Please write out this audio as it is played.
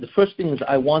the first thing is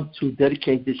I want to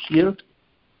dedicate this year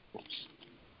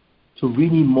to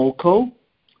Rini Molko,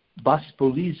 Bas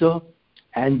Boliza,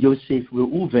 and Yosef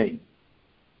Reuven,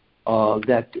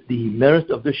 that the merit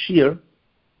of this year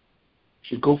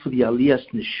should go for the Aliyas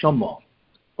Neshama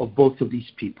of both of these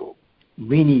people,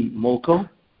 Rini Molko,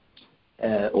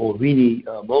 or Rini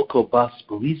Molko Bas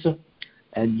Boliza,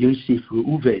 and Yosef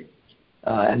Reuven,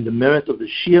 and the merit of the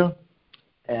shir,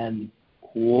 and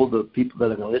all the people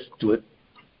that are going to listen to it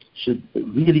should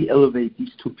really elevate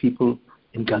these two people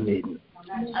in Gan Eden.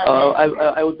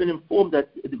 I've been informed that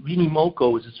Rini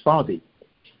Molko is a Sephardi,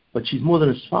 but she's more than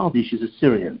a Sephardi, she's a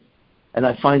Syrian. And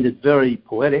I find it very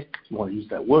poetic, if you want to use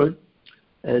that word,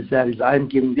 as that is I'm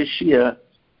giving this year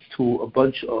to a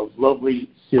bunch of lovely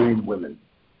Syrian women.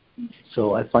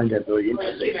 So I find that very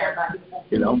interesting,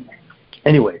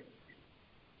 Anyway.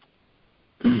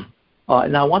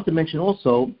 And I want to mention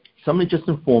also, somebody just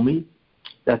informed me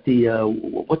that the,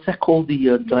 what's that called,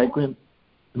 the diagram?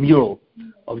 The mural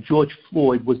of George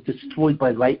Floyd was destroyed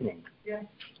by lightning. Yes.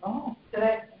 Oh,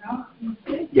 today?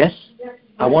 Yes?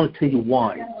 I want to tell you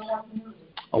why.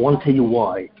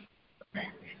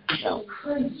 Now,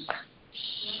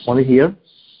 want to hear?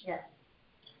 Yes.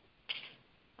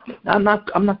 Now,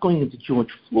 I'm not going into George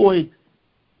Floyd,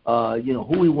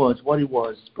 who he was, what he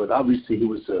was, but obviously he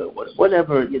was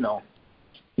whatever,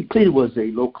 he clearly was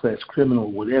a low-class criminal,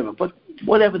 whatever, but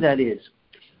whatever that is.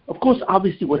 Of course,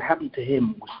 obviously what happened to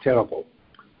him was terrible.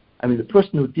 I mean, the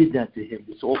person who did that to him,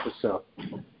 this officer,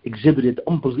 exhibited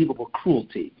unbelievable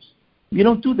cruelty. You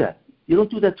don't do that. You don't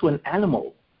do that to an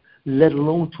animal, let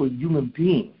alone to a human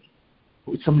being,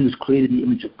 somebody who's created in the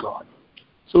image of God.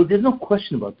 So there's no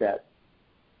question about that.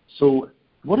 So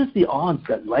what is the odds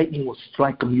that lightning will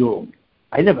strike a mural?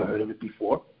 I never heard of it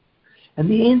before. And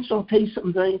the answer, I'll tell you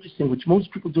something very interesting, which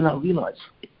most people do not realize.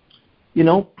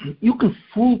 You can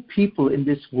fool people in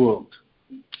this world,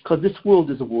 because this world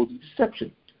is a world of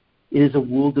deception. It is a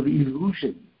world of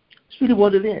illusion. It's really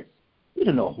what it is. We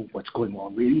don't know what's going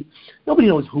on, really. Nobody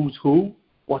knows who's who,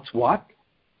 what's what.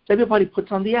 Everybody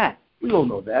puts on the act. We all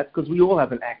know that, because we all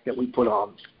have an act that we put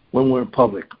on when we're in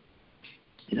public.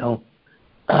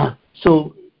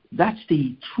 So that's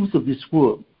the truth of this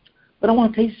world. But I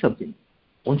want to tell you something.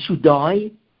 Once you die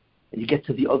and you get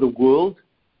to the other world,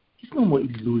 there's no more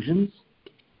illusions.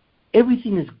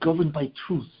 Everything is governed by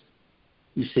truth,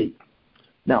 you see.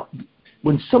 Now,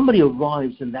 when somebody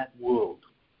arrives in that world,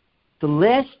 the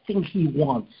last thing he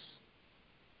wants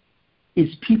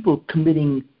is people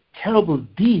committing terrible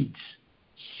deeds,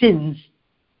 sins,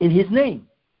 in his name.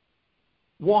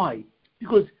 Why?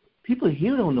 Because people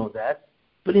here don't know that,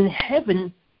 but in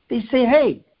heaven, they say,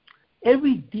 hey,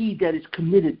 every deed that is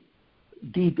committed,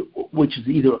 deed which is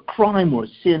either a crime or a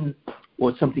sin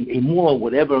or something immoral,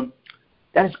 whatever,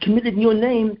 that is committed in your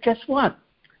name, guess what?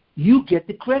 You get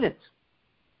the credit.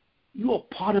 You are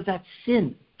part of that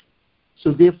sin.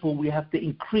 So therefore, we have to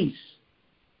increase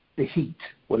the heat,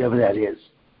 whatever that is,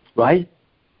 right?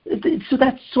 So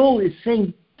that soul is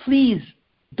saying, please,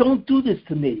 don't do this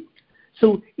to me.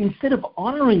 So instead of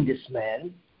honoring this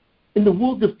man, in the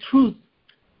world of truth,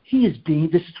 he is being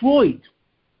destroyed,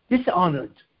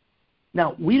 dishonored.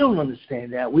 Now, we don't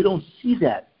understand that. We don't see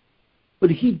that. But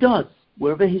he does.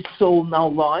 Wherever his soul now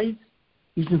lies,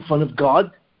 he's in front of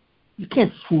God. You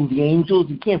can't fool the angels.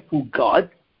 You can't fool God.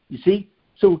 You see?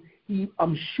 So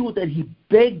I'm sure that he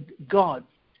begged God.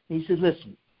 And he said,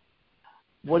 listen,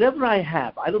 whatever I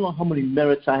have, I don't know how many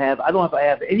merits I have. I don't know if I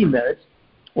have any merits.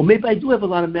 Or maybe I do have a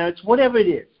lot of merits, whatever it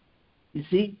is. You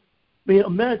see? I mean, a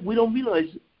merit, we don't realize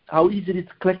how easy it is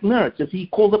to collect merits. If he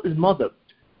called up his mother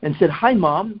and said, hi,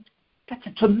 Mom, that's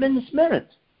a tremendous merit.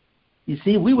 You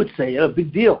see, we would say, a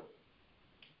big deal.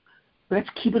 But let's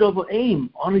keep it over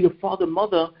aim. Honor your father and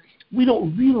mother. We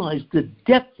don't realize the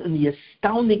depth and the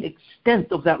astounding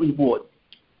extent of that reward.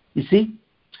 You see?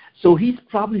 So he's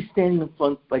probably standing in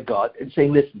front by God and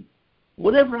saying, listen,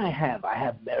 whatever I have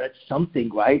merit, something,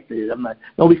 right?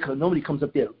 Nobody comes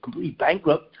up there completely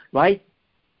bankrupt, right?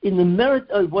 In the merit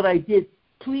of what I did,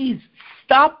 please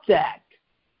stop that.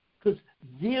 Because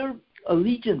their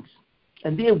allegiance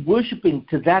and their worshiping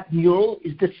to that mural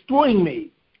is destroying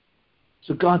me.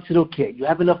 So God said, okay, you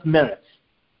have enough merits.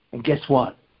 And guess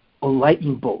what? A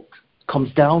lightning bolt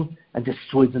comes down and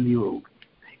destroys the mural.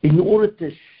 In order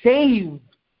to save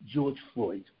George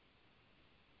Floyd,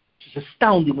 it's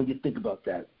astounding when you think about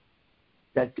that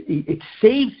it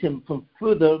saves him from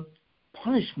further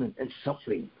punishment and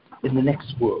suffering in the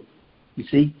next world. You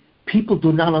see, people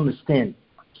do not understand.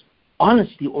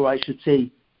 Honesty, or I should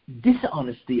say,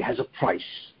 dishonesty has a price.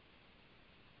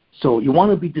 So you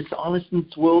want to be dishonest in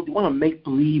this world, you want to make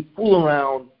believe, fool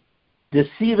around,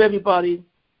 deceive everybody,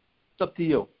 It's up to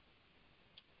you.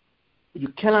 You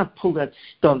cannot pull that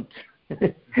stunt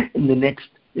in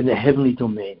the heavenly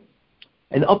domain.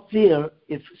 And up there,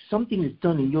 if something is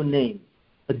done in your name,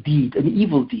 a deed, an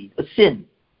evil deed, a sin,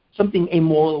 something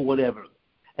immoral or whatever,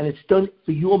 and it's done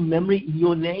for your memory in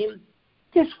your name,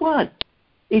 guess what?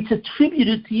 It's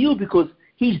attributed to you because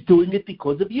he's doing it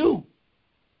because of you.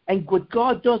 And what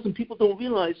God does, and people don't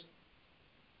realize,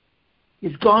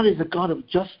 is God is a God of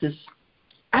justice,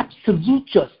 absolute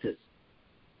justice.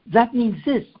 That means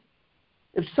this.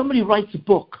 If somebody writes a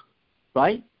book,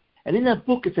 right, and in that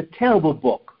book it's a terrible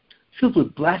book, filled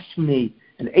with blasphemy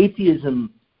and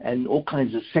atheism and all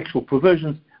kinds of sexual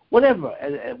perversions, whatever,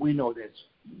 we know this.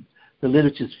 The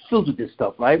literature is filled with this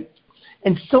stuff, right?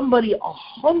 And somebody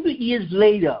 100 years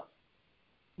later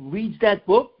reads that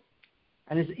book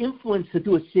and is influenced to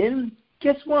do a sin,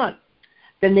 guess what?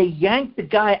 Then they yank the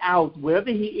guy out wherever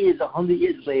he is 100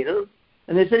 years later,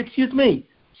 and they said, excuse me,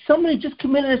 somebody just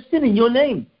committed a sin in your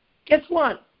name. Guess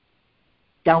what?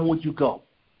 Downward you go.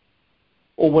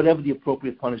 Or whatever the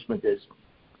appropriate punishment is.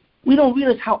 We don't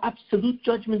realize how absolute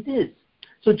judgment is.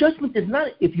 So judgment is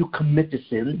not if you commit a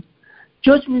sin.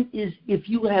 Judgment is if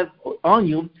you have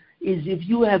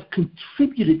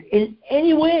contributed in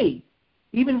any way,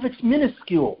 even if it's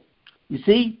minuscule. You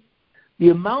see, the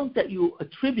amount that you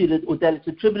attributed or that it's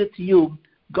attributed to you,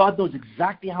 God knows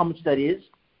exactly how much that is,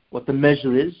 what the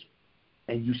measure is,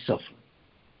 and you suffer.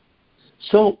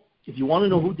 So, if you want to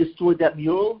know who destroyed that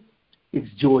mural, it's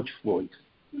George Floyd.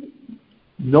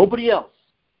 Nobody else.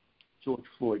 George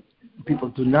Floyd. People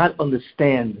do not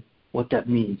understand what that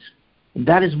means. And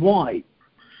that is why,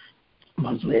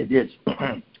 it is,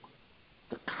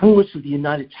 the Congress of the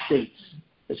United States,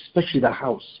 especially the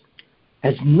House,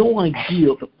 has no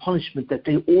idea of the punishment that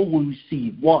they all will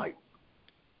receive. Why?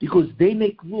 Because they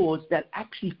make laws that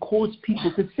actually cause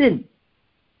people to sin.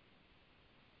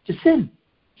 To sin.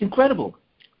 It's incredible.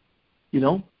 You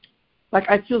know? Like,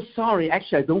 I feel sorry.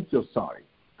 Actually, I don't feel sorry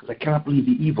because I cannot believe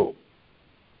the evil.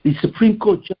 The Supreme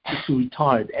Court Justice who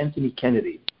retired, Anthony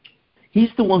Kennedy, he's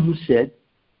the one who said,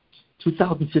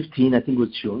 2015, I think it was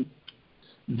June,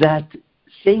 that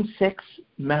same-sex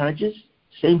marriages,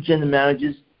 same-gender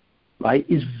marriages, right,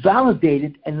 is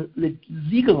validated and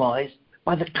legalized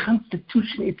by the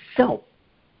Constitution itself,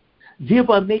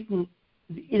 thereby making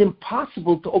it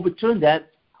impossible to overturn that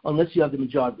unless you have the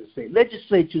majority of the state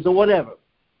legislatures or whatever.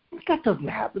 That doesn't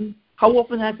happen. How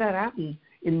often has that happened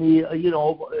in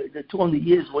the 200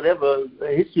 years, whatever,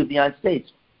 history of the United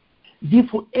States?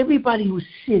 Therefore, everybody who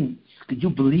sins, could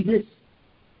you believe this?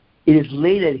 It is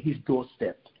laid at his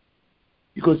doorstep.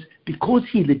 Because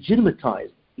he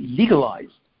legitimatized,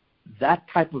 legalized that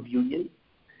type of union,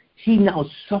 he now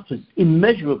suffers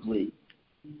immeasurably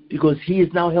because he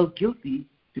is now held guilty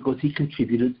because he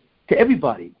contributed to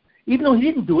everybody. Even though he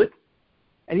didn't do it,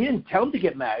 and he didn't tell him to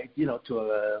get married, to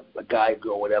a guy,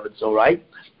 girl, whatever, it's all right.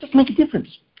 It doesn't make a difference.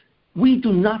 We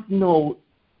do not know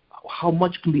how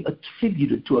much can be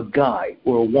attributed to a guy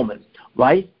or a woman,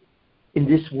 right, in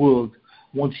this world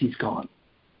once he's gone.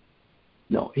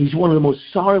 No, he's one of the most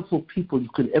sorrowful people you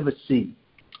could ever see.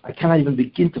 I cannot even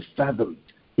begin to fathom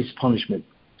his punishment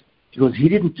because he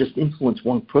didn't just influence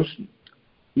one person.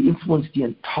 He influenced the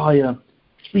entire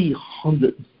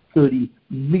 330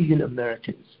 million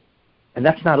Americans. And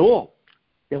that's not all.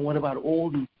 Then what about all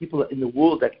the people in the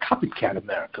world that copycat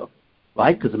America,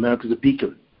 right? Because America's a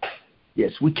beacon.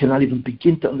 Yes, we cannot even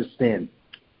begin to understand.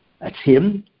 That's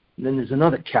him. And then there's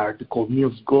another character called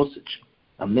Niels Gorsuch.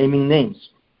 I'm naming names.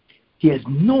 He has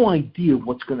no idea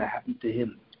what's going to happen to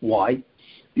him. Why?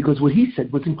 Because what he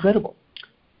said was incredible.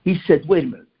 He said, wait a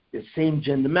minute, there's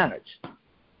same-gender marriage.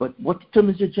 But what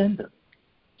determines your gender?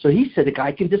 So he said a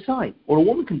guy can decide, or a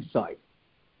woman can decide.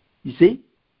 You see?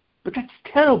 But that's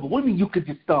terrible. What do you mean you could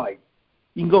decide?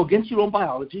 You can go against your own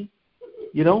biology,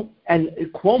 And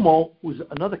Cuomo, who's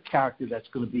another character that's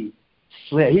going to be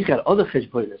slain. He's got other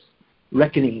cheshbonos,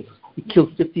 reckonings. He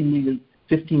killed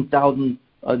 15,000,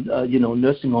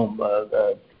 nursing home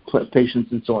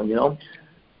patients and so on,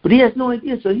 But he has no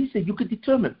idea. So he said you could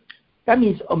determine. That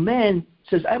means a man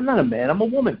says, I'm not a man, I'm a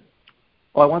woman.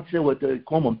 Oh, I want to say what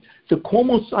Cuomo. So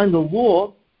Cuomo signed a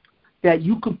law that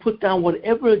you can put down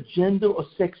whatever gender or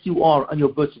sex you are on your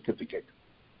birth certificate.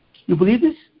 You believe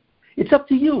this? It's up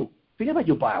to you. Forget about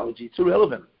your biology. It's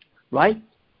irrelevant, right?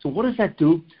 So what does that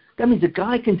do? That means a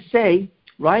guy can say,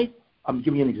 right? I'm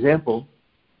giving you an example.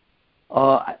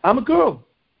 I'm a girl.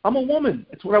 I'm a woman.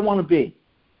 That's what I want to be.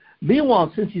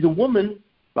 Meanwhile, since he's a woman,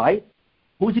 right,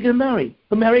 who's he going to marry?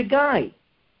 He'll marry a guy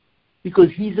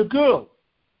because he's a girl,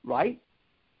 right?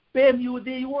 Bam,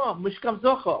 there you are. Mishkav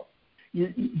Zochar.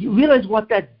 You realize what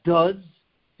that does?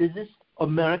 Is this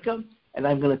America, and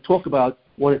I'm going to talk about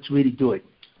what it's really doing.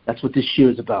 That's what this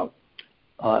year is about.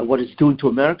 What it's doing to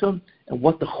America, and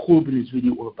what the Churban is really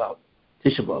all about.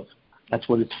 Tisha B'Av. That's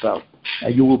what it's about.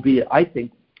 And you will be, I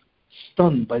think,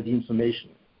 stunned by the information.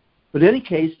 But in any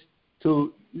case,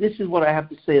 so this is what I have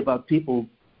to say about people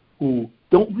who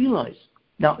don't realize.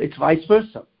 Now, it's vice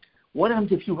versa. What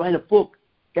happens if you write a book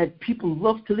that people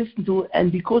love to listen to,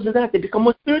 and because of that, they become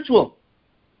more spiritual?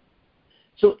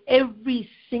 So every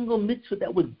single mitzvah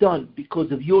that was done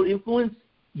because of your influence,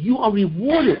 you are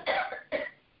rewarded.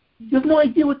 You have no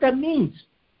idea what that means.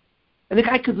 And the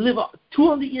guy could live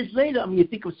 200 years later. I mean, you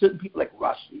think of certain people like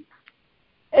Rashi.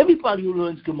 Everybody who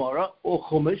learns Gemara or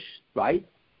Chumash, right,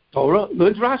 Torah,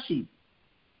 learns Rashi.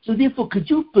 So therefore, could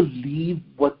you believe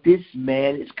what this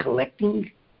man is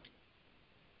collecting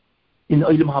in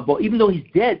Olam Haba, even though he's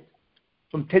dead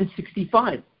from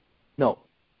 1065? No,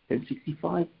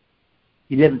 1065?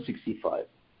 1165.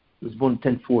 He was born in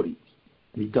 1040.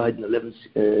 And he died in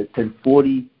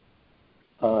 1040.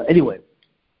 Anyway,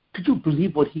 could you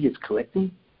believe what he is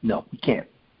collecting? No, we can't.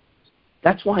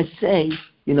 That's why I say,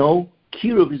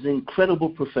 Kiruv is an incredible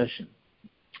profession.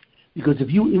 Because if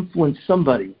you influence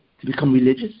somebody to become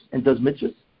religious and does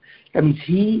mitzvahs, that means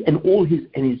he and all his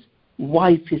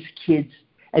wife, his kids,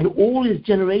 and all his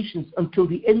generations until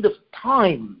the end of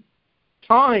time,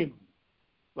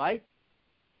 right?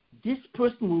 This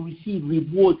person will receive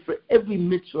reward for every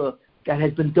mitzvah that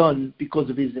has been done because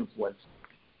of his influence.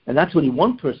 And that's only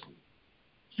one person.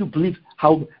 You believe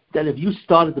how that if you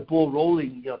started the ball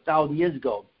rolling 1,000 years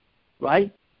ago,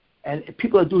 right? And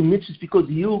people are doing mitzvahs because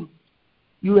of you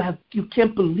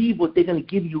can't believe what they're going to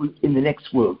give you in the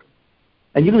next world.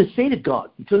 And you're going to say to God,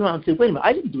 you turn around and say, wait a minute,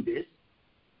 I didn't do this.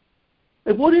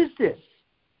 Like, what is this?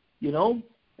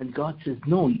 And God says,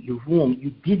 no, you're wrong.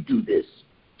 You did do this.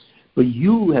 But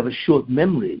you have a short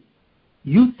memory.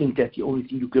 You think that the only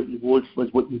thing you get rewarded for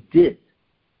is what you did.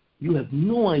 You have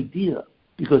no idea.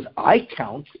 Because I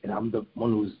count, and I'm the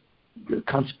one who's the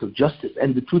concept of justice.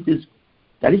 And the truth is,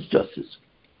 that is justice.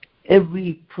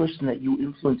 Every person that you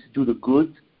influence to do the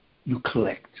good, you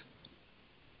collect.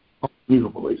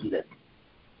 Unbelievable, isn't it?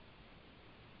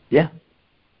 Yeah.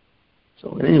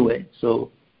 So anyway,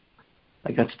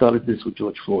 I got started this with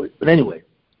George Floyd. But anyway,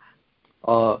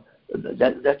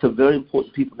 that's a very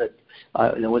important people that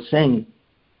I was saying,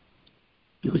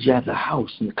 because you have the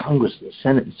House and the Congress and the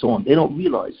Senate and so on. They don't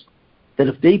realize that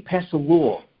if they pass a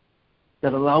law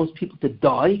that allows people to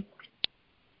die,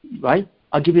 right?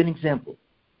 I'll give you an example.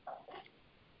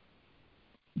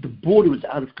 The border is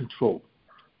out of control.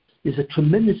 There's a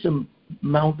tremendous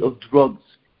amount of drugs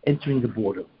entering the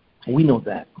border. We know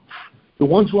that. The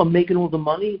ones who are making all the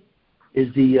money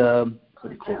is the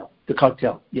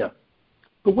cartel. Yeah.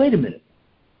 But wait a minute.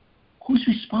 Who's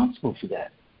responsible for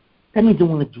that? That means that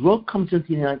when a drug comes into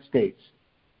the United States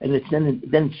and it's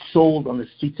then sold on the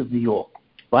streets of New York,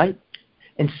 right?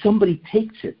 And somebody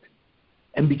takes it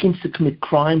and begins to commit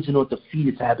crimes in order to feed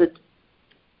its habit,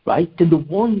 right? Then the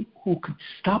one who could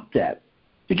stop that,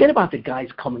 forget about the guys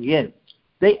coming in.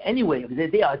 They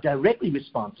are directly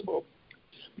responsible.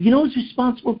 You know who's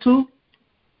responsible too?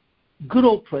 Good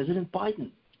old President Biden.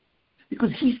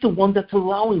 Because he's the one that's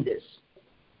allowing this.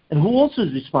 And who also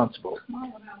is responsible?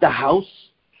 The House.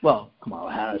 Well,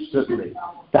 Kamala Harris, certainly.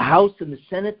 The House and the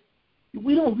Senate.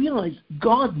 We don't realize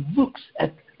God looks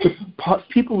at the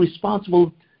people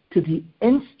responsible to the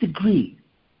nth degree.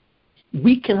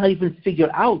 We cannot even figure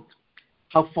out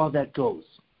how far that goes.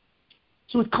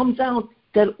 So it comes out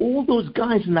that all those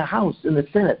guys in the House and the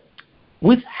Senate,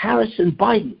 with Harris and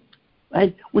Biden,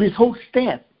 right, with his whole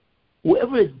staff,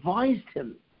 whoever advised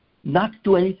him not to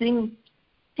do anything,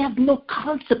 they have no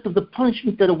concept of the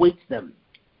punishment that awaits them.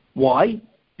 Why?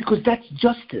 Because that's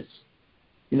justice.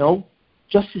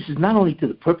 Justice is not only to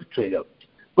the perpetrator,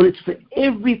 but it's for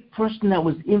every person that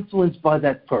was influenced by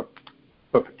that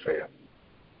perpetrator.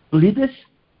 Believe this?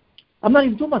 I'm not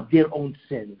even talking about their own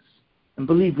sins. And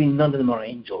believe me, none of them are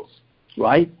angels,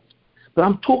 right? But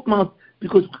I'm talking about,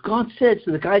 because God said,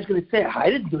 so the guy's going to say, I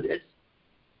didn't do this.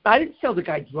 I didn't sell the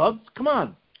guy drugs. Come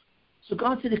on. So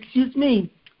God said, excuse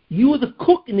me, you are the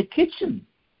cook in the kitchen.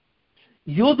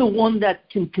 You're the one that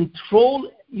can control.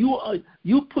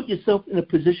 You put yourself in a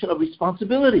position of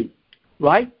responsibility,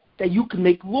 right? That you can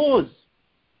make laws.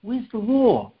 Where's the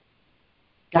law?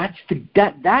 That's the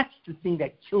thing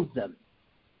that kills them.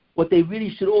 What they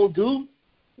really should all do,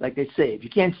 like they say, if you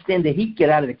can't stand the heat, get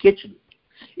out of the kitchen.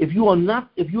 If you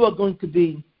are going to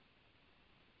be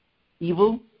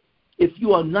evil, if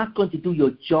you are not going to do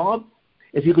your job,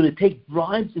 if you're going to take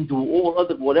bribes and do all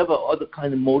other whatever other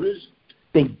kind of motives,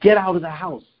 then get out of the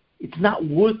house. It's not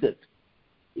worth it.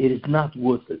 It is not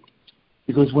worth it.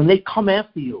 Because when they come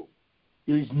after you,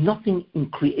 there is nothing in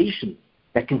creation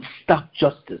that can stop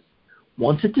justice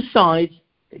once it decides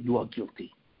that you are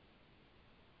guilty.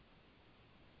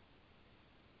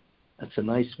 That's a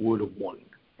nice word of warning.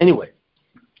 Anyway,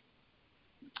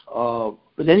 but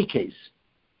in any case,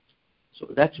 so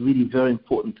that's really very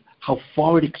important, how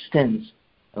far it extends.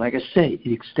 And like I say,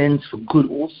 it extends for good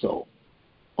also.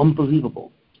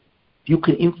 Unbelievable. You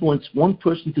can influence one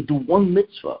person to do one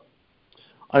mitzvah.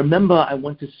 I remember I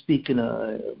went to speak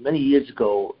many years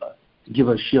ago to give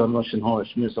a shiur on Lashon Hara,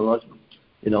 Shmiras HaLashon.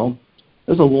 It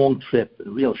was a long trip, a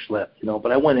real schlep,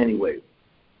 but I went anyway.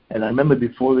 And I remember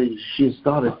before the shiur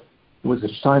started, there was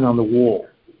a sign on the wall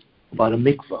about a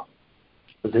mikvah,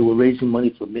 because they were raising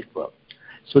money for a mikvah.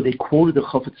 So they quoted the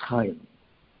Chofetz Chaim.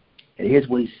 And here's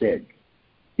what he said.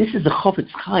 This is the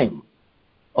Chofetz Chaim,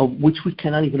 of which we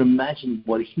cannot even imagine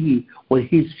what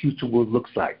his future world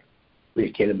looks like.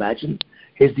 We can't imagine.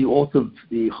 Here's the author of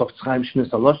the Chofetz Chaim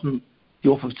Shmiras HaLashon, the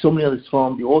author of so many others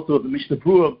from, the author of the Mishnah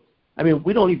Berurah. I mean,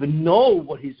 we don't even know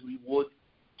what his reward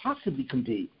possibly can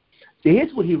be. So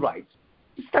here's what he writes.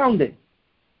 Astounding.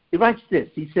 He writes this.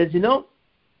 He says,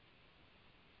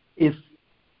 if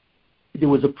there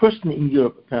was a person in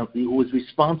Europe, apparently, who was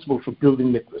responsible for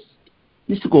building mikvahs,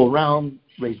 he used to go around,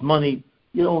 raise money,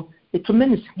 a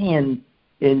tremendous hand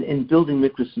in building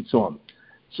mikvahs and so on.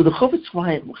 So the Chofetz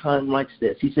Chaim writes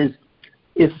this. He says,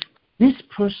 if this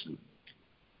person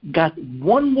got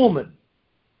one woman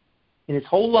in his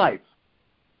whole life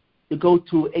to go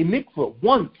to a mikvah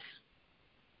once,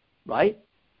 right?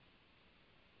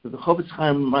 So the Chofetz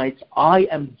Chaim writes, I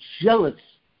am jealous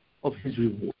of his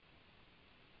reward.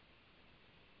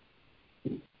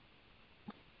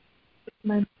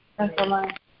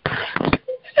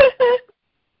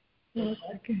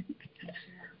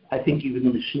 I think even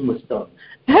the machine was done.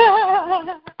 Am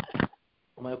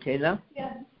I okay now?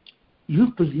 Yeah.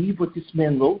 You believe what this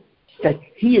man wrote? That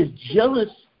he is jealous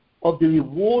of the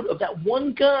reward of that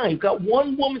one guy who got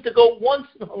one woman to go once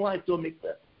in her life to a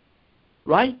mikveh.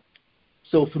 Right?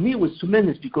 So for me it was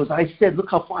tremendous, because I said,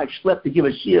 look how far I schlepped to give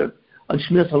a shiur on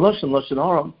Shmiras HaLashon, Lashon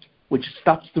Hara, which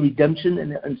stops the redemption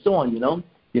and so on,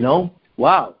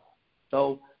 Wow.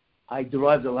 So I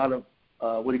derived a lot of,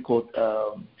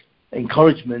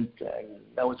 encouragement, and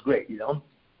that was great,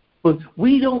 But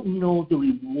we don't know the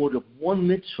reward of one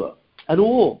mitzvah at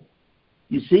all,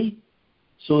 you see?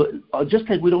 So just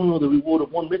like we don't know the reward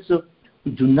of one mitzvah,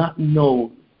 we do not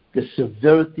know the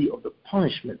severity of the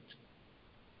punishment.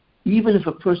 Even if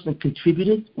a person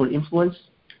contributed or influenced,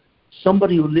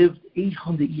 somebody who lived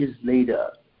 800 years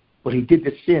later, but he did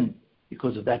the sin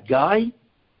because of that guy,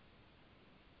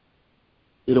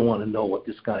 you don't want to know what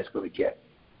this guy's going to get,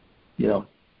 I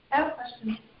have a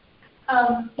question.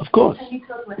 Of course. Can you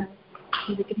talk with him?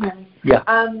 So you can hear me. Yeah.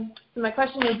 So my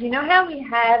question is, you know how we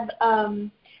have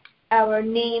our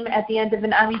name at the end of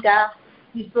an Amidah?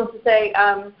 You're supposed to say,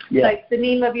 like the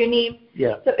name of your name.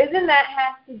 Yeah. So isn't that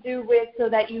has to do with so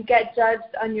that you get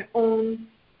judged on your own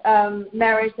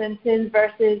merits and sins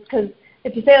versus, because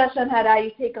if you say Lashon Hara,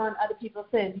 you take on other people's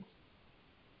sins.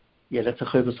 Yeah, that's a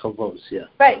Chovos Chavos, yeah.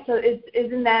 Right, so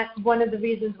isn't that one of the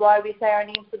reasons why we say our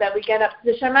name, so that we get up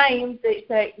to the Shamayim, they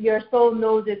say your soul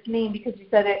knows its name because you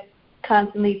said it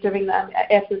constantly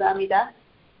after the Amidah?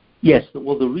 Yes,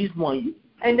 well the reason why you...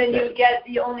 And then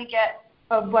you only get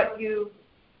what you...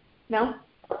 No?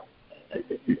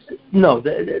 No,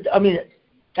 I mean,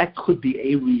 that could be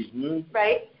a reason.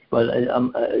 Right. But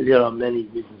there are many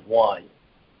reasons why.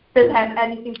 Does it have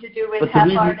anything to do with how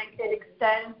far it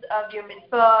extends of your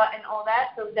mitzvah and all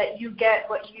that, so that you get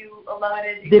what you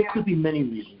allotted? There could be many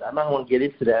reasons. I'm not going to get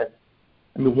into that.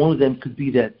 I mean, one of them could be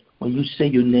that when you say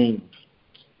your name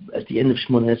at the end of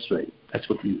Shemona Esrei, that's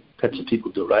what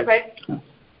people do, right? Right.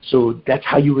 So that's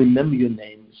how you remember your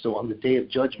name. So on the day of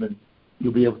judgment,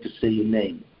 you'll be able to say your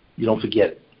name. You don't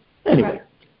forget it. Anyway, right.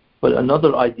 But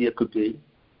another idea could be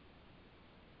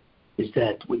is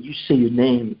that when you say your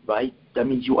name, right, that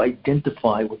means you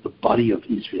identify with the body of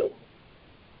Israel.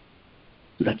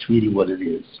 So that's really what it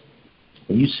is.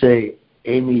 When you say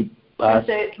Amy Bas...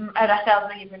 So I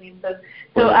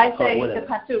say the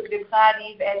pasuk,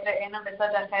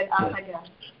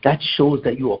 that shows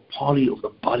that you are part of the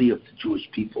body of the Jewish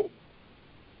people.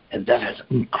 And that has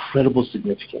incredible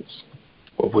significance,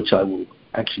 of which I will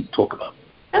actually talk about.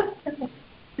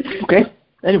 Okay?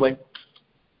 Anyway.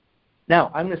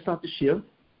 Now, I'm going to start the shiur.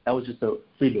 That was just a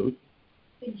prelude.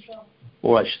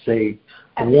 Or I should say,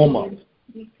 a warm-up.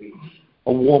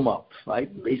 A warm-up, right?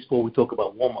 In baseball, we talk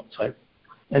about warm-ups, right?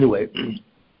 Anyway,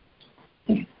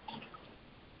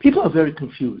 people are very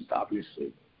confused,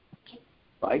 obviously,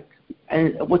 right?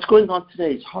 And what's going on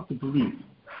today is hard to believe.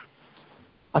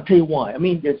 I'll tell you why. I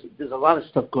mean, there's a lot of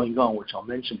stuff going on, which I'll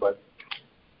mention, but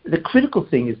the critical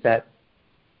thing is that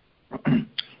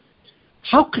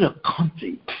how could a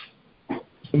country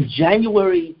in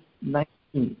January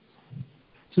 19th,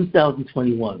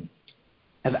 2021,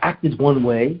 have acted one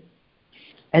way,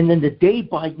 and then the day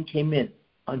Biden came in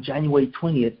on January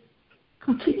 20th,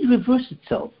 completely reversed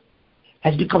itself,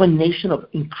 has become a nation of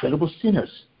incredible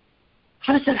sinners?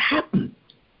 How does that happen?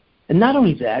 And not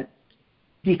only that,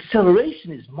 the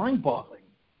acceleration is mind-boggling.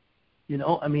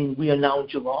 I mean, we are now in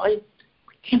July.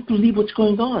 I can't believe what's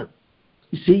going on.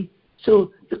 You see?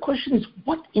 So the question is,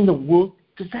 what in the world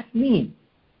does that mean?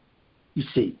 You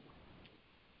see?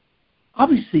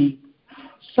 Obviously,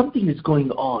 something is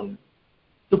going on.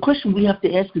 The question we have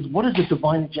to ask is, what is the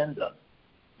divine agenda?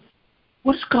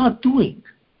 What is God doing?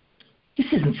 This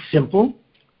isn't simple.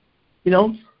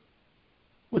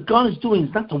 What God is doing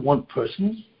is not to one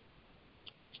person.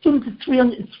 He's doing it to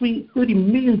 330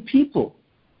 million people.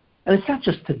 And it's not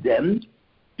just to them,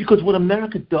 because what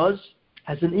America does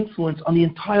has an influence on the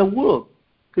entire world.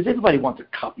 Because everybody wants to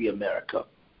copy America,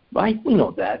 right? We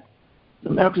know that.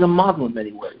 America's a model in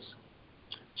many ways.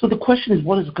 So the question is,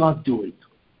 what is God doing?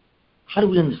 How do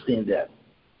we understand that?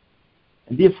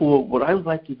 And therefore, what I would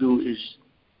like to do is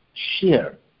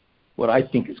share what I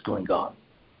think is going on,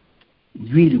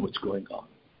 really what's going on.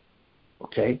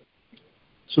 Okay?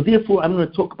 So therefore, I'm going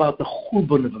to talk about the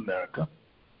Churban of America,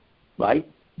 right?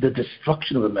 The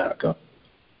destruction of America.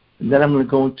 And then I'm going to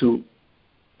go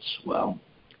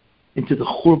into the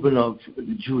Churban of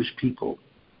the Jewish people,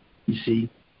 you see,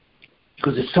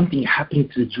 because there's something happening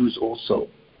to the Jews also.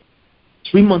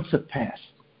 3 months have passed.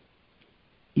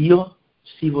 Iyar,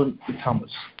 Sivan, and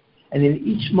Tammuz. And in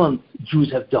each month,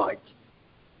 Jews have died.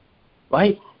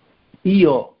 Right?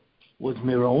 Iyar was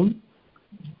Meron.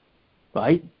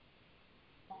 Right?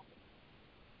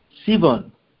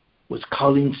 Sivan was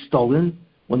Colleen Stolen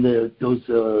when those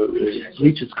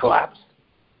breaches collapsed.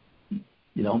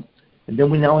 And then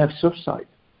we now have Surfside,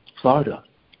 Florida.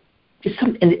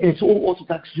 And it's all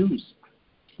Orthodox Jews.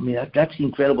 I mean, that's the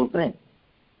incredible thing.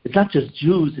 It's not just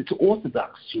Jews, it's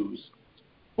Orthodox Jews.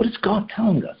 What is God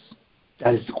telling us?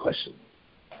 That is the question.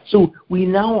 So we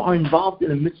now are involved in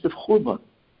the midst of Churban,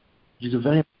 which is a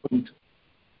very important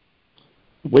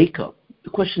wake up.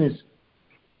 The question is,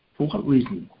 for what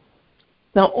reason?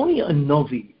 Now, only a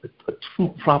Novi, a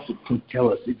true prophet, can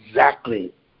tell us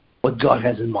exactly what God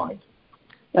has in mind.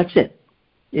 That's it.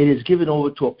 It is given over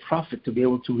to a prophet to be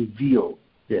able to reveal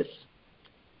this.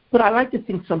 But I like to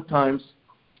think sometimes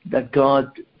that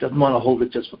God doesn't want to hold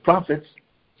it just for prophets.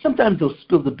 Sometimes he'll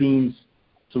spill the beans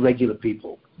to regular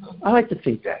people. I like to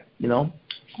think that,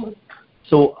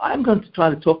 So I'm going to try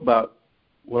to talk about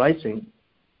what I think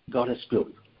God has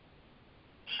spilled.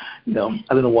 I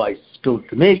don't know why he spilled it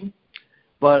to me,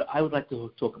 but I would like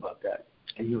to talk about that.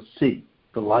 And you'll see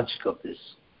the logic of this.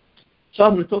 So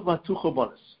I'm going to talk about two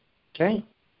Churbanos, okay?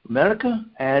 America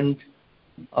and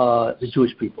the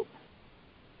Jewish people.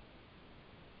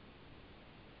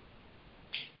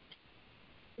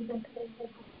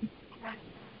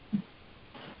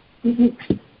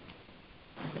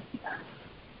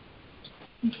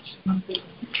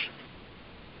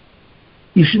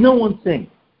 You should know one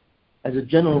thing, as a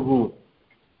general rule.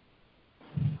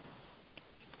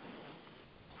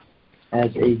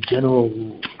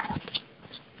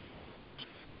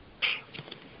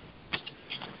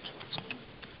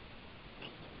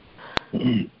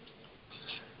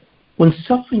 When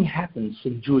suffering happens to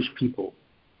the Jewish people,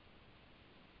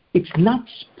 it's not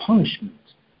punishment,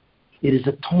 it is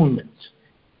atonement,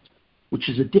 which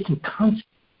is a different concept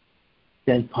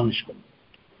than punishment.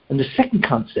 And the second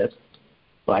concept,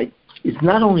 right, is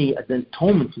not only an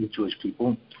atonement for the Jewish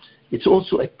people, it's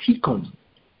also a tikkun.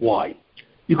 Why?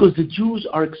 Because the Jews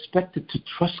are expected to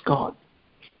trust God,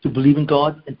 to believe in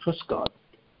God and trust God.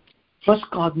 Trust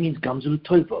God means gamzu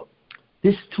tova.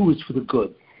 This too is for the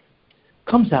good.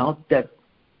 Comes out that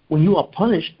when you are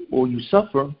punished or you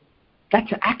suffer,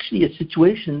 that's actually a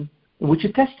situation in which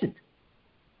you're tested.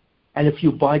 And if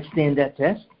you stand that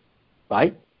test,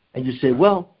 right, and you say,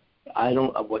 well, I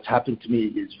don't, what's happened to me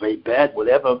is very bad,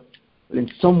 whatever, but in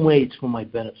some way it's for my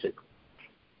benefit.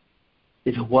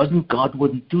 If it wasn't, God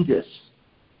wouldn't do this,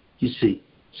 you see.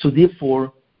 So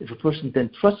therefore, if a person then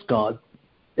trusts God,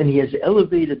 then he has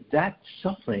elevated that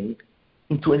suffering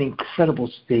into an incredible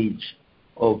stage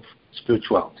of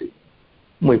spirituality.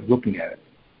 Way of looking at it.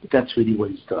 But that's really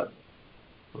what he's done.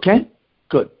 Okay?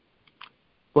 Good.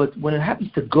 But when it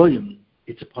happens to Goyim,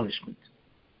 it's a punishment.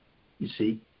 You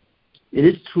see? It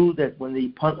is true that when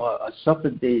they suffer,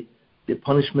 the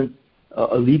punishment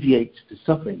alleviates the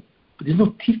suffering. But there's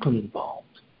no tikkun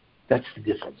involved. That's the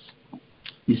difference.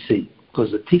 You see,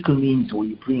 because the tikkun means where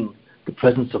you bring the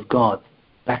presence of God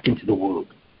back into the world.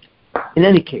 In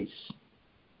any case,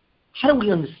 how do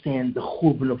we understand the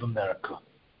Churban of America?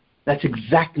 That's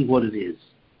exactly what it is,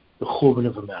 the Churban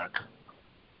of America.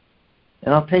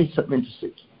 And I'll tell you something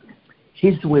interesting.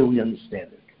 Here's the way we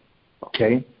understand it,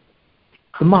 okay?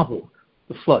 The Mabul,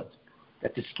 the flood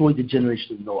that destroyed the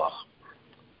generation of Noah.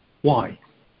 Why?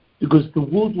 Because the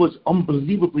world was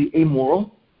unbelievably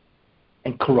amoral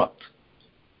and corrupt.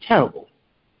 Terrible.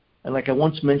 And like I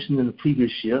once mentioned in the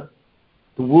previous year,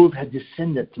 the world had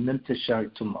descended to Memtes Shari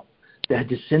Tumah. They had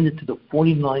descended to the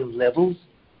 49 levels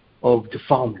of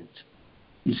defilement,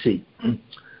 you see.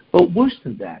 But worse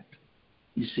than that,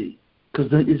 you see, because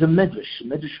there is a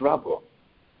Medrash Rabbah,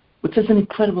 which says an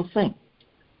incredible thing.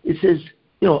 It says,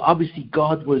 obviously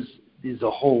there's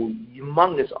a whole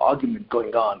humongous argument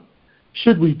going on.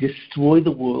 Should we destroy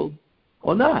the world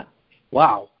or not?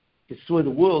 Wow, destroy the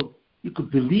world. You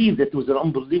could believe that there was an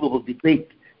unbelievable debate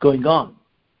going on.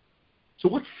 So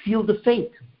what sealed the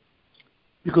fate?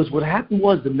 Because what happened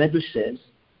was, the Medrash says,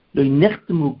 on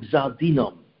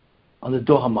the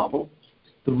Doha Mabul,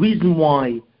 the reason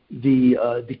why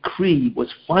the decree was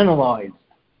finalized,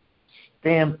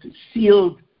 stamped,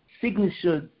 sealed,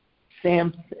 signature,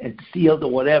 stamped and sealed or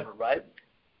whatever, right,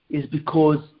 is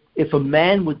because if a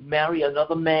man would marry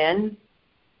another man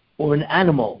or an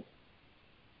animal,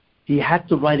 he had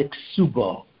to write a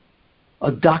ksuba,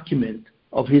 a document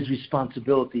of his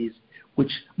responsibilities,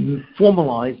 which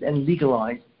formalized and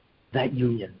legalized that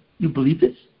union. You believe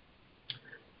this?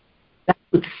 That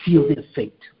would seal their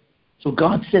fate. So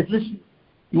God said, listen,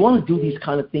 you want to do these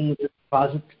kind of things in the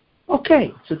closet?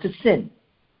 Okay, so it's a sin.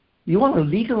 You want to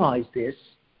legalize this?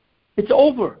 It's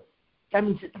over. That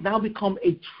means it's now become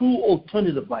a true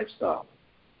alternative lifestyle.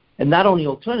 And not only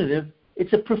alternative,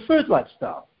 it's a preferred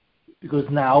lifestyle. Because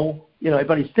now,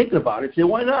 everybody's thinking about it. Say,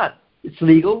 why not? It's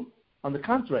legal. On the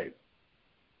contrary.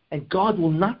 And God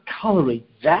will not tolerate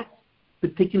that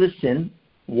particular sin.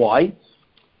 Why?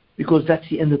 Because that's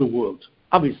the end of the world.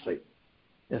 Obviously.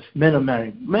 If men are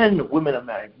married men, women are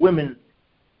married women,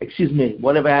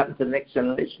 whatever happens to the next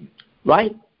generation.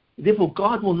 Right? Therefore,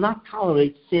 God will not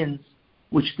tolerate sins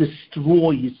which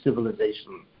destroy his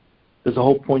civilization. Because the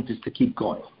whole point is to keep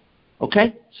going.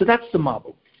 Okay? So that's the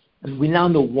Mabul. And we now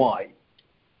know why.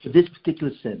 For this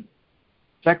particular sin.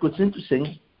 In fact, what's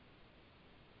interesting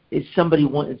is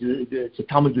it's a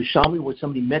Talmud Yerushalmi where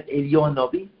somebody met Eliyahu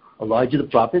Hanavi, Elijah the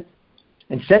prophet,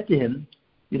 and said to him,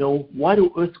 why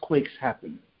do earthquakes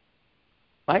happen?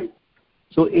 Right?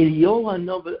 So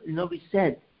Eliyahu Hanavi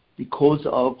said, because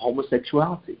of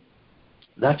homosexuality.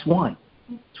 That's why.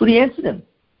 That's what he answered him.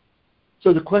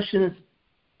 So the question is,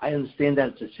 I understand that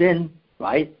it's a sin,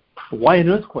 right? But why an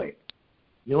earthquake?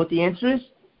 You know what the answer is?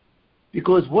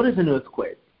 Because what is an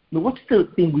earthquake? What's the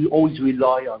thing we always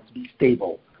rely on to be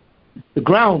stable? The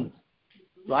ground,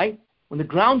 right? When the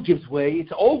ground gives way,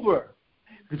 it's over.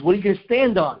 Because what are you going to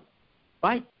stand on?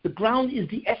 Right? The ground is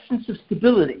the essence of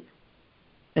stability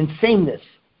and sameness.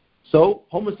 So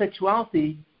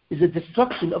homosexuality is a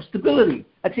destruction of stability.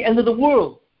 That's the end of the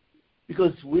world.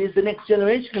 Because where's the next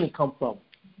generation going to come from?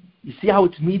 You see how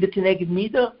it's mida keneged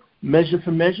mida, measure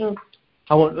for measure?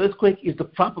 How an earthquake is the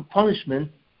proper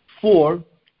punishment for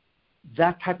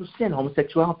that type of sin,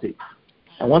 homosexuality.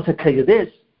 And once I tell you this,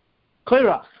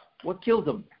 Korach, what killed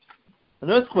him?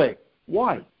 An earthquake.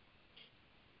 Why?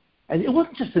 And it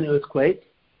wasn't just an earthquake.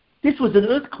 This was an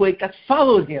earthquake that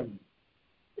followed him.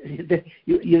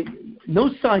 No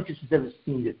scientist has ever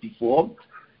seen it before.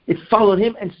 It followed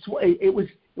him, and it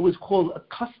was called a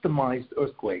customized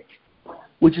earthquake,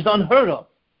 which is unheard of,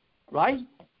 right?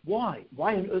 Why?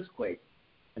 Why an earthquake?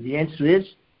 And the answer is,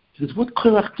 because what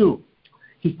Korach do?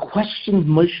 He questioned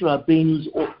Moshe Rabbeinu's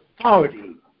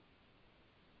authority.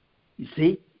 You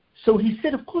see? So he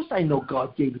said, of course I know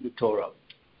God gave you the Torah.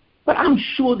 But I'm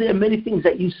sure there are many things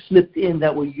that you slipped in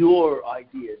that were your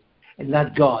ideas and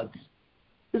not God's.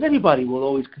 Because everybody will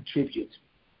always contribute,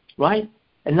 right?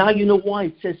 And now you know why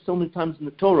it says so many times in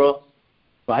the Torah,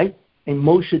 right? And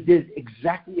Moshe did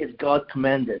exactly as God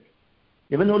commanded.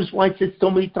 You ever notice why it says so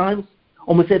many times?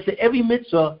 Almost after every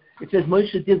mitzvah, it says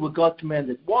Moshe did what God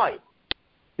commanded. Why?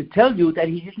 To tell you that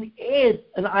he didn't add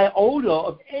an iota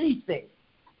of anything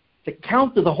to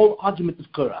counter the whole argument of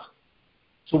Korach.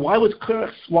 So why was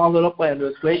Korach swallowed up by an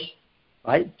earthquake?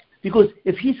 Right? Because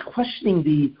if he's questioning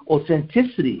the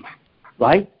authenticity,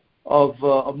 right, of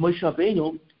Moshe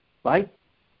Rabbeinu, right,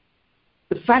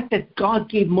 the fact that God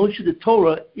gave Moshe the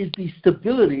Torah is the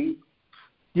stability,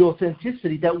 the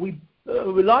authenticity that we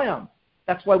rely on.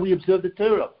 That's why we observe the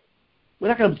Torah. We're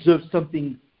not going to observe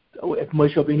something if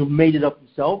Moshe Rabbeinu made it up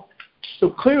himself. So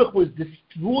Korach was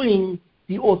destroying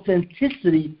the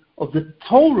authenticity of the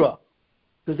Torah.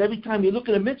 Because every time you look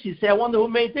at a mitzvah, you say, I wonder who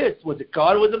made this. Was it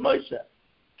God or was it Moshe?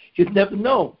 You'd never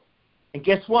know. And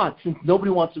guess what? Since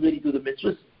nobody wants to really do the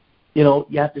mitzvahs, you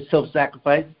have to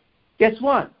self-sacrifice. Guess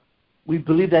what? We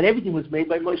believe that everything was made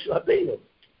by Moshe Rabbeinu.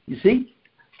 You see?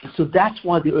 So that's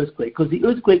why the earthquake. Because the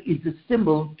earthquake is the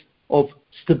symbol of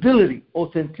stability,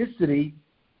 authenticity.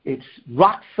 It's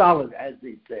rock solid, as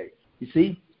they say. You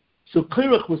see? So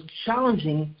Korach was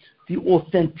challenging the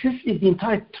authenticity of the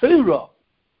entire Torah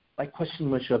by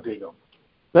questioning Moshe Rabbeinu.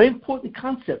 Very important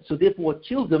concept. So therefore what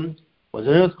killed him was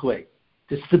an earthquake.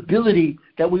 The stability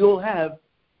that we all have,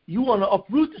 you want to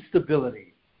uproot the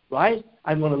stability, right?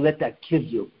 I'm going to let that kill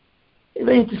you. A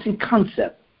very interesting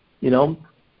concept,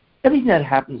 Everything that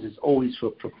happens is always for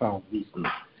a profound reason,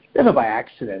 never by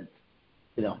accident,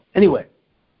 Anyway,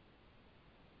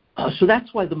 so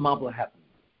that's why the Mabul happened.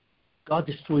 God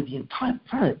destroyed the entire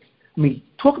planet.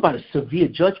 Talk about a severe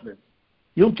judgment.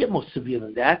 You don't get more severe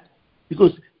than that,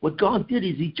 because what God did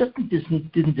is He just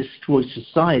didn't destroy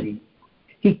society.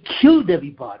 He killed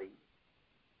everybody.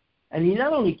 And He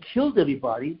not only killed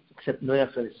everybody, except Noah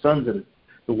and his sons and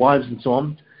the wives and so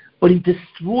on, but He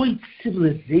destroyed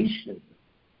civilization.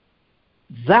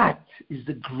 That is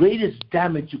the greatest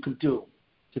damage you can do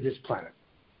to this planet.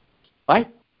 Right?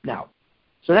 Now,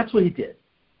 so that's what He did.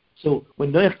 So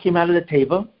when Noah came out of the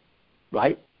Teva,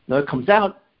 right, Noah comes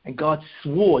out and God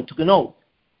swore, took an oath,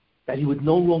 that He would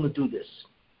no longer do this,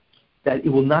 that it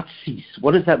will not cease.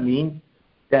 What does that mean?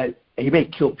 That He may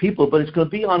kill people, but it's going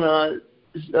to be on a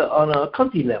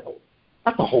country level,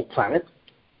 not the whole planet.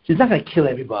 So He's not going to kill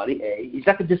everybody, He's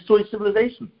not going to destroy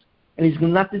civilization. And He's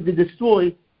not going to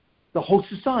destroy the whole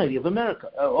society of America,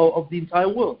 of the entire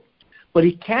world. But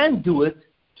He can do it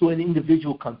to an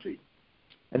individual country.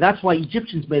 And that's why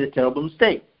Egyptians made a terrible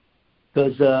mistake.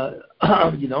 Because,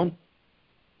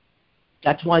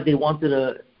 that's why they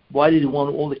wanted why did He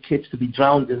want all the kids to be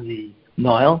drowned in the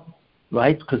Nile,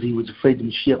 right? Because He was afraid the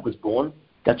Mashiach was born.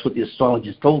 That's what the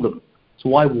astrologers told him. So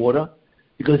why water?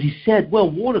 Because He said,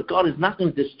 water, God is not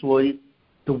going to destroy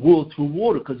the world through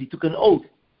water, because He took an oath.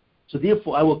 So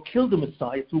therefore, I will kill the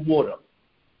Messiah through water.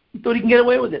 He thought He can get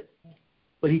away with it.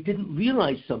 But He didn't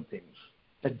realize something,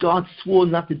 that God swore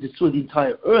not to destroy the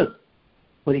entire earth,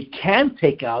 but He can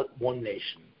take out one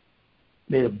nation.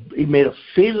 He made a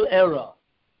fatal error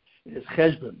in His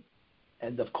cheshbon.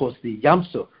 And of course, the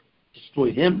Yamsuf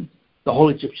destroyed him, the whole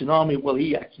Egyptian army. Well,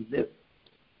 he actually lived.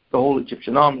 The whole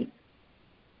Egyptian army.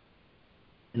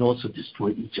 And also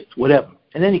destroyed Egypt, whatever.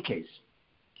 In any case,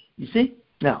 you see?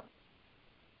 Now,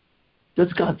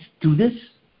 does God do this?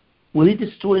 Will He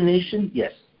destroy a nation?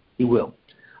 Yes, He will.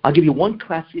 I'll give you one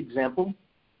classic example.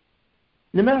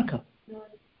 In America,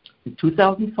 in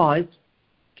 2005,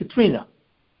 Katrina.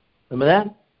 Remember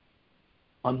that?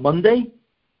 On Monday,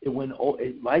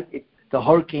 the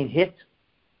hurricane hit.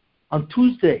 On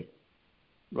Tuesday,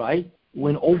 right,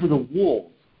 went over the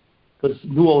walls, because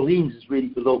New Orleans is really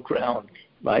below ground,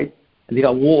 right? And they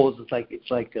got walls. It's like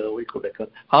what do you call that?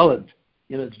 Holland,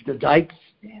 the dikes,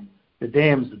 the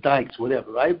dams, the dikes,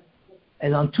 whatever, right?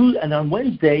 And on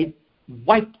Wednesday,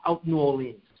 wiped out New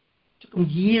Orleans. It took them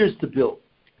years to build.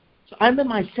 So I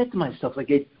remember I said to myself,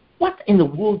 what in the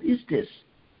world is this?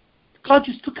 God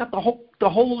just took out the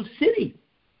whole city.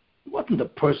 It wasn't a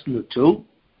person or two.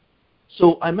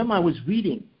 So I remember I was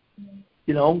reading,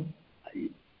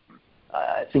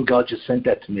 I think God just sent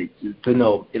that to me to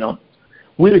know,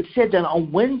 where it said that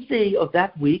on Wednesday of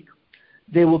that week,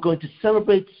 they were going to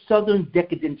celebrate Southern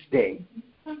Decadence Day.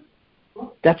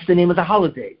 That's the name of the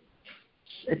holiday.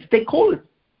 They call it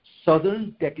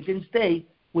Southern Decadence Day,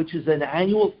 which is an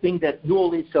annual thing that New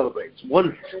Orleans celebrates.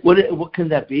 What can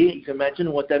that be? You can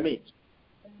imagine what that means.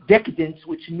 Decadence,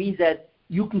 which means that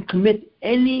you can commit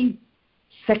any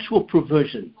sexual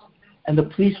perversion, and the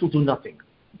police will do nothing.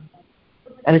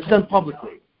 And it's done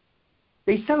publicly.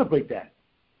 They celebrate that.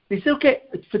 They say, okay,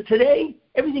 for today,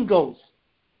 everything goes.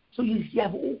 So you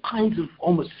have all kinds of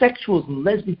homosexuals and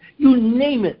lesbians, you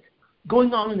name it,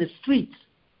 going on in the streets,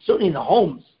 certainly in the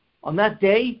homes. On that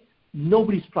day,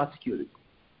 nobody's prosecuted.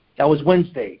 That was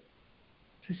Wednesday.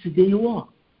 I said, there you are.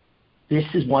 This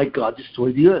is why God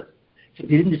destroyed the earth. He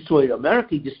didn't destroy America,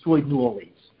 He destroyed New Orleans.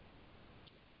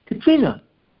 Katrina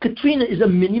is a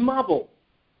mini Mabul.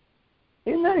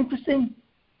 Isn't that interesting?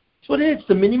 That's what it is,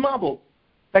 the mini Mabul. In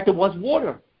fact, it was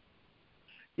water.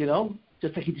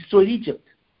 Just like He destroyed Egypt.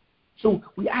 So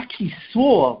we actually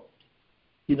saw,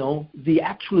 the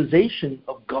actualization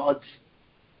of God's,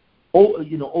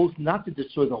 oath not to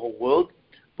destroy the whole world,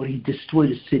 but He destroyed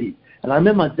a city. And I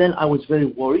remember then I was very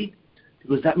worried,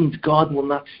 because that means God will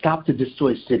not stop to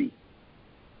destroy a city.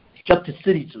 He's up to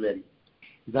cities already.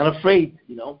 He's not afraid,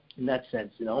 in that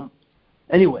sense,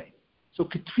 Anyway, so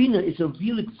Katrina is a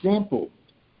real example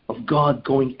of God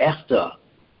going after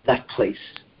that place.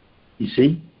 You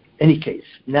see? Any case.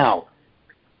 Now,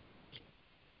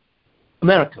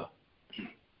 America.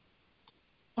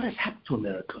 What has happened to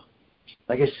America?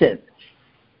 Like I said,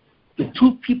 the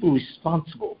two people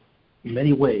responsible in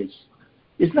many ways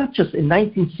is not just in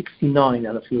 1969, I don't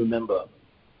know if you remember,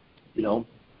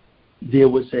 there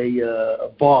was a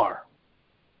bar,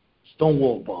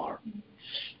 Stonewall Bar.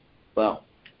 Well,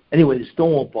 anyway, the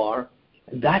Stonewall Bar,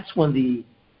 and that's when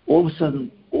all of a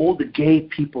sudden all the gay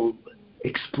people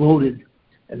exploded,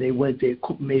 and they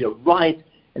made a riot,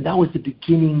 and that was the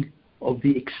beginning of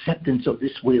the acceptance of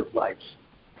this way of life.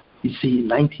 You see, in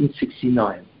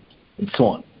 1969, and so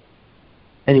on.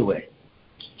 Anyway,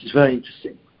 it's very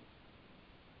interesting.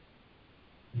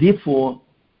 Therefore,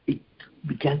 it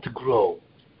began to grow.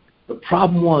 The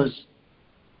problem was,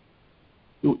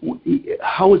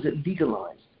 how was it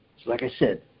legalized? So like I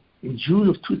said, in June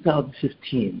of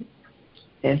 2015,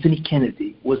 Anthony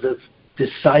Kennedy was a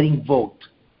deciding vote.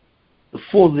 The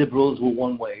four liberals were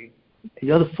one way, and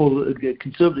the other four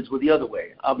conservatives were the other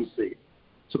way, obviously.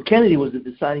 So Kennedy was the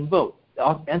deciding vote,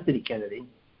 Anthony Kennedy,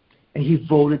 and he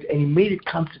voted and he made it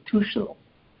constitutional.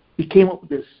 He came up with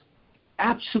this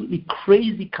absolutely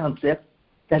crazy concept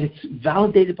that it's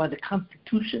validated by the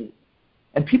Constitution.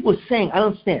 And people are saying, I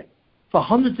don't understand. For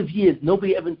hundreds of years,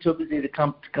 nobody ever interpreted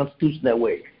the Constitution that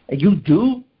way. And you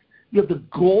do? You have the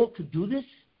gall to do this?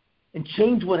 And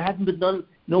change what hadn't been done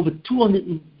in over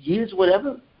 200 years,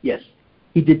 whatever? Yes,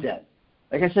 he did that.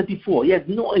 Like I said before, he had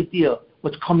no idea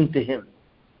what's coming to him.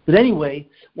 But anyway,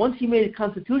 once he made it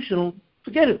constitutional,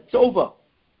 forget it. It's over.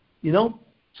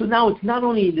 So now it's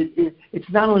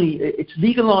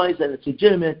legalized and it's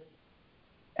legitimate.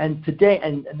 And today,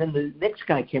 and then the next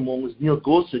guy came on was Neil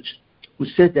Gorsuch, who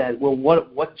said that, well,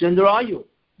 what gender are you?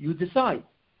 You decide.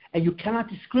 And you cannot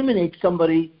discriminate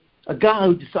a guy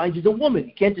who decides he's a woman.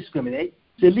 You can't discriminate.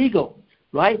 It's illegal,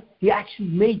 right? He actually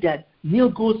made that, Neil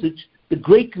Gorsuch, the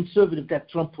great conservative that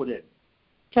Trump put in.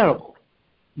 Terrible.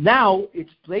 Now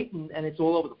it's blatant and it's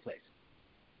all over the place.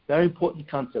 Very important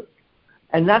concept.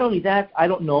 And not only that, I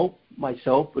don't know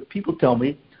myself, but people tell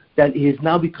me that he has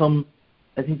now become,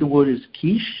 I think the word is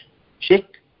quiche,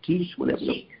 whatever.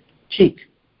 Chic.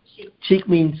 Chic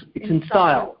means it's in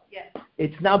style. Yes.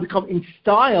 It's now become in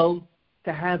style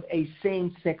to have a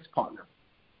same-sex partner.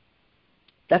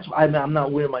 That's why I'm not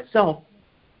aware myself.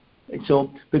 And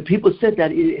so, but people said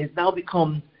that it has now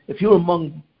become, if you're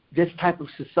among this type of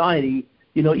society,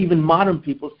 even modern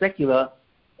people, secular,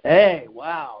 hey,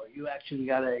 wow, you actually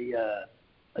got a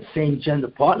same-gender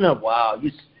partner? Wow,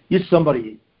 you're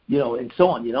somebody, and so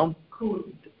on,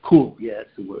 Cool, yeah,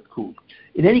 that's the word, cool.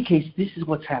 In any case, this is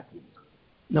what's happening.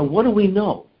 Now, what do we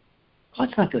know?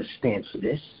 God's not going to stand for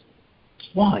this.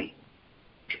 Why?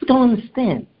 People don't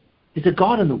understand. There's a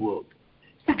God in the world.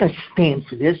 He's not going to stand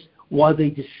for this while they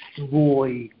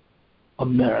destroy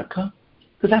America,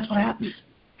 because that's what happens.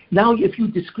 Now, if you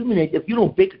discriminate, if you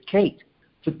don't bake a cake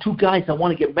for two guys that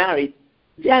want to get married,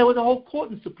 yeah, with the whole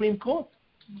court in the Supreme Court,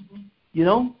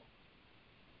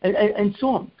 and so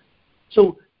on.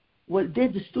 So what they're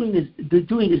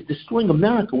doing is destroying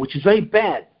America, which is very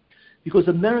bad, because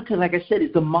America, like I said,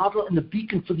 is the model and the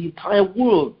beacon for the entire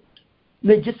world.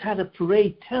 And they just had a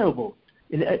parade, terrible,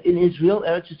 in Israel,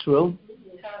 Eretz Israel,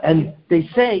 and they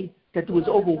say that there was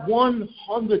over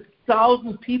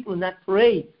 100,000 people in that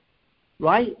parade,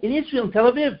 right? In Israel, in Tel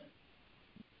Aviv.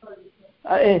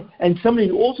 And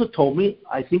somebody also told me,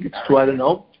 I think it's true, I don't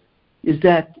know, is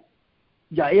that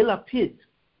Yair Lapid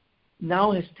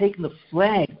now has taken the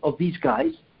flag of these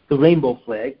guys, the rainbow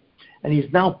flag, and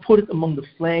he's now put it among the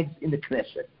flags in the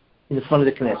Knesset, in the front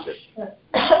of the Knesset.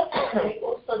 They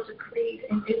also decreed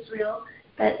in Israel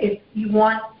that if you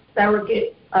want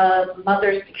surrogate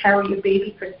mothers to carry your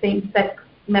baby for same-sex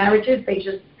marriages, they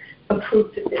just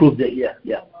approved it. Approved it,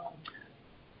 yeah.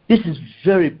 This is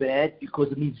very bad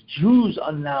because it means Jews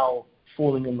are now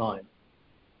falling in line.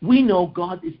 We know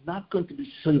God is not going to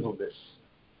be served of this.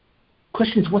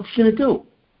 Question is, what's he going to do?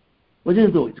 What's he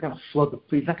going to do? He's not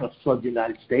going to flood the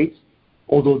United States,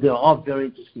 although there are very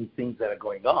interesting things that are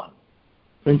going on.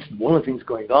 For instance, one of the things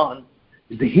going on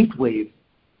is the heat wave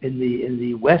in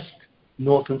the west,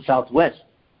 north and southwest.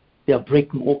 They are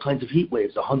breaking all kinds of heat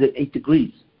waves, 108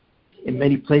 degrees in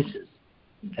many places,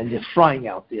 and they're frying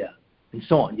out there, and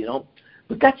so on,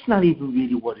 But that's not even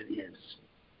really what it is.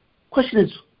 Question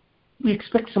is, we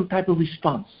expect some type of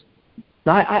response.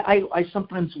 Now, I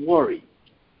sometimes worry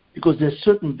because there's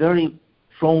certain very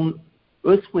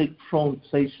earthquake-prone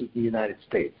places in the United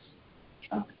States.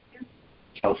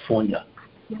 California.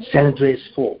 San Andreas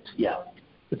Fault, yeah.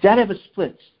 But that ever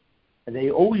splits. And they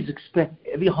always expect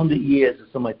every 100 years or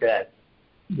something like that.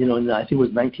 You know, I think it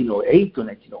was 1908 or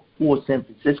 1904, San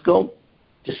Francisco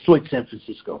destroyed San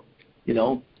Francisco, you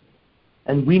know.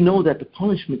 And we know that the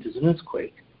punishment is an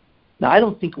earthquake. Now, I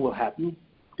don't think it will happen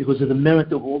because of the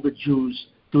merit of all the Jews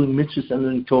doing mitzvahs and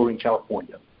learning Torah in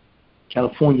California.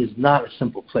 California is not a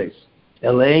simple place.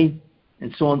 L.A.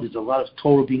 and so on, there's a lot of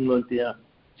Torah being learned there,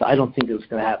 so I don't think it's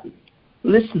going to happen.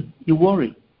 But listen, you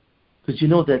worry because you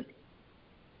know that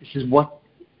this is what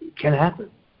can happen.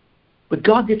 But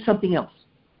God did something else.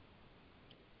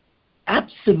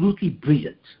 Absolutely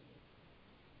brilliant.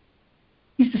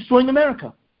 He's destroying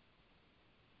America.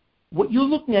 What you're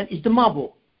looking at is the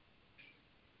Mabul.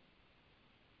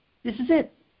 This is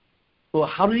it. Well,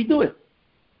 how did he do it?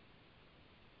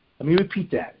 Let me repeat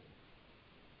that.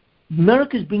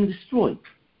 America is being destroyed.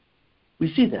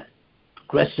 We see that.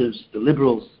 Progressives, the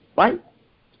liberals, right?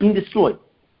 It's being destroyed,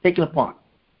 taken apart,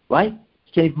 right?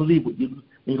 You can't even believe what when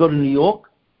you go to New York,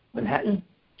 Manhattan, you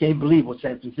can't even believe what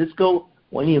San Francisco,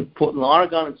 or even Portland,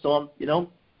 Oregon, and so on, you know?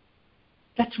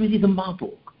 That's really the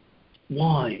Mabul.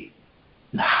 Why?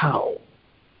 And how?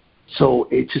 So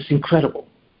it's just incredible.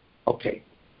 Okay.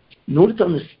 In order to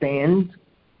understand,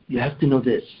 you have to know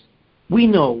this. We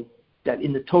know that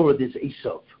in the Torah there's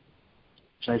Esav,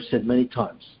 which I've said many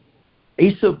times.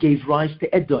 Esav gave rise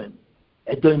to Edom.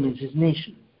 Edom is his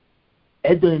nation.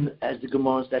 Edom, as the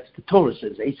Gemara, that's the Torah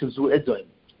says, Esav zu Edom.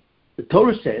 The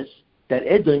Torah says that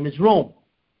Edom is Rome.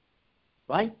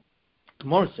 Right?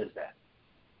 Gemara says that.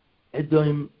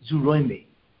 Edom zu Roimi.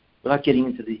 We're not getting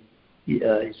into the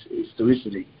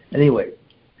historicity. Anyway,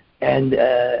 and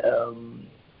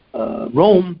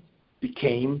Rome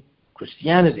became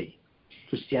Christianity.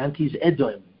 Christianity is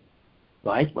Edom,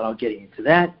 right? Without getting into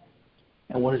that.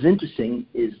 And what is interesting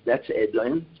is that's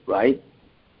Edom, right?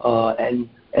 And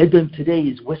Edom today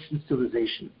is Western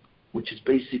civilization, which is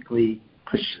basically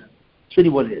Christian. That's really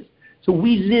what it is. So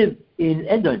we live in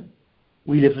Edom.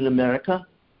 We live in America,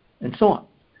 and so on.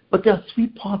 But there are three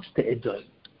parts to Edom,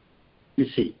 you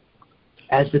see,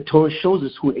 as the Torah shows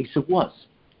us who Esav was.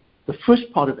 The first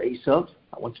part of Esav,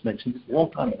 I once mentioned this a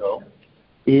long time ago,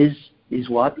 is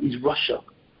what? Is Russia.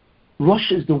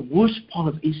 Russia is the worst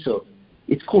part of Esav.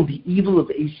 It's called the evil of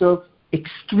Esav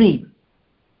extreme,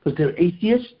 because they're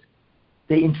atheists.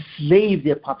 They enslaved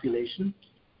their population.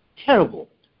 Terrible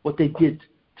what they did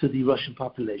to the Russian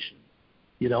population,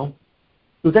 you know.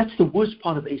 So that's the worst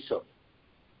part of Esav.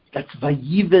 That's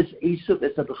Vayivez Esav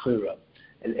es HaBechira.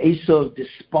 And Esav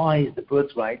despised the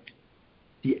birthright,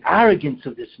 the arrogance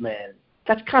of this man.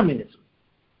 That's communism.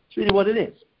 It's really what it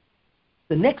is.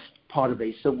 The next part of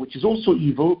Esav, which is also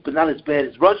evil, but not as bad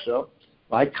as Russia,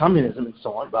 right, communism and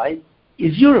so on, right,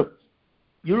 is Europe.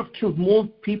 Europe killed more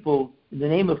people in the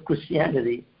name of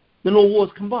Christianity than all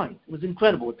wars combined. It was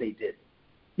incredible what they did.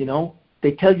 You know,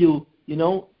 they tell you, you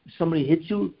know, if somebody hits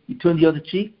you, you turn the other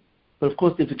cheek. But of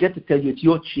course, they forget to tell you it's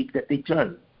your cheek that they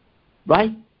turn.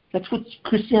 Right? That's what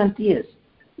Christianity is.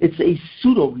 It's a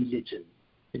pseudo-religion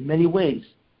in many ways.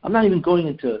 I'm not even going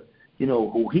into, you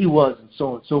know, who he was and so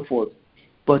on and so forth.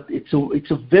 But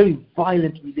it's a very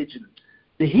violent religion.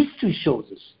 The history shows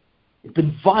us it's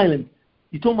been violent.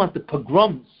 You're talking about the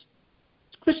pogroms.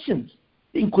 It's Christians.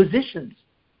 The Inquisitions.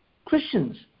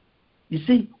 Christians. You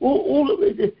see, all of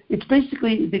it, it's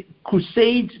basically the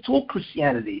Crusades. It's all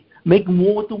Christianity, making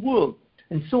war with the world,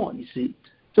 and so on. You see,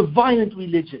 it's a violent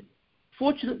religion.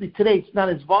 Fortunately, today it's not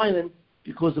as violent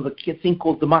because of a thing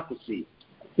called democracy.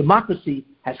 Democracy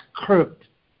has curbed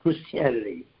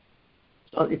Christianity.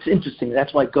 So it's interesting.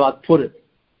 That's why God put it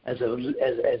as a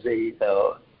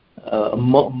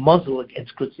muzzle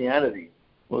against Christianity.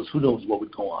 Well, who knows what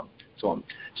would go on, so on.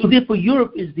 So therefore,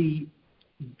 Europe is the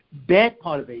bad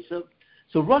part of Esav.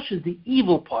 So Russia is the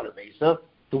evil part of Esav,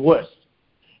 the worst.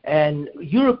 And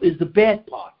Europe is the bad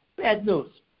part, bad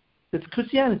news. It's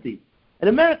Christianity. And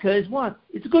America is what?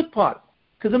 It's a good part,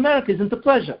 because America is into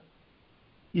pleasure.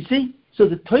 You see? So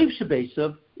the Toiv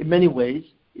Shebesav, in many ways,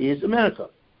 is America.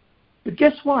 But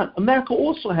guess what? America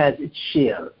also has its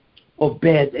share of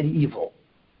bad and evil,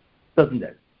 doesn't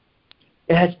it?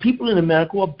 It has people in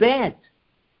America who are bad,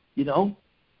 you know?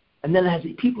 And then it has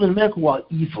people in America who are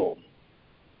evil,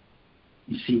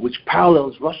 you see, which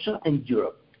parallels Russia and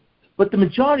Europe. But the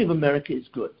majority of America is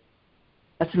good.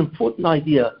 That's an important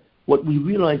idea. What we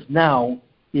realize now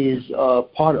is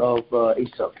part of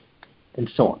Esav, and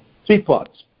so on. Three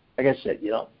parts, like I said,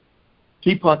 you know.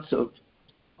 Three parts of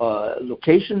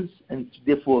locations, and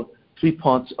therefore 3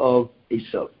 parts of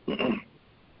Esav.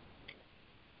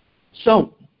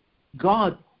 So,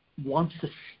 God wants to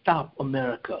stop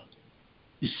America,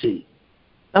 you see.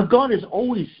 Now, God has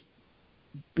always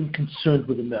been concerned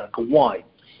with America. Why?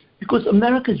 Because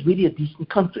America is really a decent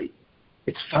country.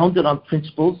 It's founded on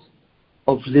principles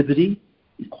of liberty,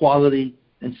 equality,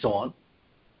 and so on.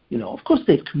 Of course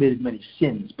they've committed many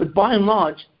sins, but by and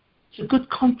large, it's a good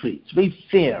country. It's very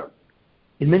fair.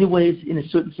 In many ways, in a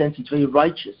certain sense, it's very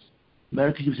righteous.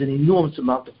 America gives an enormous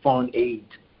amount of foreign aid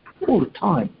all the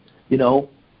time,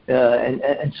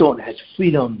 and so on. It has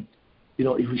freedom,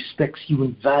 it respects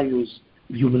human values,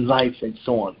 human life, and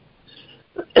so on.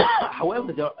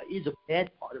 However, there is a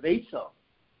bad part of Esau,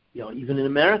 even in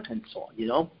America and so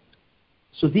on,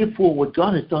 So therefore, what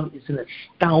God has done is an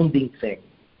astounding thing.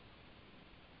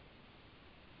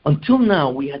 Until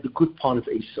now, we had the good part of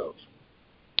Esau.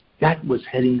 That was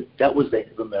the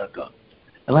head of America.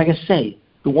 And like I say,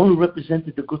 the one who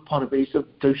represented the good part of Esau,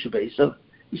 the Tosh of Esau,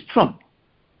 is Trump.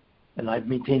 And I've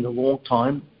maintained a long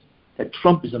time that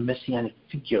Trump is a messianic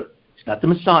figure. He's not the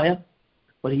Messiah,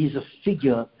 but he is a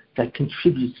figure that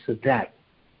contributes to that.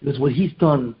 Because what he's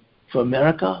done for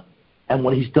America and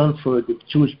what he's done for the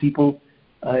Jewish people,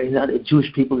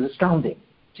 is astounding.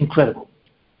 It's incredible.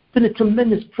 Been a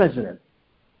tremendous president,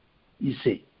 you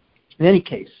see. In any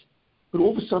case, but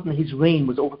all of a sudden his reign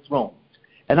was overthrown.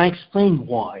 And I explained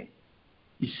why,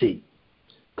 you see.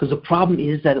 Because the problem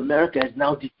is that America has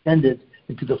now descended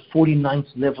into the 49th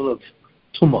level of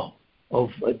tumah, of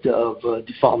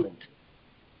defilement.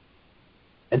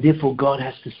 And therefore God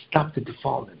has to stop the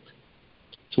defilement.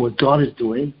 So what God is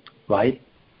doing, right,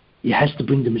 he has to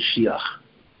bring the Mashiach.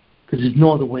 Because there's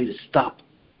no other way to stop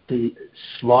the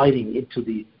sliding into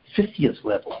the 50th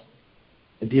level.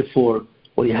 And therefore,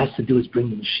 what he has to do is bring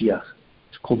the Mashiach.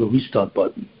 It's called the restart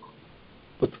button.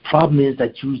 But the problem is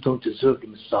that Jews don't deserve the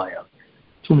Messiah.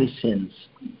 Too many sins.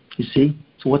 You see?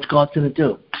 So what's God going to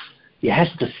do? He has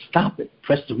to stop it,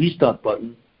 press the restart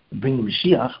button, and bring the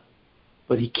Mashiach.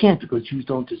 But he can't because Jews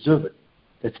don't deserve it.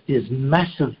 There's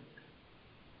massive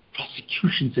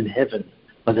prosecutions in heaven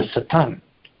by the Satan,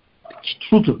 the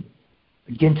Ketrudim,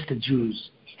 against the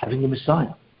Jews having the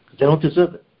Messiah. Because they don't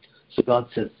deserve it. So God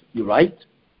says, you're right.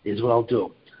 Here's what I'll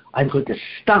do. I'm going to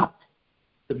stop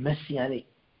the messianic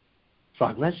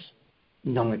progress,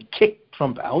 and I'm going to kick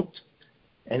Trump out,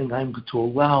 and I'm going to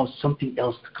allow something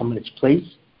else to come in its place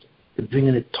to bring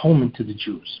an atonement to the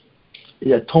Jews.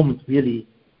 The atonement really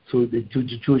to the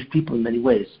Jewish people in many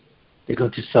ways. They're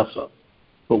going to suffer.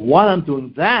 But while I'm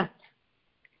doing that,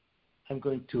 I'm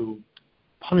going to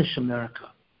punish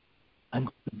America. I'm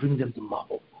going to bring them to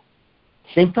Mabul.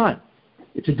 Same time.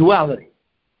 It's a duality.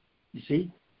 You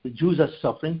see? The Jews are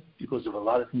suffering because of a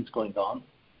lot of things going on,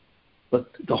 but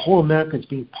the whole America is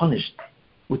being punished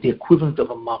with the equivalent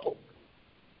of a Mabul.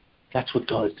 That's what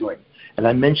God is doing. And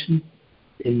I mentioned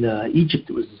in Egypt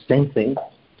it was the same thing.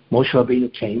 Moshe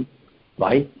Rabbeinu came,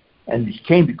 right? And he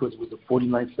came because it was the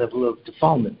 49th level of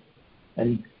defilement.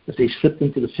 And if they slipped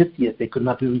into the 50th, they could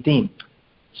not be redeemed.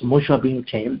 So Moshe Rabbeinu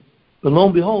came. But lo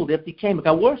and behold, after he came, it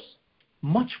got worse.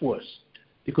 Much worse.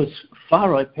 Because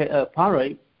Pharaoh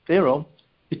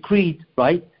decreed,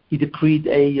 right? He decreed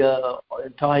a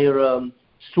entire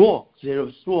straw,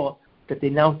 that they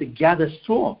now have to gather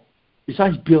straw.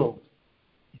 Besides build,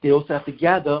 they also have to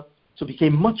gather, so it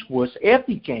became much worse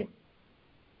after he came.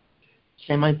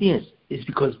 Same ideas. It's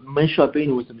because Moshe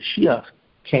Rabbeinu was the Mashiach,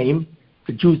 came,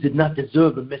 the Jews did not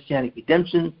deserve a messianic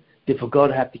redemption, therefore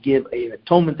God had to give an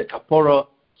atonement, a kapora,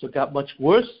 so it got much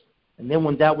worse. And then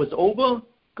when that was over,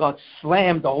 God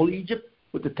slammed the whole Egypt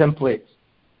with the 10 plagues.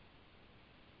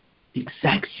 The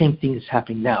exact same thing is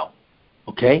happening now.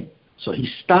 Okay? So he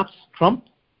stops Trump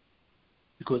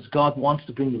because God wants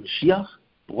to bring the Mashiach.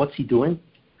 But what's he doing?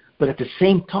 But at the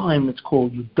same time, it's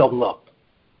called you double up.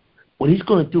 What he's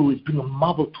going to do is bring a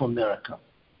Mabul to America.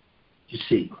 You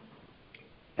see.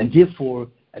 And therefore,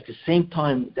 at the same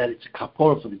time that it's a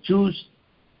kapora for the Jews,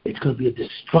 it's going to be a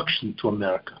destruction to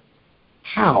America.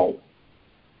 How?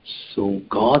 So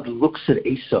God looks at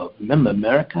Esau. Remember,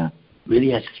 America really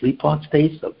has 3 parts to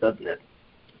Esau, doesn't it?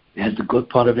 It has the good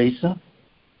part of Esau.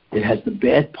 It has the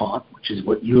bad part, which is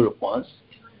what Europe was.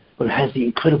 But it has the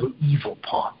incredible evil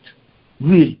part.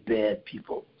 Really bad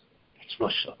people. It's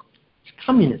Russia. It's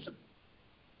communism.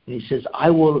 And he says,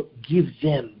 I will give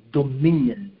them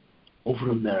dominion over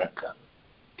America.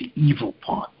 The evil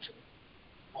part.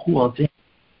 Who are they?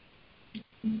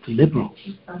 The liberals.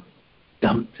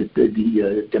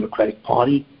 The Democratic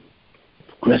Party,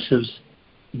 progressives,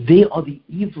 they are the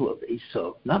evil of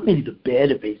Esau, not merely the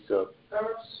bad of Esau.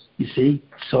 Soros. You see?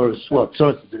 Soros. Well,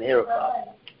 Soros is an Arab guy.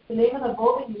 The name of the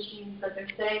voting machines that they're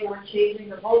saying we're changing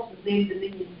the votes is named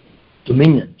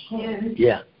Dominion. Dominion.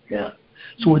 Yeah.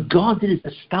 So what God did is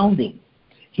astounding.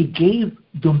 He gave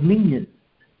dominion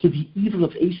to the evil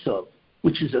of Esau,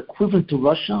 which is equivalent to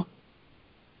Russia?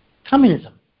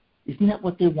 Communism. Isn't that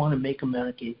what they want to make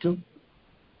America into? Do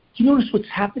you notice what's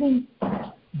happening?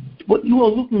 What you are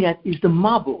looking at is the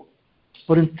Mabul.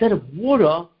 But instead of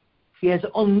water, he has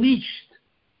unleashed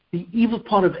the evil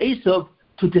part of Esau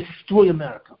to destroy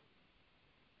America.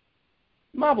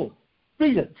 Mabul.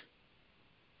 Brilliant.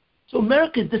 So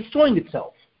America is destroying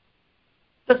itself.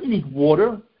 Doesn't need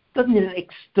water. Doesn't need an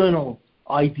external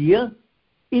idea.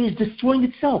 It is destroying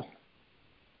itself.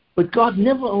 But God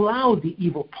never allowed the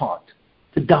evil part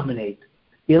to dominate.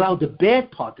 He allowed the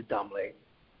bad part to dominate,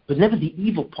 but never the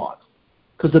evil part.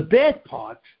 Because the bad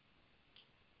part,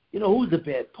 who's the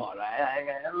bad part? I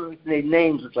don't know their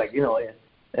names. It's like,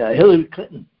 Hillary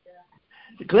Clinton.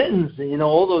 The Clintons,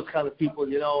 all those kind of people,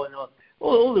 and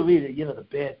all the reason, the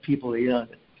bad people,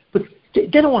 But they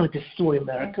don't want to destroy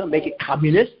America, make it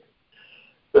communist.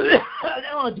 They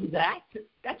don't want to do that.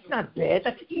 That's not bad.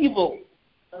 That's evil.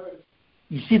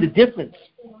 You see the difference?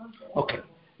 Okay.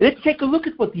 Let's take a look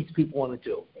at what these people want to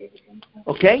do.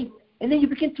 Okay? And then you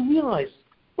begin to realize,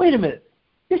 wait a minute.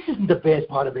 This isn't the bad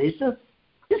part of Esau.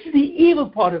 This is the evil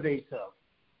part of Esau.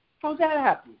 How's that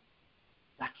happen?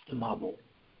 That's the Mabul.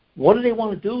 What do they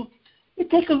want to do? You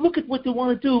take a look at what they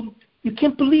want to do. You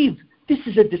can't believe this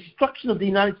is a destruction of the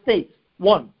United States.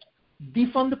 1,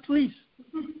 defund the police.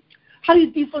 How do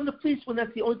you defund the police when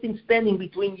that's the only thing standing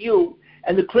between you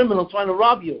and the criminal trying to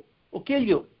rob you or kill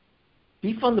you?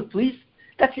 Defund the police?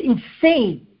 That's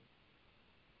insane.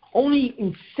 Only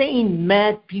insane,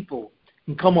 mad people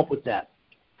can come up with that,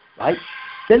 right?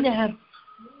 Then they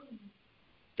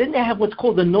have what's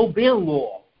called the no bail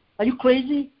law. Are you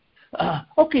crazy?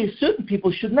 Okay, certain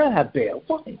people should not have bail.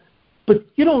 Fine. But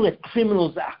you don't let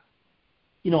criminals act,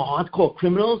 hardcore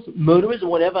criminals, murderers or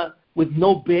whatever, with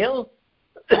no bail.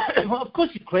 Well, of course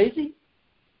you're crazy.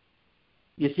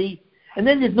 You see? And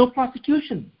then there's no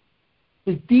prosecution.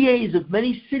 The DAs of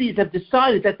many cities have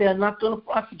decided that they are not going to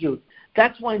prosecute.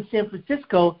 That's why in San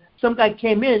Francisco, some guy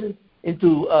came into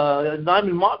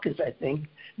Neiman Marcus, I think,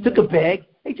 took a bag,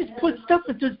 he just put stuff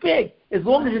into his bag, as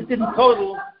long as it didn't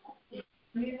total.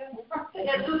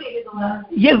 Yeah, looting is allowed.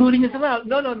 Yeah, looting is allowed.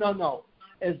 No.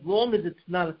 As long as it's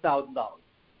not $1,000.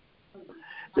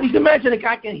 So you can imagine a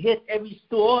guy can hit every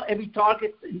store, every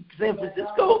Target in San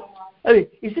Francisco. I mean,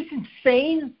 is this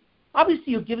insane?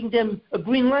 Obviously, you're giving them a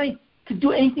green light to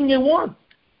do anything they want.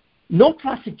 No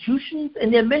prosecutions,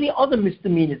 and there are many other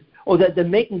misdemeanors that they're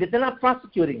making that they're not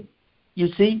prosecuting. You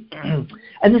see?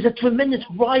 And there's a tremendous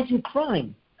rise in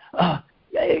crime.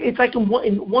 It's like in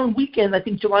one weekend, I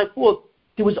think July 4th,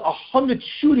 there was 100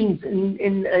 shootings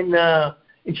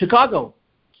in Chicago.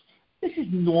 This is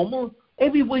normal.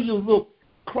 Everywhere you look,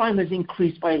 crime has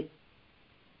increased by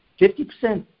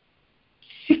 50%.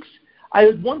 I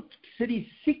heard one city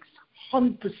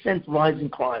 600% rise in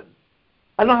crime.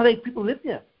 I don't know how people live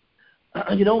there.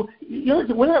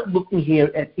 We're not looking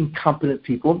here at incompetent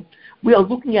people. We are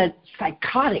looking at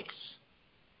psychotics.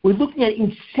 We're looking at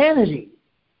insanity.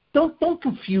 Don't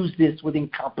confuse this with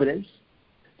incompetence.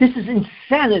 This is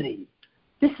insanity.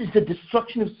 This is the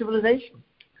destruction of civilization.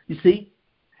 You see?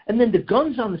 And then the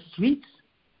guns on the streets.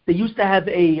 They used to have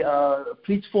a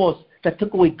police force that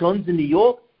took away guns in New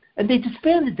York, and they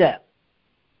disbanded that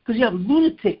because you have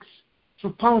lunatics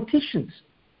for politicians.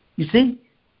 You see?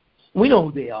 We know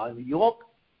who they are in New York.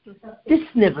 This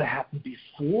never happened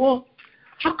before.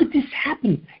 How could this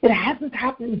happen? It hasn't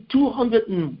happened in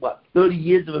 230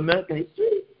 years of American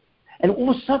history. And all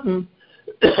of a sudden,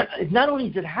 not only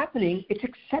is it happening, it's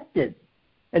accepted.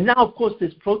 And now, of course,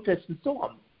 there's protests and so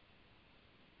on.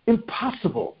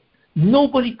 Impossible.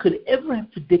 Nobody could ever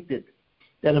have predicted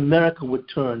that America would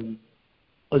turn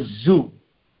a zoo,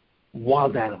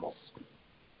 wild animals.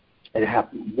 And it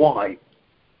happened. Why?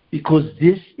 Because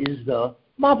this is the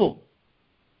Mabul.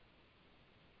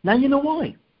 Now you know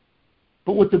why.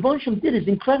 But what the Devonsham did is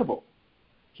incredible.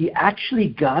 He actually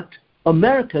got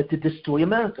America to destroy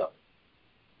America.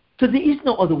 So there is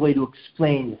no other way to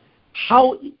explain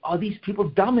how are these people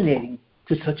dominating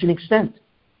to such an extent.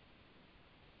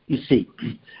 You see.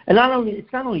 And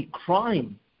it's not only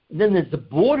crime. And then there's the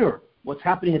border. What's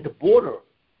happening at the border.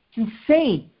 It's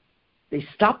insane. They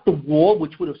stopped the war,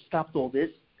 which would have stopped all this.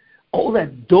 All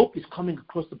that dope is coming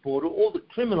across the border, all the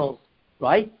criminals,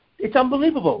 right? It's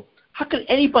unbelievable. How can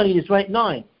anybody in his right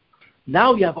mind?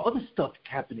 Now you have other stuff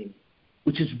happening,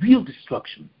 which is real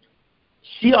destruction.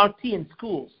 CRT in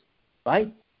schools,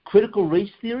 right? Critical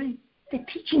race theory, they're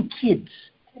teaching kids.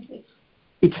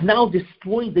 It's now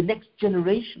destroying the next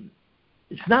generation.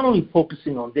 It's not only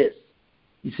focusing on this,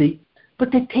 you see, but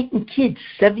they're taking kids,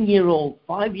 7-year-old,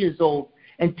 5 years old,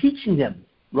 and teaching them,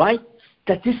 right?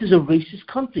 that this is a racist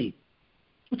country,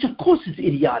 which of course is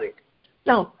idiotic.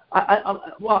 Now,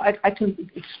 I can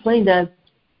explain that.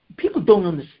 People don't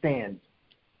understand.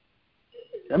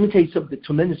 Let me tell you something, the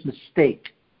tremendous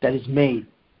mistake that is made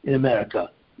in America.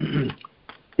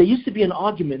 There used to be an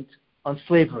argument on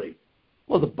slavery.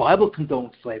 Well, the Bible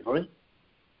condones slavery.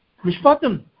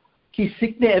 Mishpatim, ki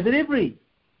sikne eved ivri.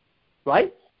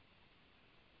 Right?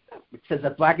 It says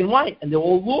that black and white, and they're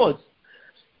all laws.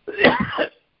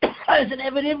 There's an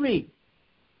eved ivri.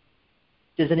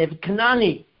 There's an eved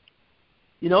kanani.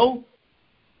 You know?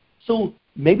 So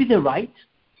maybe they're right.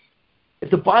 If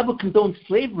the Bible condones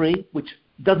slavery, which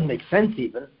doesn't make sense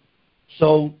even,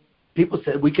 so people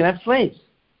said we can have slaves.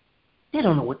 They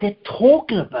don't know what they're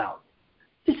talking about.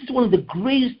 This is one of the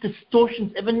greatest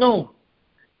distortions ever known.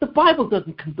 The Bible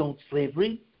doesn't condone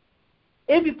slavery.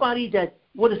 Everybody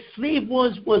what a slave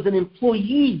was an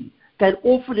employee that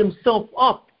offered himself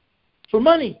up for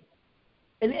money.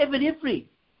 And Eved Ivri,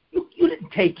 you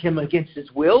didn't take him against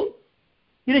his will.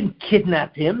 You didn't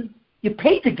kidnap him. You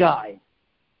paid the guy.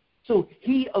 So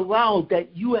he allowed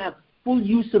that you have full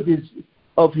use of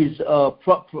his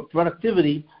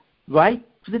productivity, right,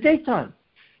 for the daytime.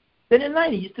 Then at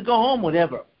night he used to go home,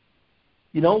 whatever,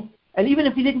 you know. And even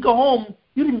if he didn't go home,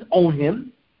 you didn't own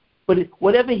him. But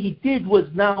whatever he did was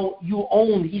now you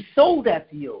owned. He sold that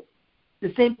to you.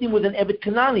 The same thing with an Eved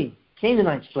Kanani,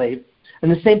 Canaanite slave,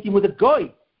 and the same thing with a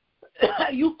goy.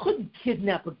 You couldn't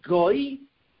kidnap a goy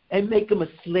and make him a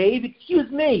slave. Excuse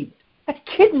me, that's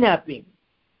kidnapping.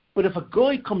 But if a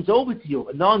goy comes over to you,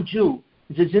 a non-Jew,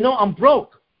 and says, you know, I'm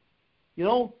broke, you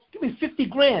know, give me 50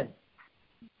 grand,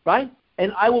 right?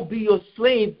 And I will be your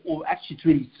slave, or actually it's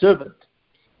really servant,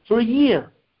 for a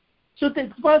year. So the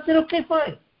father said, okay,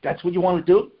 fine. That's what you want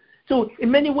to do? So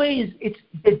in many ways,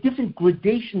 there are different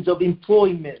gradations of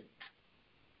employment.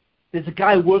 There's a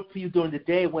guy who worked for you during the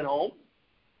day and went home.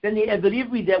 Then the Eved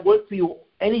Ivri that worked for you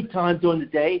anytime during the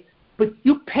day, but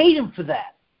you paid him for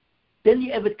that. Then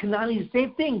the Eved Kanani, the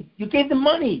same thing. You gave them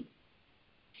money.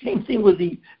 Same thing with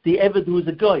the Eved who was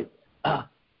a guy.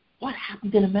 What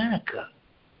happened in America?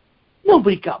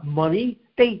 Nobody got money.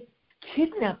 They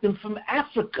kidnapped them from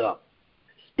Africa.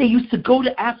 They used to go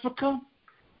to Africa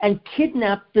and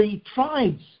kidnap the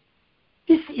tribes.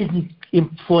 This isn't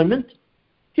employment.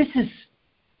 This is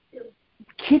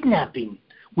kidnapping,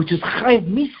 which is chayav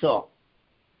misa,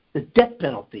 the death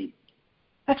penalty.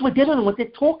 That's what they don't know what they're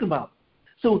talking about.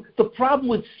 So the problem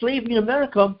with slavery in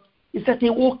America is that they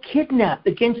were all kidnapped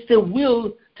against their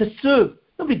will to serve.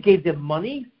 Nobody gave them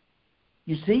money.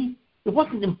 You see? There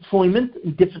wasn't employment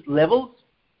in different levels.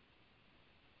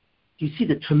 You see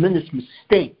the tremendous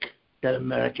mistake that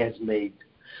America has made.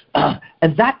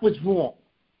 And that was wrong.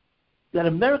 That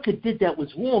America did that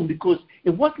was wrong because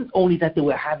it wasn't only that they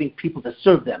were having people to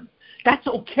serve them. That's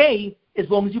okay as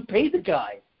long as you pay the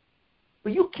guy.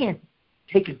 But you can't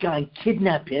take a guy and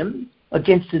kidnap him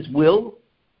against his will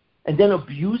and then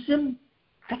abuse him.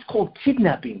 That's called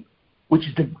kidnapping, which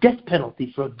is the death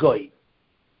penalty for a goy.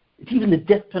 It's even the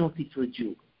death penalty for a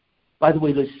Jew. By the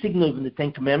way, the signal of the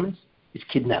Ten Commandments is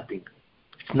kidnapping.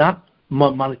 It's not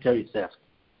monetary theft.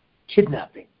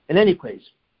 Kidnapping. In any case,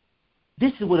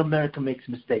 this is what America makes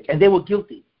a mistake. And they were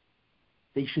guilty.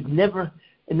 They should never...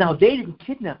 And now they didn't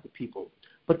kidnap the people,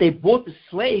 but they bought the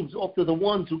slaves off to the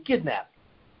ones who kidnapped.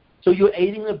 So you're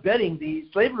aiding and abetting the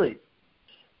slavery.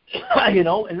 You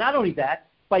know, and not only that,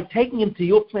 by taking him to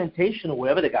your plantation or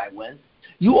wherever the guy went,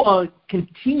 you are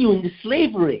continuing the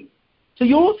slavery. So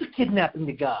you're also kidnapping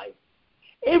the guy.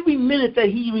 Every minute that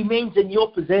he remains in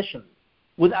your possession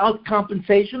without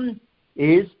compensation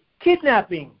is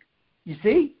kidnapping. You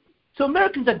see? So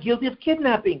Americans are guilty of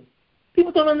kidnapping.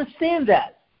 People don't understand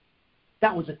that.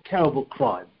 That was a terrible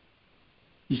crime.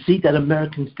 You see, that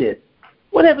Americans did.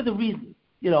 Whatever the reason,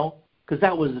 you know, because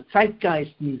that was the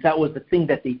zeitgeist, means that was the thing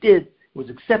that they did. It was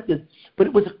accepted. But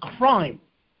it was a crime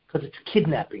because it's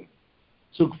kidnapping.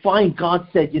 So fine, God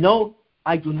said, you know,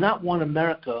 I do not want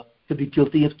America to be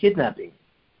guilty of kidnapping.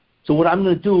 So what I'm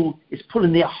going to do is put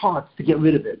in their hearts to get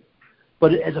rid of it.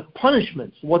 But as a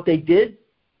punishment for what they did,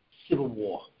 civil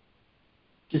war.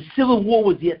 The Civil War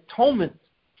was the atonement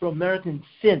for American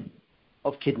sin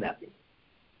of kidnapping.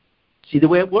 See the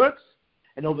way it works?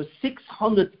 And over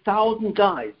 600,000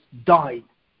 guys died,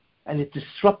 and it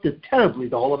disrupted terribly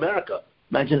the whole America.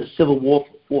 Imagine a civil war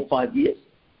for 4 or 5 years.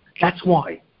 That's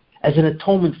why, as an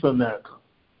atonement for America.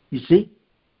 You see?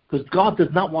 Because God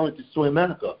does not want to destroy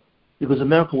America, because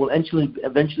America will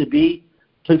eventually be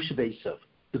Tov Shebei Esav,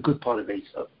 the good part of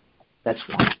Esav. That's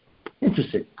why.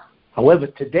 Interesting. However,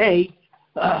 today,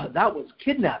 that was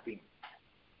kidnapping,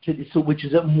 which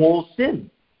is a moral sin.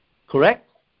 Correct?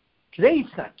 Today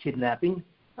it's not kidnapping.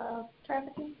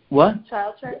 Trafficking? What?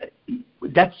 Child trafficking?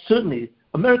 That's certainly,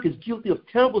 America is guilty of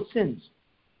terrible sins.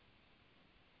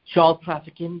 Child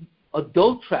trafficking,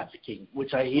 adult trafficking,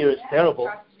 which I hear is terrible,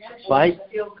 right?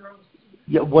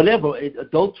 Yeah, whatever,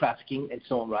 adult trafficking and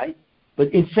so on, right?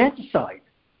 But infanticide,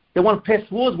 they want to pass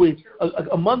laws where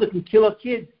a mother can kill her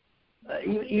kid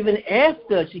even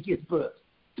after she gives birth.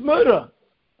 It's murder.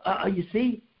 You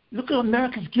see? Look at what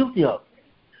America's guilty of.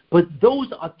 But those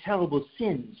are terrible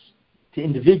sins to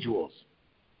individuals.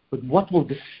 But what will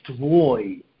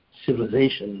destroy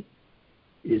civilization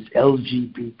is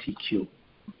LGBTQ.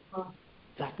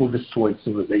 That will destroy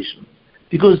civilization.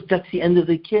 Because that's the end of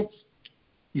the kids.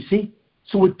 You see?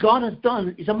 So what God has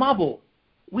done is a marvel.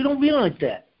 We don't realize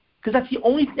that. Because that's the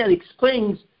only thing that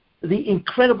explains the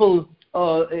incredible,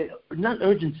 not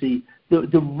urgency, the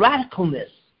radicalness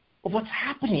of what's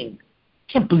happening.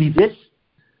 Can't believe this.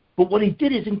 But what he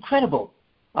did is incredible.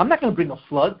 I'm not going to bring a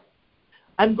flood.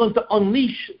 I'm going to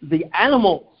unleash the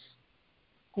animals.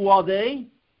 Who are they?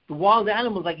 The wild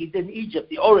animals like he did in Egypt,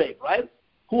 the Oreg, right?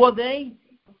 Who are they?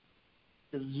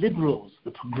 The liberals,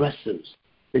 the progressives,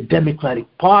 the Democratic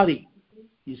Party.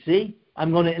 You see?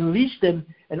 I'm going to unleash them,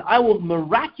 and I will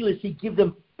miraculously give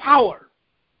them power,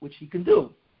 which he can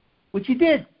do, which he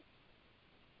did.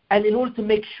 And in order to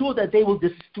make sure that they will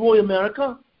destroy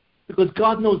America, because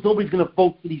God knows nobody's going to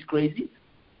vote for these crazies,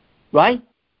 right?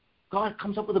 God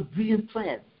comes up with a brilliant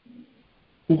plan.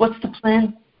 What's the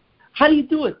plan? How do you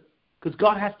do it? Because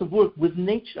God has to work with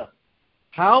nature.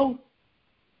 How?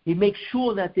 He makes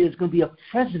sure that there's going to be a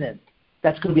president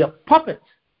that's going to be a puppet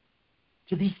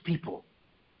to these people.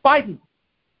 Biden.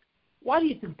 Why do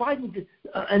you think Biden did,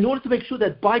 in order to make sure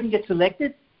that Biden gets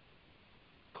elected?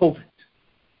 COVID.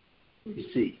 You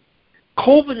see.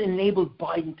 COVID enabled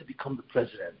Biden to become the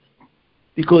president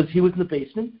because he was in the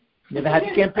basement, never had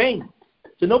to campaign.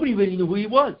 So nobody really knew who he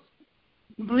was.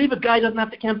 You believe a guy doesn't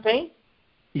have to campaign?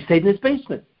 He stayed in his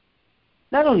basement.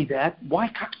 Not only that, why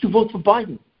can't you vote for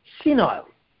Biden? Senile.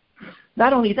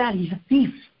 Not only that, he's a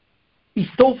thief. He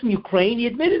stole from Ukraine. He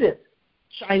admitted it.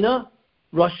 China,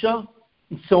 Russia,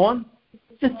 and so on.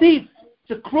 It's a thief.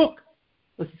 It's a crook.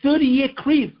 A 30-year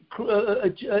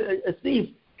a thief.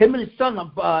 Him and his son,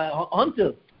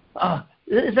 Hunter. Not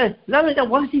only that,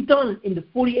 what has he done in the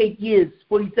 48 years,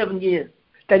 47 years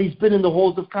that he's been in the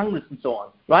halls of Congress and so on,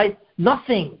 right?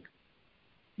 Nothing.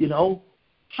 You know?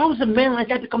 How does a man like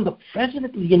that become the president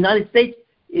of the United States?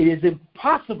 It is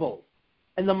impossible.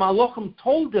 And the Malachim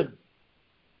told him,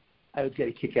 I would get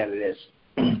a kick out of this.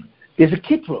 There's a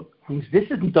kitrug. This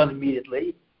isn't done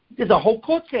immediately. There's a whole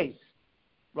court case,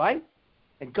 right?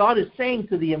 And God is saying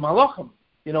to the Malachim,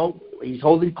 you know, he's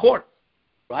holding court,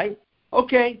 right?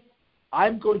 Okay,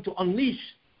 I'm going to unleash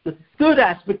the third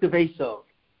aspect of Esau,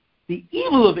 the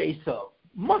evil of Esau,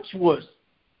 much worse,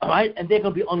 all right? And they're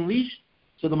going to be unleashed.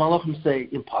 So the Malachim say,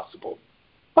 impossible.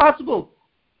 Possible.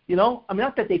 You know, I mean,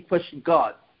 not that they question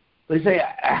God, but they say,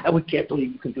 we can't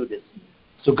believe you can do this.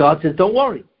 So God says, don't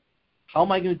worry. How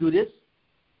am I going to do this?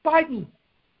 Biden.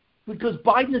 Because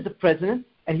Biden is the president,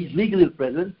 and he's legally the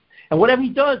president, and whatever he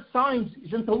does, signs,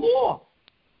 is into law.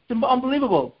 It's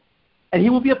unbelievable. And he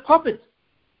will be a puppet.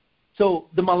 So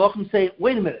the Malachim say,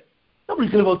 wait a minute.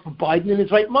 Nobody's going to vote for Biden in his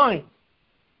right mind.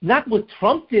 Not what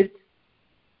Trump did.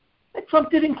 And Trump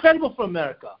did incredible for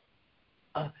America.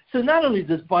 So not only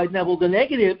does Biden have all the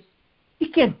negatives, he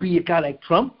can't be a guy like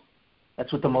Trump.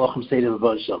 That's what the Malachim say to the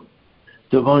Rebbeinu Shalom.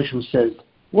 The Rebbeinu Shalom says,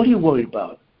 what are you worried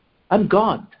about? I'm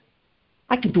God.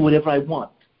 I can do whatever I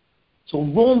want. So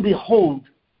lo and behold,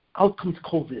 out comes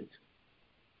COVID.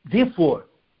 Therefore,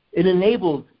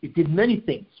 it did many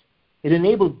things. It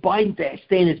enabled Biden to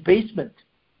stay in his basement.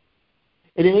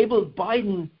 It enabled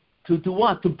Biden to do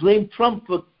what? To blame Trump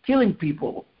for killing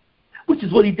people, which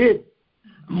is what he did.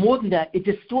 More than that, it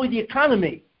destroyed the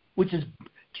economy, which is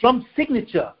Trump's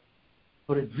signature.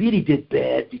 But it really did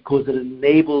bad because it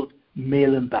enabled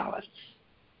mail-in ballots.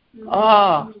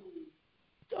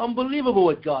 It's unbelievable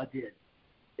what God did.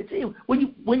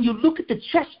 When you look at the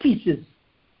chess pieces,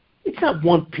 it's not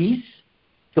one piece.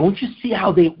 Don't you see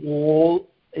how they all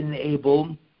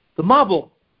enable the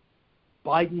marble?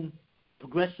 Biden,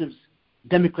 progressives,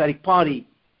 Democratic Party,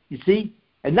 you see?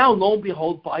 And now, lo and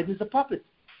behold, Biden is a puppet,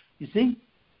 you see?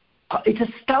 It's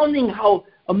astounding how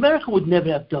America would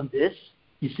never have done this,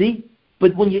 you see?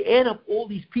 But when you add up all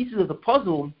these pieces of the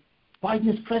puzzle, Biden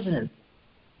is president.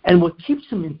 And what keeps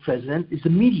him in president is the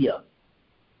media.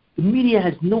 The media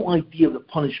has no idea of the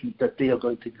punishment that they are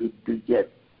going to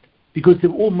get because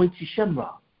they're all Mitzi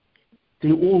Shemra.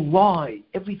 They all lie.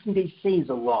 Everything they say is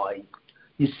a lie,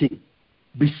 you see.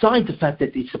 Besides the fact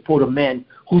that they support a man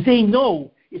who they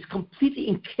know is completely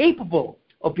incapable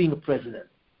of being a president.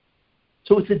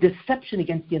 So it's a deception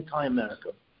against the entire America.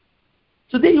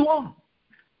 So there you are.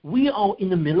 We are in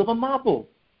the middle of a marble.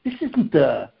 This isn't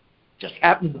just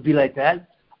happened to be like that.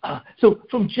 So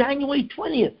from January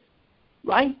 20th,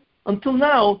 right, until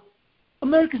now,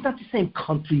 America's not the same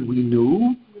country we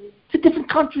knew. It's a different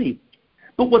country.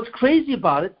 But what's crazy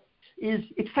about it is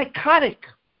it's psychotic.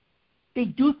 They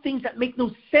do things that make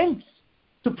no sense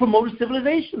to promote a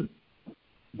civilization.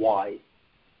 Why?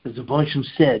 Because the Rebbe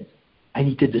said, I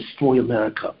need to destroy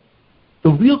America. The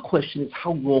real question is,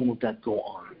 how long will that go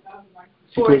on?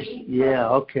 Because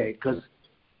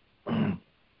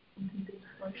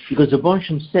the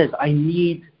Rebbe says, I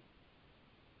need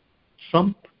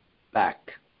Trump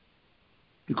back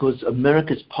because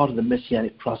America is part of the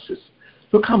Messianic process.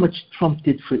 Look how much Trump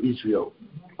did for Israel.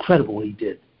 Incredible what he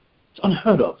did. It's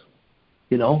unheard of.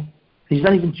 You know, he's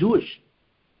not even Jewish.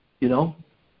 You know,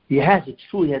 it's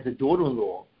true, he has a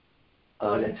daughter-in-law.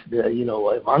 That's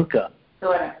Ivanka.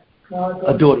 Daughter,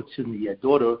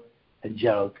 daughter, and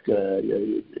Jared.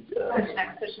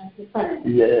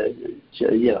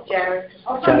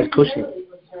 Jared Kushner.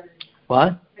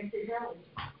 What?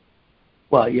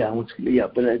 Well,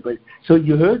 but so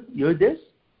you heard this?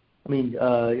 I mean,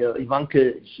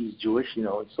 Ivanka, she's Jewish, and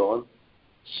so on.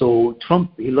 So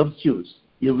Trump, he loves Jews.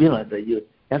 You realize that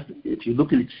if you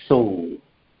look at his soul,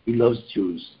 he loves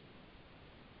Jews.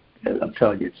 I'm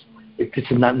telling you,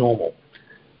 it's not normal.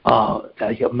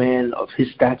 That a man of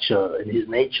his stature and his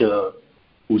nature,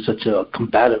 who's such a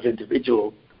combative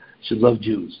individual, should love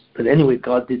Jews. But anyway,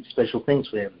 God did special things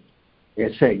for him.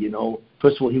 Like I say,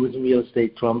 first of all, he was in real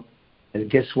estate, Trump, and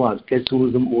guess what? Guess who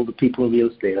was all the people in real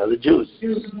estate are the Jews.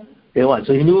 They were.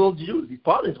 So he knew all the Jews. He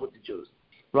partners with the Jews,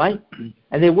 right?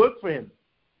 And they worked for him.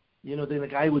 The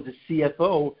guy who was the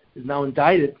CFO is now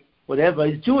indicted, whatever,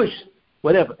 he's Jewish,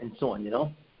 whatever, and so on,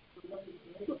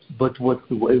 But what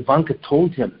Ivanka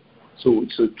told him, so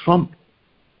Trump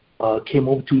came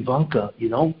over to Ivanka,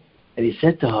 and he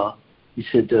said to her,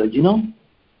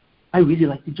 I really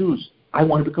like the Jews. I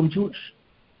want to become Jewish.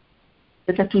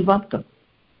 Said that to Ivanka.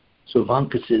 So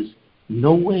Ivanka says,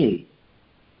 no way.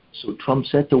 So Trump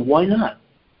said to her, why not?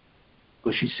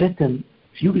 Because she said to him,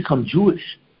 if you become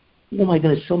Jewish, who am I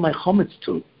going to sell my chametz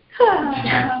to?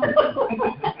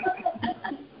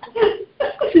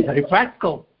 It's very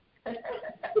practical.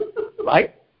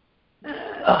 Right?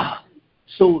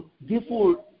 So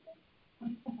therefore,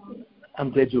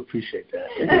 I'm glad you appreciate that.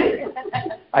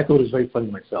 I thought it was very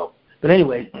funny myself. But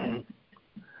anyway,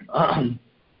 and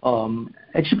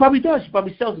she probably does. She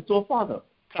probably sells it to her father.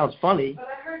 Sounds funny. But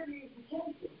I heard you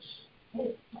became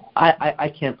Jewish. I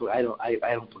can't believe. I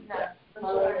don't believe that.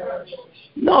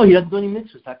 No, he doesn't do any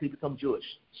mitzvahs. How can he become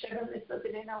Jewish?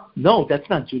 No, that's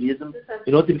not Judaism.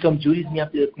 In order to become Judaism, you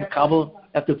have to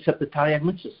accept the Taryag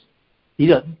mitzvahs. He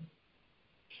doesn't.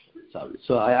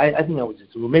 So I think that was it.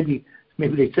 Well, maybe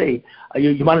they say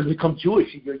you might as well become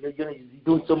Jewish. You're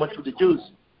doing so much with the Jews.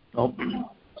 No.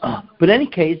 But in any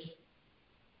case,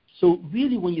 so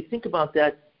really when you think about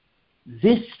that,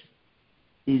 this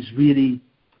is really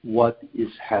what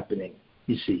is happening,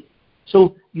 you see.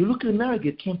 So you look at America,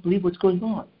 you can't believe what's going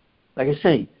on. Like I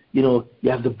say, you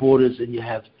have the borders and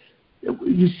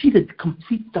you see the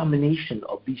complete domination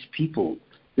of these people,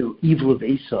 the evil of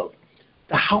Esau.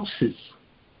 The House is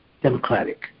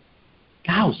Democratic.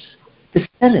 The House. The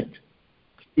Senate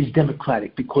is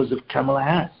Democratic because of Kamala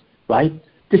Harris, right?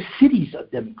 The cities are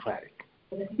Democratic.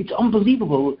 It's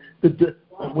unbelievable that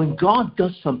when God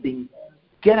does something,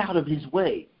 get out of his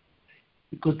way,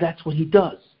 because that's what he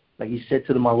does. Like he said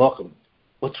to the Malachim,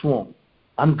 what's wrong?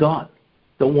 I'm God.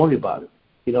 Don't worry about it.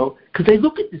 Because they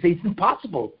look at this, it's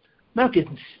impossible. America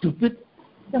isn't stupid.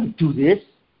 They don't do this.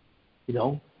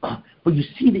 But you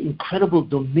see the incredible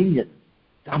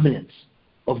dominance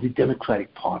of the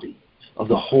Democratic Party, of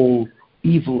the whole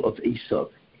evil of Esau,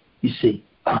 you see.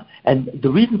 And the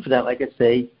reason for that, like I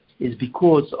say, is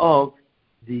because of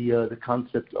the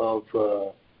concept of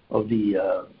the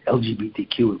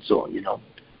LGBTQ and so on,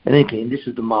 And anyway, and this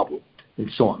is the model and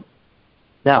so on.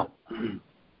 Now,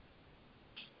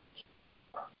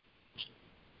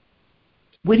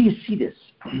 where do you see this?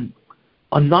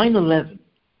 On 9/11,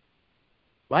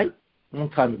 right? A long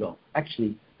time ago.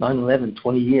 Actually, 9/11,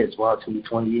 20 years. Wow, it's going to be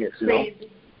 20 years. The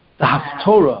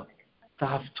Haftorah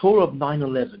of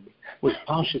 9/11 was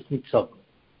Parshas Nitzavim.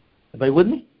 Everybody with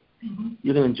me? Mm-hmm.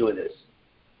 You're going to enjoy this.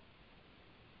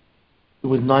 It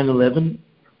was 9/11.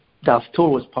 The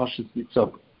Haftorah was Parshas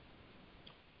Nitzavim.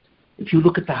 If you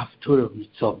look at the Haftorah of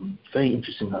Nitzavim, very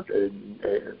interesting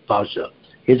parsha.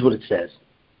 Here's what it says.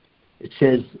 It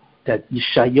says that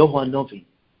Yeshayahu HaNavi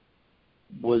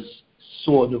was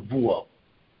saw Nevuah.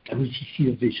 That means he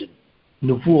sees a vision.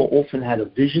 Nevuah often had a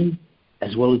vision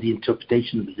as well as the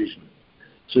interpretation of the vision.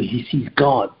 So he sees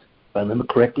God, if I remember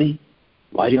correctly,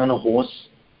 riding on a horse,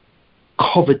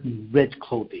 covered in red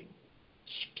clothing,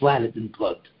 splattered in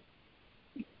blood.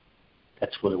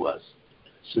 That's what it was.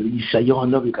 So Yeshayahu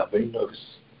Navi got very nervous.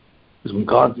 Because when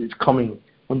God is coming,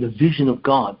 when the vision of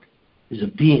God is a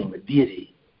being, a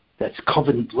deity, that's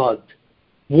covered in blood,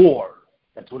 war,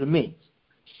 that's what it means.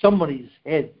 Somebody's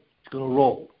head is going to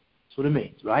roll. That's what it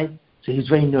means, right? So he was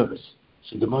very nervous.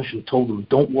 So the Moshe told him,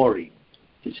 don't worry.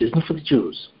 This isn't for the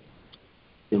Jews.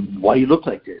 Then why you look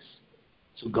like this?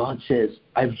 So God says,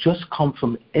 I've just come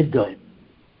from Edom,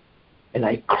 and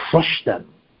I crushed them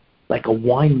like a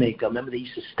winemaker. Remember they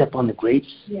used to step on the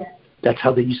grapes? Yeah. That's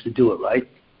how they used to do it, right?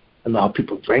 And how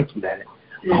people drank from that.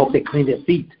 I hope they cleaned their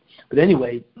feet. But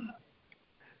anyway,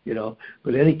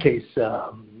 but in any case,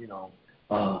 so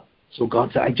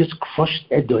God said, I just crushed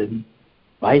Edom,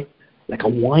 right? Like a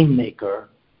winemaker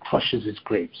crushes his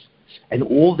grapes. And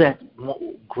all that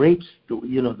grapes,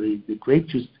 the grape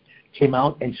juice came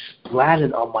out and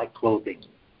splattered on my clothing,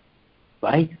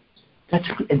 right? That's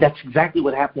exactly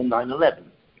what happened on 9/11.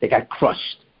 They got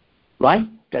crushed, right?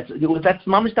 That's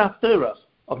Mamish Haftarah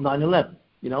of 9/11.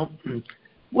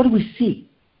 What do we see?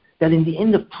 That in the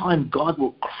end of time, God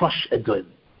will crush Edom.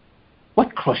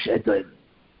 What crush Edom?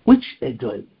 Which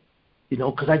Edom?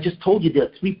 Because I just told you there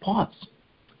are three parts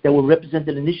that were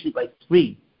represented initially by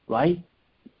three, right?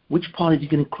 Which part is he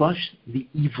going to crush? The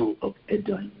evil of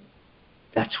Edom.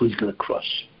 That's who he's going to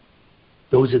crush.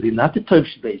 Those are not the Tov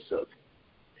Esav.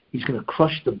 He's going to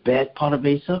crush the bad part of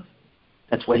Esav.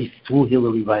 That's why he threw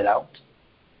Hillary right out,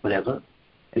 whatever.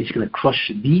 And he's going to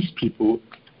crush these people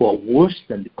who are worse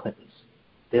than the Clintons.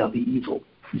 They are the evil,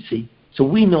 you see. So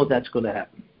we know that's going to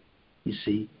happen, you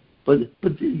see. But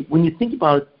when you think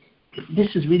about it,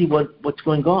 this is really what's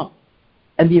going on.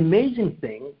 And the amazing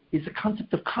thing is the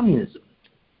concept of communism.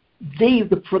 They,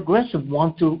 the progressive,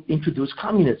 want to introduce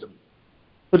communism.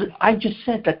 But I just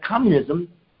said that communism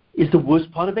is the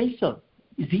worst part of Esav,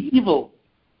 is the evil.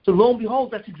 So lo and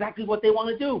behold, that's exactly what they want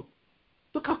to do.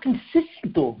 Look how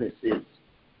consistent all this is.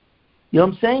 You know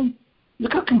what I'm saying?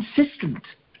 Look how consistent.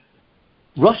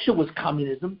 Russia was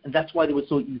communism, and that's why they were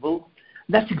so evil.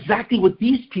 That's exactly what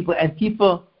these people,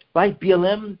 Antifa, right,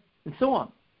 BLM, and so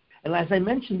on. And as I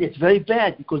mentioned, it's very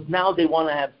bad because now they want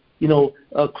to have,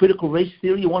 critical race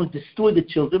theory. You want to destroy the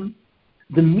children.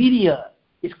 The media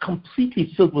is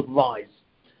completely filled with lies.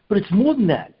 But it's more than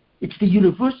that. It's the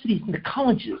universities and the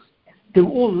colleges. They're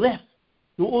all left.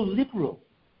 They're all liberal.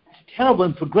 It's terrible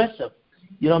and progressive.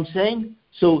 You know what I'm saying?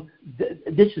 So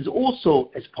this is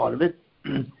also as part of it.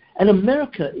 And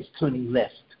America is turning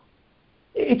left.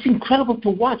 It's incredible to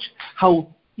watch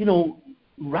how,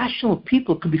 rational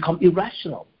people can become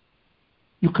irrational.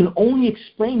 You can only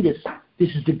explain this. This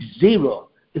is the Gzera,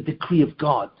 the decree of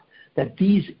God, that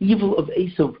these evil of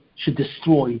Esav should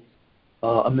destroy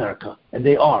America. And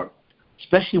they are,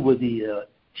 especially with the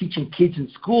teaching kids in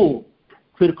school,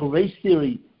 critical race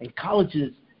theory, and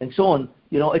colleges, and so on.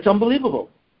 It's unbelievable.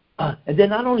 And they're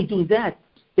not only doing that,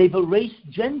 they've erased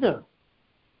gender.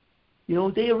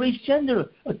 They erase gender.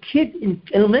 A kid in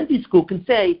elementary school can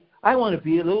say, I want to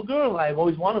be a little girl. I've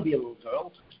always wanted to be a little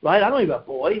girl, right? I don't even a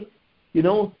boy,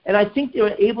 And I think they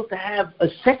were able to have a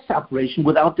sex operation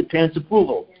without the parents'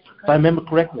 approval, if I remember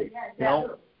correctly.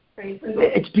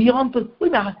 It's beyond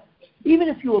even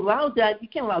if you allowed that, you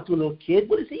can't allow it to a little kid.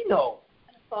 What does he know?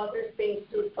 The father's being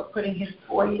sued for putting his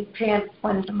boy in pants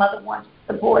when the mother wants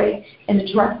the boy in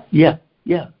the dress. Yeah.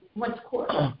 Went to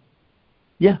court.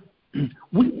 Yeah.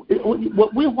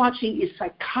 What we're watching is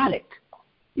psychotic.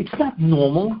 It's not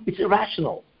normal. It's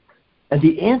irrational. And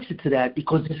the answer to that,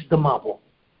 because this is the Mabul.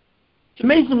 It's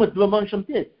amazing what Rabban Shem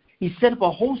did. He set up a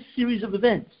whole series of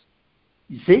events,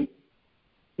 you see,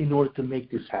 in order to make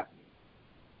this happen.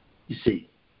 You see.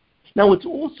 Now, what's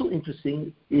also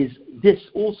interesting is this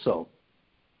also.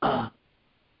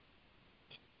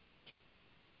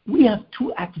 We have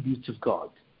two attributes of God.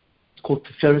 It's called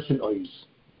Tiferes and Oiz.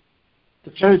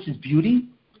 Tiferes is beauty,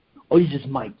 Oiz is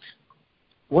might.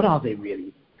 What are they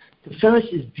really? Tiferes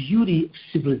is beauty of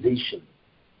civilization.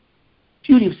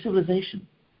 Beauty of civilization.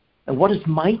 And what is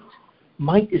might?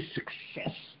 Might is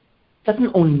success. It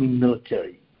doesn't only mean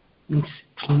military. It means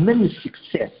tremendous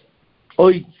success.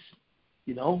 Oiz,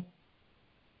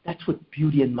 that's what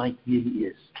beauty and might really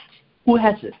is. Who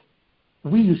has it?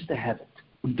 We used to have it.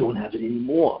 We don't have it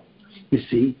anymore. You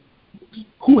see?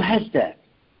 Who has that?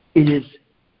 It is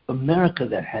America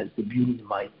that has the beauty and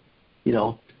might.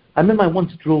 I remember I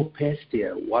once drove past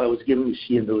there while I was giving the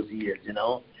Shia in those years, and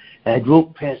I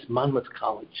drove past Monmouth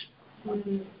College.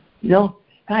 Mm-hmm.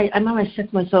 I remember I said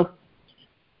to myself,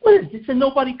 what is this? It's a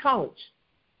nobody college.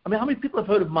 I mean, how many people have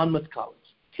heard of Monmouth College?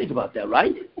 Think about that,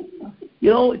 right?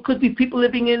 It could be people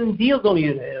living in Deal don't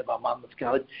even hear about Monmouth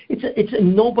College. It's a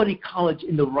nobody college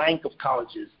in the rank of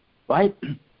colleges, right?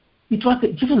 Did you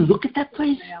ever look at that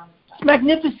place? It's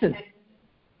magnificent.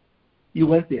 You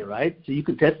went there, right? So you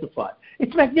can testify.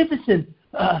 It's magnificent.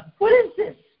 What is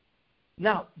this?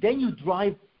 Now, then you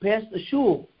drive past a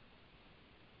shul.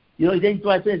 Then you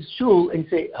drive past a shul and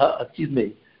say, excuse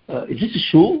me, is this a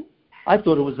shul? I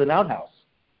thought it was an outhouse,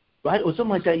 right? Or something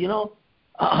like that,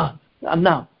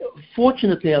 Now,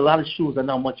 fortunately, a lot of shuls are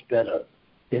now much better.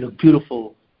 They look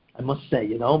beautiful, I must say,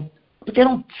 But they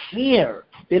don't care.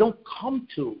 They don't come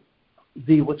to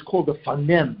what's called the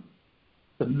fanem,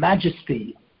 the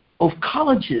majesty of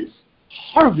colleges,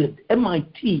 Harvard,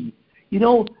 MIT,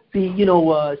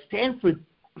 Stanford.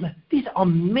 These are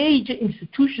major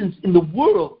institutions in the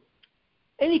world.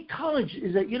 Any college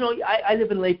is I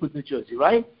live in Lakewood, New Jersey,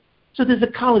 right? So there's a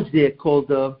college there called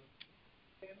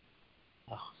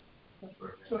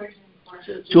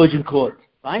Georgian Court,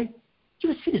 right? Did you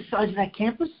ever see the size of that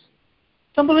campus?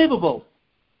 It's unbelievable.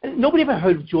 And nobody ever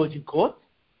heard of Georgian Court.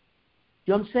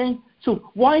 You know what I'm saying?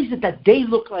 So why is it that they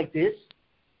look like this?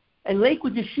 And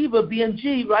Lakewood Yeshiva,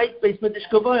 BMG, right, Basement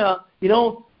Ishkavaya, they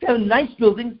have nice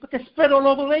buildings, but they're spread all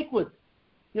over Lakewood.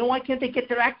 Why can't they get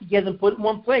their act together and put it in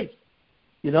one place?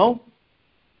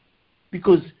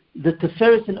 Because the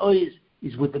Tiferes and Oyes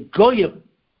is with the Goyim,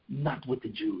 not with the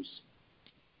Jews.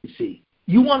 You see.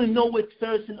 You want to know where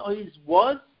Tiferes and Oyes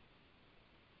was?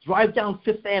 Drive down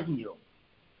Fifth Avenue.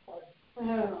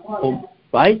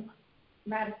 Right?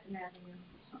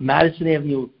 Madison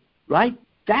Avenue, right?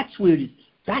 That's where it is.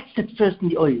 That's the Tiferes and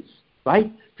the Oyes,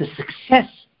 right? The success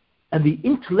and the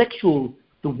intellectual,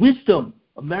 the wisdom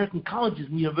of American colleges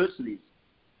and universities.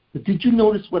 But did you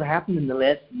notice what happened in the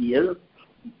last year?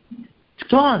 It's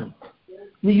gone.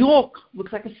 New York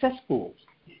looks like a cesspool.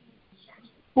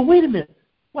 But wait a minute.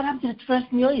 What happened to the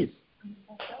Tiferes and the Oyes?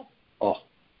 Oh,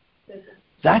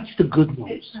 that's the good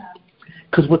news.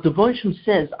 Because what the Voishim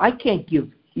says, I can't give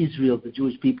Israel, the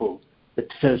Jewish people, the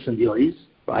Tiferes and the Oyes,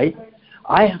 right?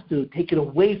 I have to take it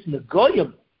away from the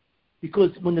Goyim.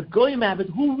 Because when the Goyim have it,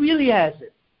 who really has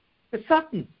it? The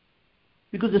Satan.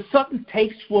 Because the Satan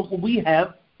takes what we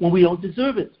have when we don't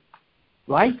deserve it.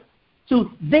 Right?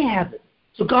 So they have it.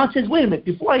 So God says, wait a minute,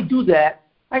 before I do that,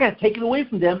 I got to take it away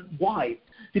from them. Why?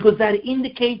 Because that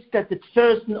indicates that the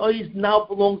Tiferes and Oyes now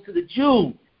belongs to the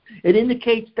Jew. It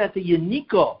indicates that the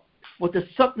Yanika, what the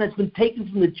Satan has been taken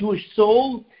from the Jewish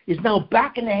soul, is now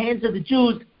back in the hands of the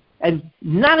Jews and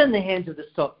not in the hands of the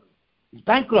Satan. He's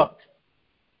bankrupt.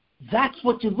 That's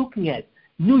what you're looking at.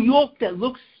 New York that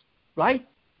looks, right,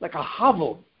 like a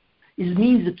hovel. It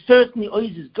means that Tiferes and the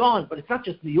Oyes is gone, but it's not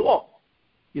just New York.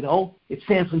 It's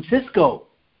San Francisco.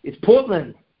 It's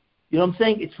Portland. You know what I'm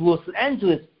saying? It's Los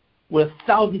Angeles with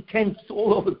 1,000 tents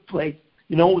all over the place,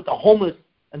 with the homeless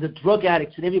and the drug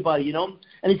addicts and everybody, And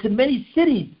it's in many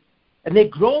cities. And they're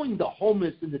growing the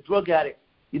homeless and the drug addicts,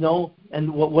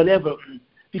 and whatever.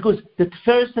 Because the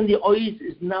Tiferes and the Oyes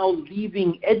is now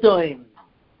leaving Edom.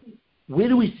 Where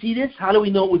do we see this? How do we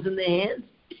know it was in their hands?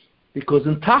 Because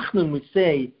in Tachnun we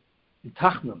say,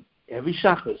 every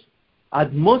Shachar,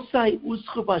 Ad Mosai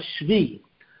Uschu Bashvi,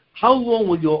 how long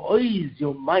will your Oyes,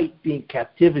 your might, be in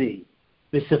captivity?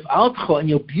 V'sef Altcho, and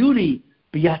your beauty,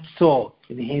 B'yatzor,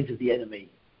 in the hands of the enemy.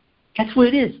 That's where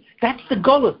it is. That's the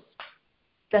Golus.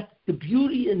 That's the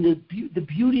beauty and the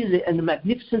beauty and the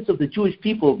magnificence of the Jewish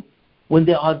people when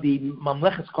they are the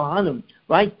Mamlechas Kohanim,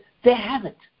 right? They have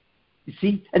it. You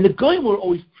see? And the Goyim were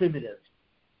always primitive.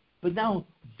 But now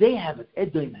they have it.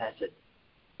 Edom has it.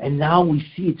 And now we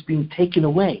see it's being taken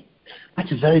away.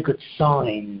 That's a very good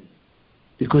sign.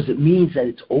 Because it means that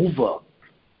it's over.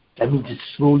 That means it's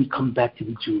slowly come back to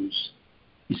the Jews.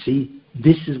 You see?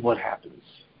 This is what happens.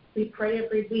 We pray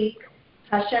every week.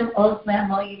 Hashem oz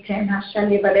ve'amo yitem. Hashem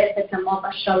yivarech et amo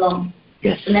b'shalom.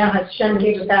 Yes. So now Hashem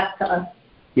gives back to us.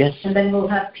 Yes. And then we'll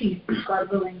have peace, God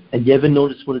willing. And you ever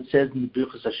notice what it says in the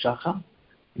Birchas HaShachar?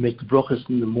 You make the brachas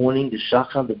in the morning, the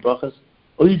Shachar, the brachas.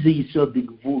 Oize Yisrael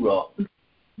b'gvura.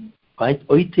 Right?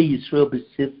 Oite Yisrael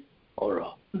b'sif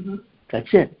ora. That's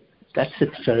it. That's the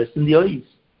Tiferes and the Oyes.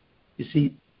 You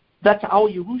see, that's our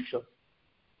Yerusha.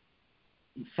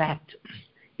 In fact,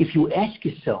 if you ask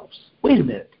yourselves, wait a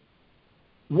minute,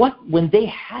 when they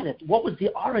had it, what was the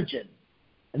origin?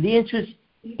 And the answer is,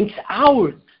 it's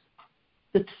ours.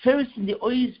 The Tiferes and the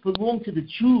Oyes belong to the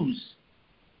Jews.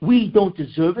 We don't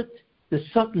deserve it. The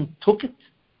Satan took it,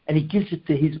 and he gives it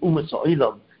to his Umas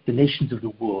Ha'olam, the nations of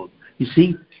the world. You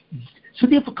see? So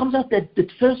therefore comes out that the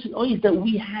Tiferes and Oyes that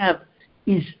we have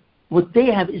is what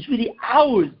they have is really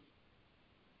ours.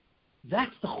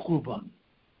 That's the Churban.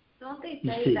 Don't they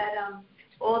say that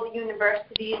all the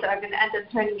universities are going to end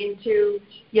up turning into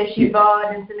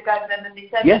yeshivot and synagogues? And then they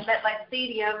said that MetLife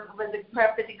Stadium was a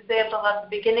perfect example of the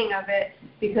beginning of it,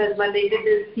 because when they did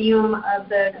the siyum of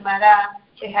the Gemara,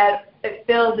 it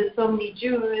filled with so many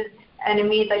Jews, and it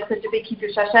made like such a big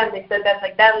Kiddush Hashem. They said that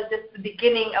was just the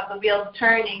beginning of the wheels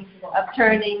turning, of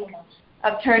turning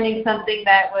something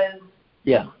that was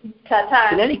Satan.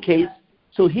 In any case,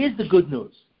 so here's the good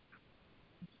news.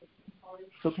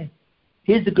 It's okay.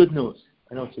 Here's the good news.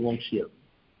 I know it's a long shiur,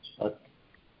 but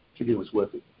I figured it was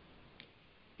worth it.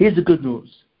 Here's the good news.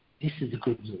 This is the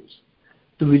good news.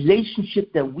 The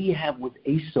relationship that we have with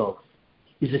Esau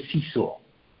is a seesaw.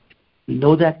 We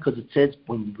know that because it says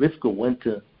when Rivka went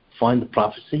to find the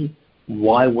prophecy,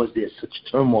 why was there such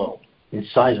turmoil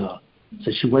inside her?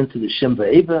 So she went to the Shem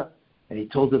Va'eva, and he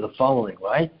told her the following,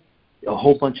 right? A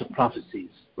whole bunch of prophecies,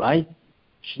 right?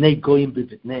 Shnei goyim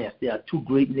b'vitneach. There are two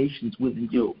great nations within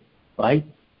you, right?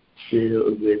 They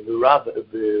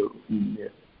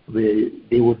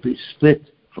will be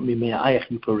split from Yimei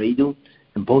Yiparedu,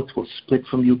 and both will split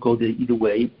from you, go there either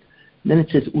way. And then it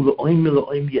says,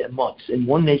 and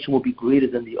one nation will be greater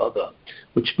than the other,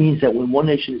 which means that when one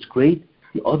nation is great,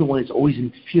 the other one is always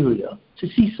inferior. It's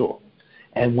a seesaw.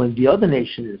 And when the other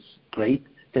nation is great,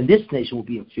 then this nation will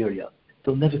be inferior.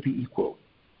 They'll never be equal.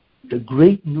 The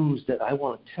great news that I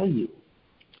want to tell you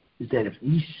is that if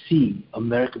we see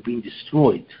America being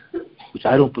destroyed, which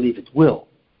I don't believe it will,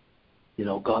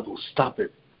 God will stop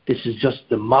it. This is just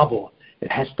the Mabul.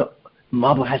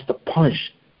 Mabul has to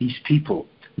punish these people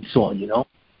and so on.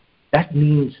 That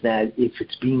means that if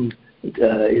it's being,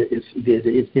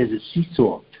 if there's a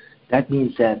seesaw, that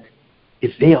means that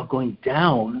if they are going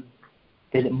down,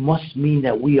 then it must mean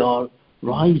that we are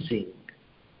rising.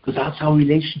 Because that's our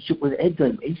relationship with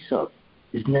Edom, Esau.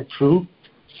 Isn't that true?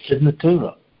 It's in the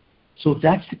Torah. So if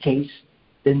that's the case,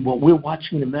 then what we're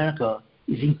watching in America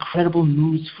is incredible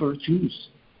news for Jews.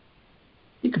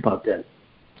 Think about that.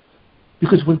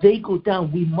 Because when they go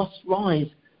down, we must rise,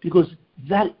 because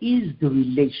that is the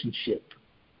relationship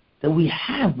that we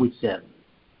have with them.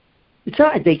 It's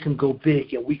not like they can go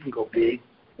big and we can go big,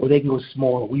 or they can go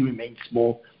small and we remain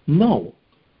small. No.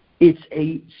 It's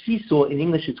a seesaw. In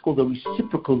English, it's called a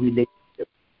reciprocal relationship.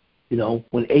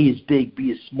 When A is big,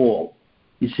 B is small.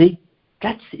 You see?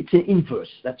 It's an inverse.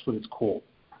 That's what it's called.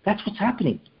 That's what's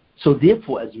happening. So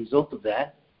therefore, as a result of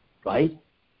that, right,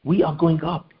 we are going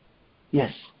up.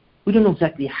 Yes. We don't know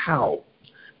exactly how,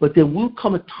 but there will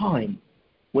come a time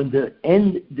when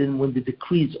when the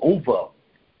decree is over,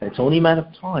 and it's only a matter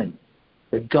of time,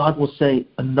 that God will say,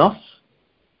 enough,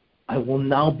 I will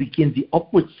now begin the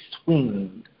upward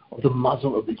swing of the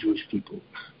muzzle of the Jewish people.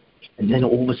 And then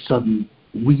all of a sudden,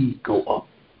 we go up.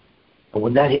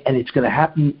 And it's going to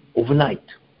happen overnight.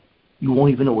 You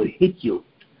won't even know it hit you.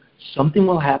 Something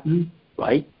will happen,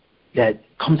 right, that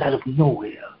comes out of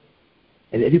nowhere.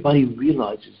 And everybody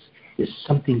realizes there's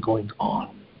something going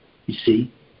on, you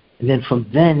see? And then from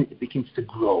then, it begins to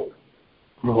grow,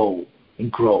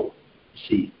 and grow,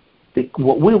 you see?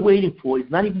 What we're waiting for is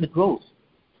not even the growth.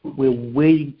 What we're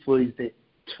waiting for is the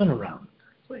turnaround.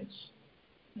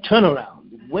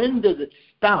 Turnaround. When does it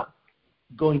stop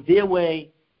going their way,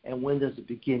 and when does it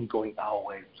begin going our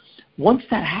way? Once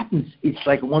that happens, it's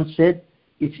like one said,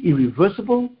 it's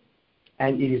irreversible,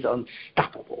 and it is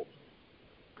unstoppable.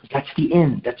 That's the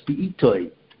end. That's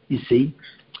Be'itoi, you see.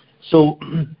 So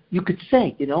you could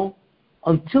say,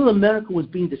 until America was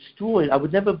being destroyed, I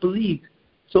would never believe.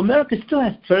 So America still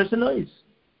has Terzanois,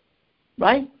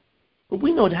 right? But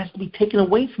we know it has to be taken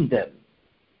away from them,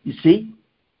 you see.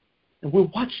 And we're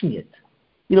watching it.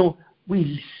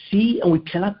 We see and we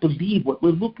cannot believe what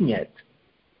we're looking at,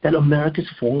 that America's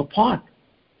falling apart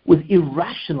with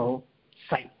irrational,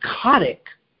 psychotic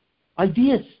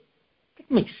ideas.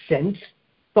 It makes sense.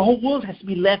 The whole world has to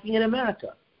be laughing at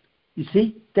America. You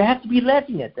see? They have to be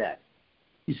laughing at that.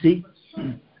 You see?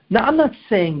 Now, I'm not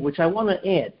saying, which I want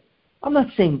to add, I'm not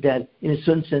saying that in a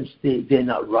certain sense they're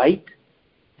not right.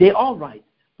 They are right,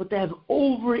 but they have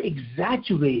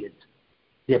over-exaggerated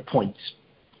their points.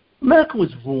 America was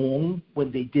wrong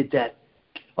when they did that,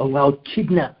 allowed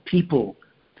kidnapped people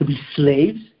to be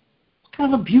slaves. What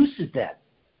kind of abuse is that?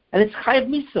 And it's Chayav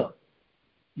Misa,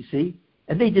 you see?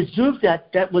 And they deserve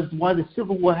that. That was why the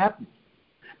Civil War happened.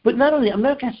 But not only,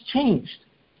 America has changed.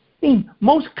 I mean,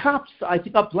 most cops, I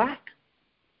think, are black.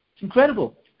 It's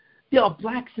incredible. There are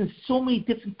blacks in so many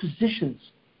different positions.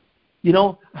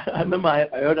 I remember I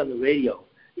heard on the radio,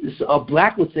 a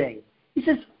black was saying, he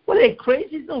says, what are they, crazy?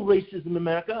 There's no racism in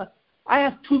America. I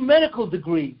have 2 medical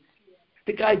degrees.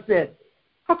 The guy said,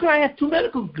 How can I have 2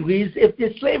 medical degrees if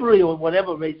there's slavery or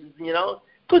whatever racism,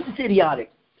 Because it's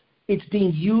idiotic. It's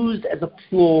being used as a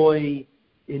ploy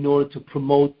in order to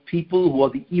promote people who are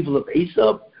the evil of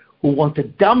Aesop, who want to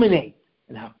dominate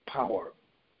and have power.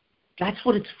 That's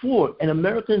what it's for. And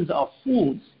Americans are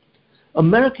fools.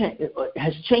 America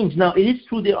has changed. Now, it is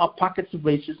true there are pockets of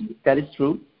racism. That is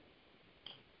true.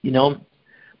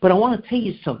 But I want to tell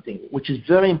you something, which is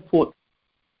very important.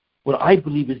 What I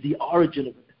believe is the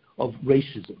origin of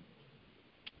racism.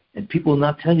 And people will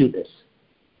not tell you this.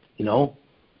 I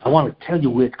want to tell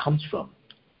you where it comes from.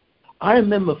 I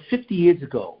remember 50 years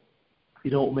ago,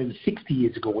 maybe 60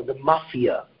 years ago, when the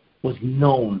mafia was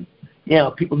known.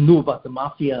 People knew about the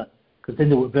mafia because then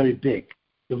they were very big.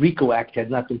 The RICO Act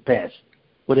had not been passed,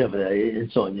 whatever,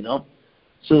 and so on,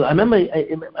 So I remember,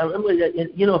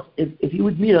 if you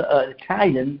would meet an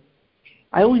Italian,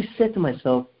 I always said to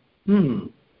myself,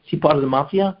 is he part of the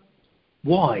mafia?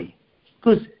 Why?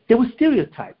 Because they were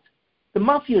stereotyped. The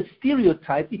mafia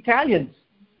stereotyped Italians.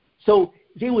 So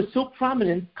they were so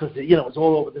prominent because, it was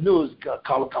all over the news,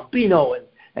 Carlo Campino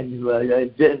and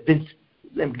Vince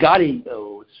Gotti,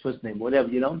 what's his first name, whatever,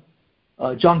 John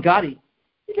Gotti.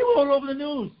 They were all over the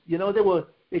news.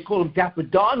 They call him Dapper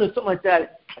Don or something like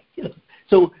that.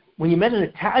 So when you met an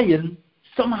Italian,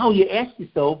 somehow you asked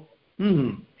yourself,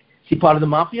 is he part of the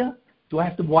mafia? Do I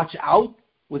have to watch out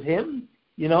with him?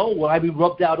 Will I be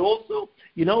rubbed out also?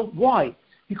 Why?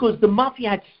 Because the mafia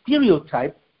had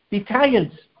stereotyped the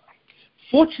Italians.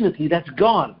 Fortunately, that's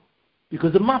gone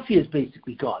because the mafia is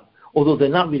basically gone. Although they're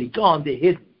not really gone, they're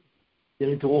hidden. They're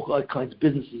into all kinds of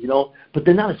businesses, but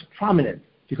they're not as prominent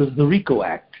because of the RICO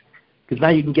Act. Because now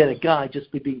you can get a guy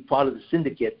just by being part of the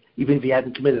syndicate, even if he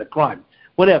hasn't committed a crime.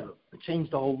 Whatever. It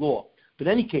changed the whole law. But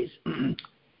in any case,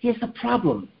 here's the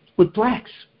problem with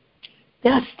blacks. They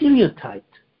are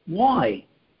stereotyped. Why?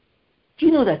 Do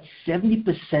you know that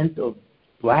 70% of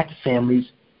black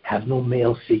families have no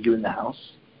male figure in the house?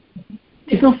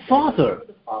 There's no father.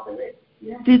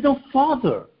 There's no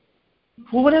father.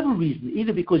 For whatever reason,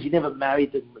 either because you never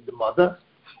married the mother,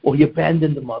 or you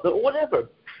abandoned the mother, or whatever.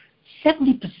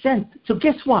 70%. So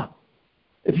guess what?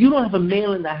 If you don't have a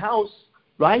male in the house,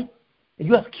 right, and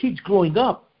you have kids growing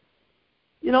up,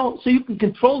 so you can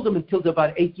control them until they're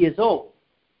about 8 years old.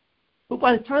 But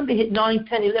by the time they hit 9,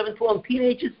 10, 11, 12,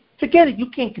 teenagers, forget it. You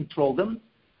can't control them.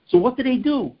 So what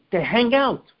do? They hang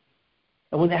out.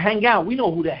 And when they hang out, we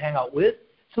know who they hang out with,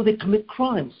 so they commit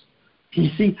crimes. You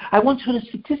see, I once heard a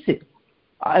statistic.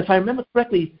 If I remember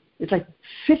correctly, it's like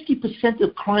 50%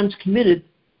 of crimes committed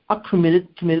are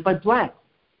committed by blacks.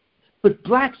 But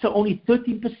blacks are only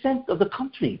 13% of the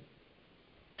country.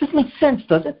 Doesn't make sense,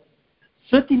 does it?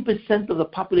 13% of the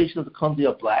population of the country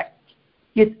are black,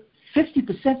 yet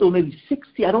 50% or maybe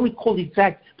 60, I don't recall the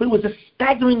exact, but it was a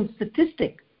staggering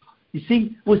statistic. You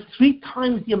see, it was 3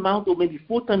 times the amount or maybe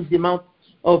 4 times the amount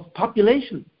of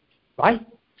population, right?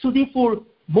 So therefore,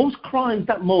 most crimes,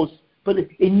 not most, but an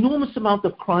enormous amount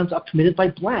of crimes are committed by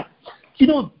blacks. Do you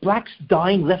know blacks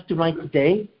dying left and right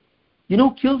today? You know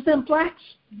who kills them? Blacks.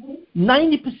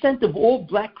 90% of all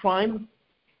black crime,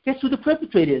 guess who the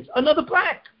perpetrator is? Another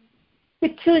black.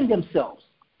 They're killing themselves,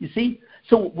 you see?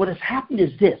 So what has happened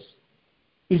is this,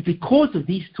 is because of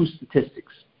these 2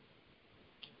 statistics,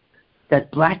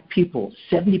 that black people,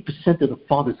 70% of the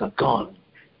fathers are gone,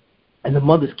 and the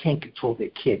mothers can't control their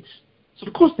kids. So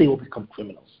of course they will become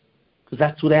criminals, because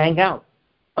that's where they hang out,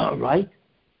 right?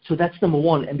 So that's number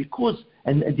one. And because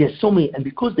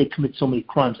they commit so many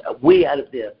crimes, way out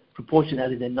of their proportion,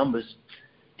 out of their numbers,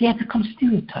 they have become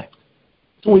stereotyped.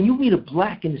 So when you meet a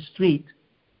black in the street,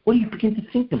 what do you begin to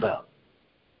think about?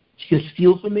 Is he going to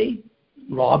steal from me?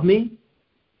 Rob me?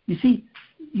 You see,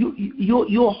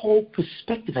 your whole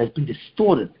perspective has been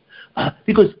distorted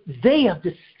because they have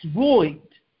destroyed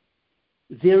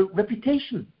their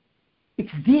reputation.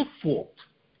 It's their fault.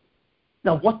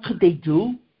 Now, what could they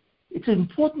do? It's an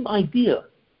important idea.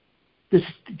 The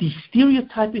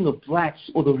stereotyping of blacks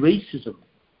or the racism,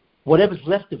 whatever's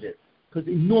left of it, because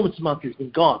enormous amount has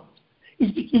been gone,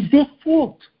 is their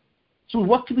fault. So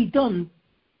what can be done?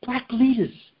 Black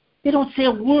leaders, they don't say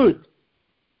a word.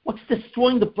 What's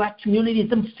destroying the black community is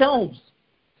themselves,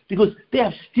 because they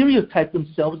have stereotyped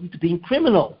themselves into being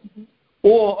criminals. Mm-hmm.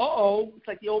 Or, it's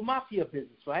like the old mafia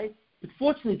business, right? But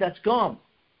fortunately, that's gone.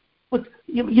 But,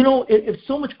 if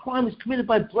so much crime is committed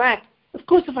by black, of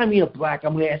course if I meet a black,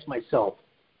 I'm going to ask myself,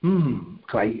 can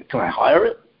I hire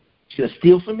it? Is he going to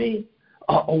steal from me?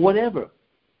 Or whatever.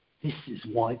 This is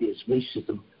why there's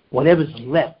racism. Whatever's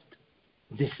left,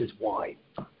 this is why.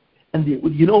 And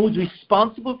you know who's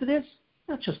responsible for this?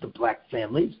 Not just the black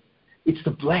families. It's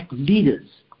the black leaders.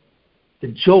 The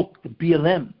joke, the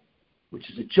BLM. which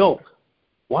is a joke.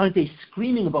 Why aren't they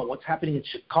screaming about what's happening in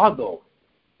Chicago,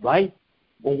 right?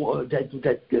 Or that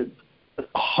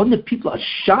 100 people are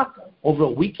shot over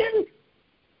a weekend?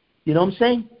 You know what I'm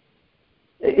saying?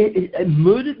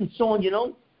 Murdered and so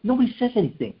on, Nobody says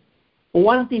anything. Well,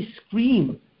 why don't they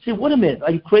scream? Say, wait a minute,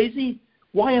 are you crazy?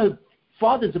 Why are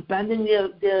fathers abandoning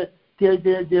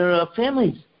their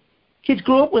families? Kids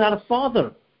grow up without a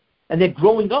father, and they're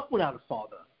growing up without a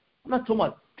father. I'm not talking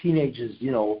about teenagers,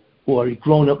 who are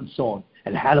grown up and so on,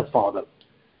 and had a father.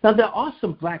 Now, there are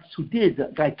some blacks who did.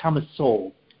 The guy Thomas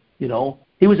Sowell,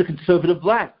 he was a conservative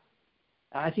black.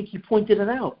 I think he pointed it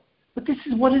out. But this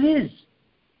is what it is.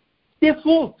 Their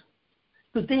fault.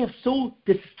 Because they have so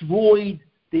destroyed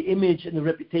the image and the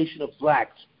reputation of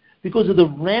blacks because of the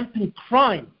rampant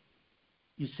crime.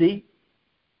 You see?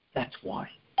 That's why.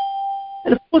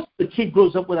 And of course, if the kid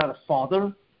grows up without a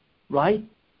father, right?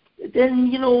 Then,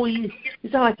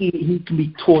 it's not like he can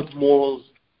be taught morals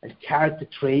and character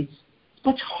traits. It's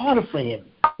much harder for him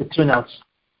to turn out.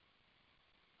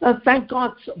 Now, thank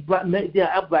God there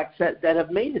are blacks that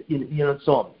have made it, and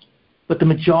so on. But the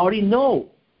majority, no.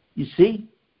 You see?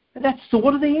 And so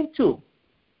what are they into?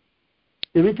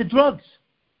 They're into drugs.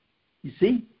 You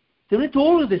see? They're into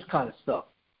all of this kind of stuff.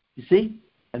 You see?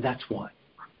 And that's why.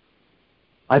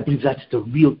 I believe that's the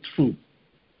real truth.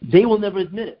 They will never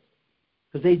admit it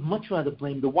because they'd much rather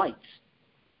blame the whites.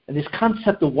 And this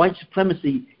concept of white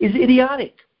supremacy is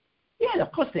idiotic. Yeah,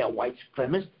 of course they are white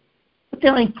supremacists, but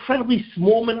they're an incredibly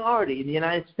small minority in the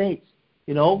United States.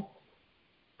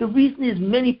 The reason is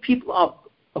many people are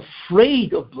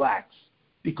afraid of blacks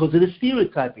because of the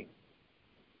stereotyping.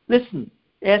 Listen,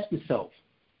 ask yourself,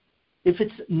 if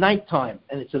it's nighttime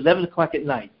and it's 11 o'clock at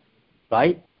night,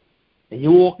 right, and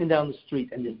you're walking down the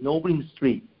street and there's nobody in the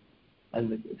street,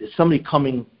 and there's somebody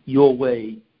coming your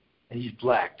way and he's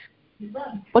black,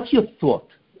 what's your thought?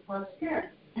 I'm scared.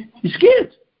 You're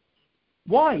scared.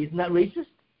 Why? Isn't that racist?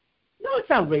 No, it's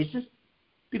not racist.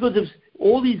 Because if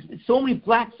so many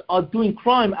blacks are doing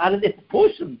crime out of their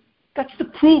proportion. That's the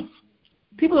proof.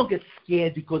 People don't get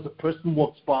scared because a person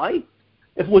walks by.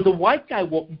 If it was a white guy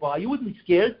walking by, you wouldn't be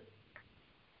scared.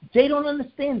 They don't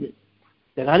understand it.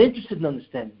 They're not interested in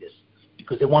understanding this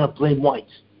because they want to blame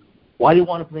whites. Why do they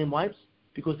want to blame whites?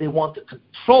 Because they want to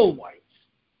control whites.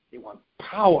 They want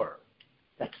power.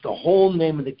 That's the whole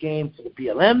name of the game for the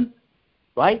BLM,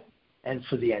 right? And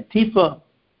for the Antifa,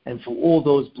 and for all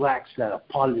those blacks that are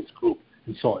part of this group,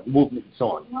 and so on, movement and so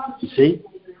on. You see?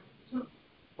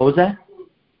 What was that?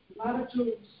 A lot of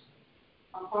Jews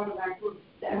are part of that group.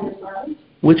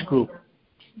 Which group?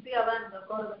 BLM, they'll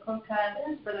go to the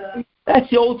protest. That's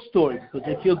the old story, because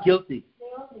they feel guilty.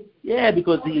 Yeah,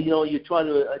 because you try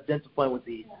to identify with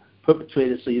the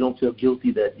perpetrator so you don't feel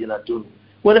guilty that you're not doing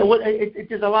it.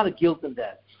 There's a lot of guilt in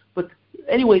that. But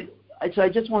anyway, I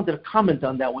just wanted to comment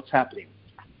on that, what's happening.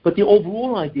 But the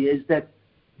overall idea is that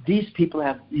these people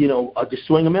are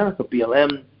destroying America.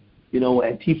 BLM,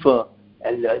 Antifa,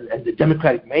 and the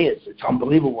Democratic mayors. It's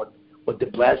unbelievable what de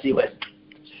Blasio has.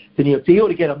 They ought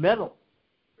to get a medal.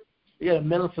 They got a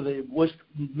medal for the worst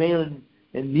mayor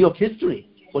in New York history.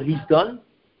 What he's done,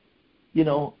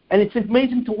 and it's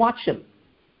amazing to watch him.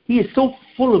 He is so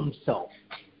full of himself.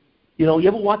 You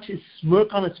ever watch his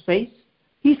smirk on his face?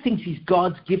 He thinks he's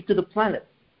God's gift to the planet.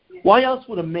 Why else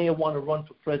would a mayor want to run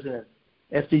for president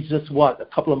after he's just, a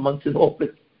couple of months in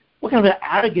office? What kind of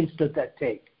arrogance does that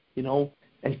take,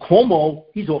 And Cuomo,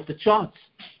 he's off the charts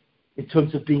in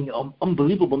terms of being an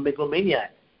unbelievable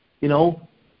megalomaniac, He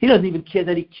doesn't even care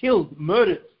that he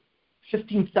murdered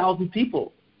 15,000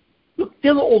 people. Look,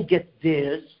 they'll all get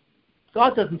theirs.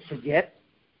 God doesn't forget.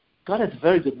 God has a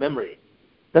very good memory.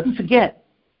 Doesn't forget.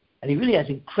 And he really has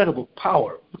incredible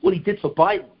power. Look what he did for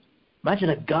Biden.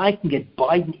 Imagine a guy can get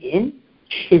Biden in.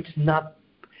 It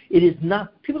is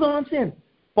not, people don't understand.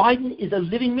 Biden is a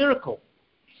living miracle.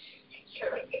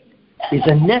 He's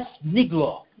a Nes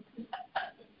Niglo.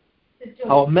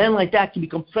 How a man like that can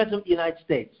become president of the United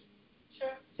States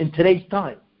in today's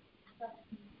time.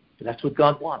 And that's what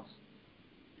God wants.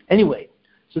 Anyway,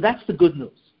 so that's the good news.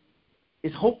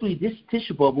 Is hopefully this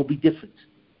Tisha B'Av will be different.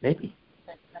 Maybe.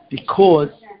 Because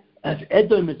as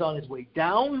Edom is on his way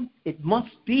down, it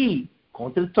must be,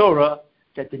 according to the Torah,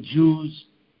 that the Jewish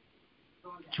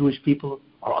people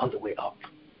are on the way up.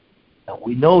 Now,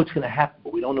 we know it's going to happen,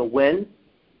 but we don't know when,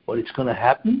 but it's going to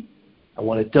happen. And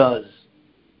when it does,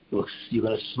 you're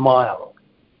going to smile.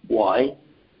 Why?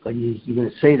 Because you're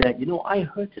going to say that, I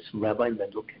heard this from Rabbi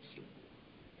Mendel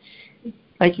Kessler.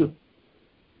 Thank you.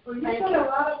 Well, you said a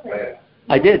lot of things.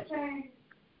 I did.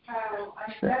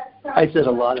 I said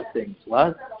a lot of things.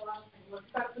 What? What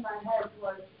stuck in my head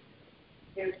was,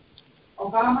 if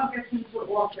Obama gets into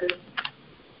office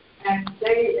and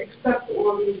they accept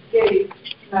all these gays.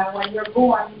 Now, when you're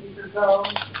born, you can go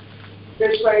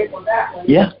this way or that way.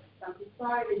 Yeah. Now,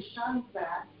 society shuns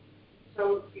that,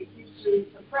 so it keeps you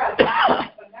suppressed.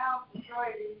 But now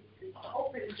society is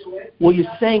open to it. What you're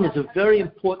saying is a very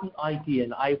important idea,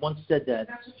 and I once said that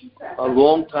a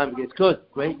long time ago. It's good,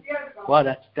 great. Wow,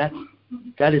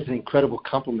 that is an incredible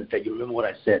compliment that you remember what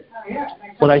I said.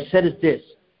 What I said is this: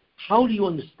 how do you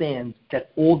understand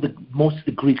that most of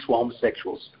the Greeks were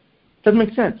homosexuals? Doesn't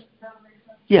make sense.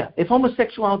 Yeah, if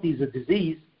homosexuality is a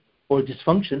disease or a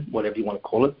dysfunction, whatever you want to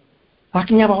call it, how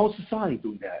can you have a whole society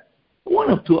doing that?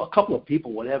 One or two, a couple of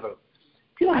people, whatever.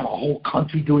 You don't have a whole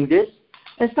country doing this.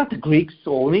 And it's not the Greeks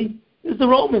only. It's the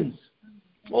Romans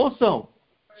also.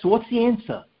 So what's the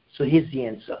answer? So here's the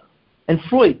answer. And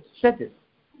Freud said this.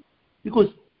 Because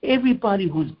everybody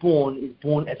who's born is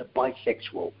born as a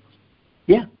bisexual.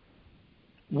 Yeah.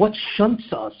 What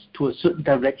shunts us to a certain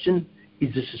direction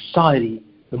is the society,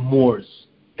 the mores.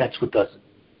 That's what does it.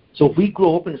 So if we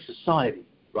grow up in a society,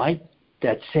 right,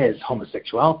 that says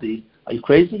homosexuality, are you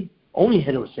crazy? Only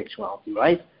heterosexuality,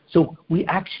 right? So we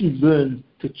actually learn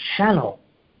to channel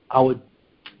our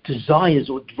desires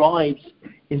or drives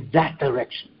in that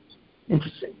direction.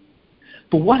 Interesting.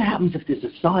 But what happens if there's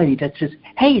a society that says,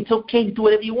 hey, it's okay to do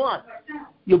whatever you want?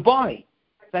 You're bi.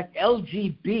 In fact,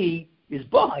 LGB is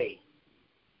bi.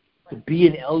 The B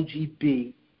in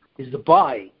LGB is the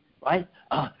bi, right?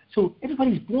 So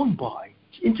everybody's born bi.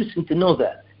 It's interesting to know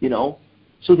that, you know.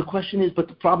 So the question is, but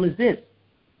the problem is this.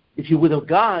 If you're with a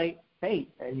guy, hey,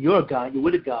 and you're a guy, you're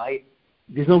with a guy,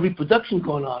 there's no reproduction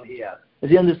going on here. At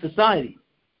the end of society,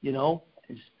 you know.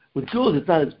 With girls, it's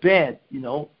not as bad, you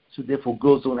know. So therefore,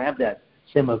 girls don't have that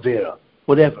semavera,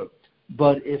 whatever.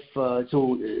 But if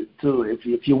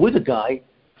you're with a guy,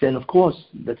 then of course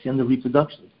that's the end of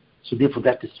reproduction. So therefore,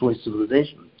 that destroys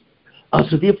civilization.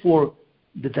 So therefore,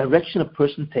 the direction a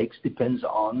person takes depends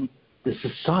on the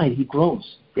society he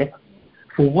grows. Yeah.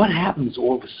 But what happens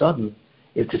all of a sudden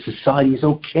if the society is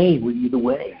okay with either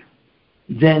way?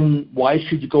 Then why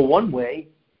should you go one way?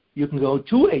 You can go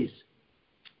two ways.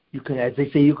 You can, as they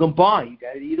say, you can buy. You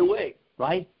got it either way,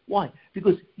 right? Why?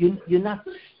 Because you're not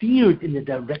steered in the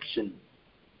direction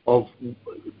of,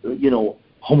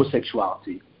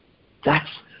 homosexuality. That's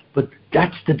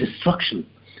the destruction.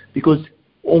 Because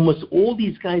almost all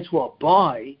these guys who are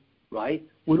bi, right,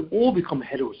 would all become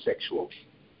heterosexual.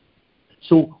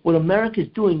 So what America is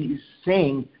doing is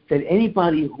saying that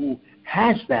anybody who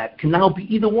has that can now be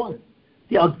either one.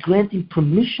 They are granting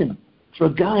permission for a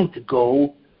guy to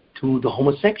go to the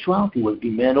homosexuality, whether it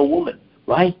be man or woman,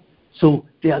 right? So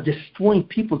they are destroying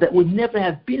people that would never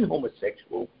have been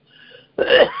homosexual.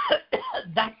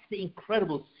 That's the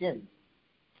incredible sin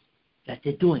that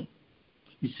they're doing.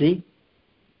 You see?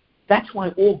 That's why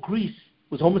all Greece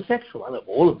was homosexual. I don't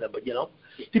know all of them, but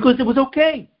because it was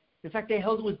okay. In fact, they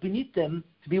held it was beneath them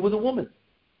to be with a woman.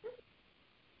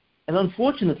 And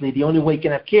unfortunately, the only way you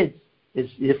can have kids is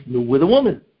if you're with a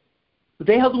woman. But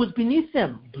they held it was beneath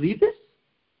them. Believe this?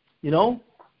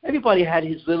 Everybody had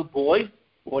his little boy,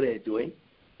 what they're doing,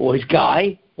 or his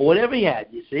guy, or whatever he had,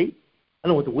 you see. I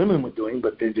don't know what the women were doing,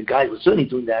 but the guys were certainly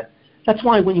doing that. That's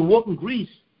why when you walk in Greece,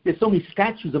 there's so many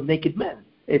statues of naked men.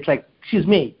 It's like, excuse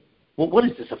me, what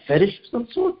is this, a fetish of some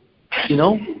sort? I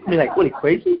mean, like, what, are you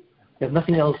crazy? You have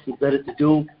nothing else better to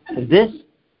do than this?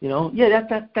 Yeah,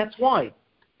 that's why.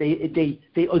 They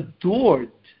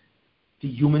adored the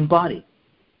human body.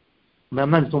 I mean,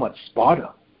 I'm not talking about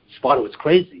Sparta. Sparta was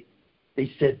crazy.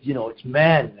 They said, it's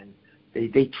man, and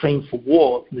they trained for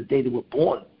war from the day they were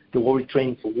born. They were already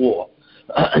training for war,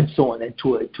 and so on, and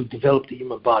to develop the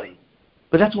human body.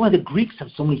 But that's why the Greeks have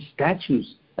so many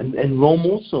statues, and Rome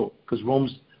also, because Rome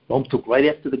took right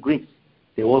after the Greeks.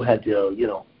 They all had their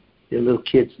little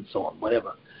kids and so on,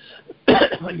 whatever.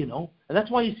 And that's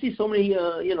why you see so many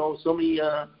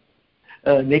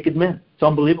naked men. It's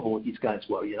unbelievable what these guys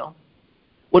were,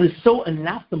 What is so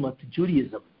anathema to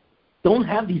Judaism, don't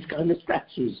have these kind of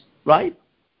statues, right?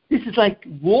 This is like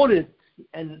lauded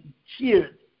and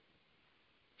cheered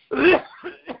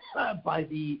by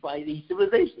the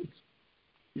civilizations.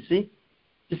 You see?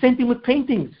 The same thing with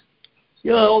paintings.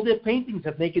 All their paintings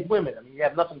have naked women. I mean, you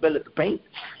have nothing better to paint,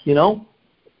 And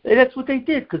that's what they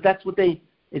did, because that's what they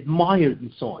admired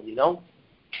and so on,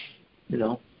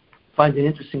 Find it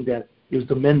interesting that it was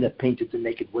the men that painted the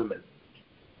naked women.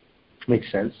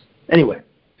 Makes sense. Anyway,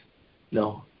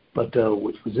 but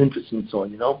which was interesting and so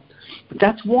on, But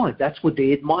that's why. That's what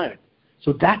they admired.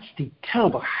 So that's the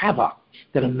terrible havoc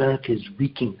that America is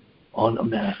wreaking on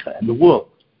America and the world,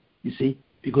 you see?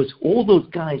 Because all those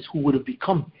guys who would have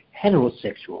become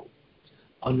heterosexual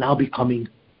are now becoming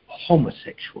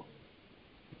homosexual.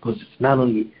 Because it's not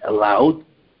only allowed,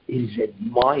 it is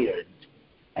admired,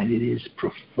 and it is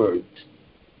preferred.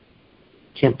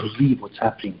 Can't believe what's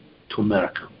happening to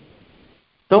America.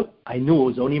 So I knew it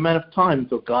was only a matter of time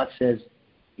until God says,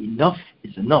 enough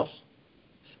is enough.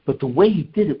 But the way he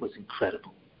did it was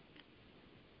incredible.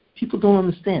 People don't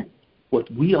understand. What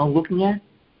we are looking at,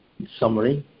 in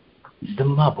summary, is the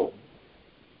Mabul.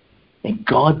 And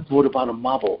God brought about a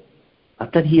Mabul.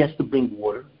 Not that he has to bring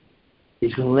water.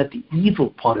 He's going to let the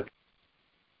evil part of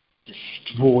it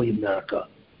destroy America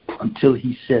until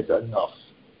he says enough.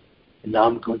 And now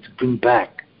I'm going to bring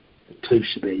back the Tov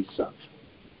Shebei Esav.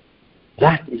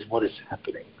 That is what is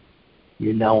happening.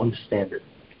 You now understand it.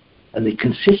 And the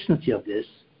consistency of this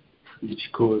is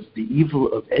because the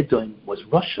evil of Edom was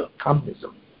Russia,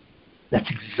 communism. That's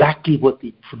exactly what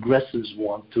the progressives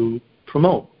want to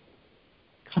promote.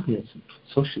 Communism,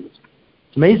 socialism.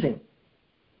 It's amazing.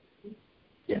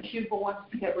 Yes. Cuba wants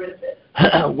to get rid of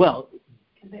it. Well,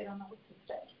 because they don't know what to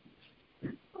say.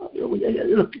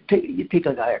 Look, you take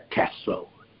a guy like Castro.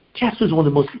 Castro's one of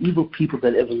the most evil people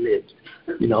that ever lived.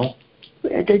 You know,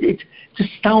 it's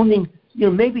astounding. You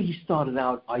know, maybe he started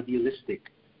out idealistic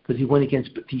because he went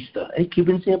against Batista. Any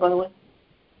Cubans here, by the way?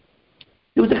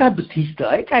 There was a guy,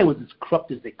 Batista. That guy was as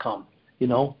corrupt as they come, you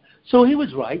know. So he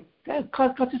was right. That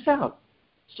cut this out.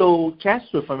 So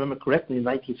Castro, if I remember correctly, in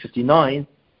 1959,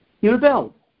 he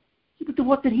rebelled. But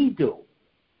what did he do?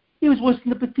 He was worse than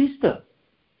the Batista.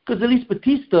 Because at least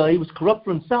Batista, he was corrupt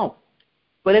for himself.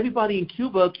 But everybody in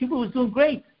Cuba was doing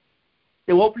great.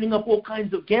 They were opening up all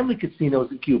kinds of gambling casinos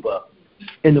in Cuba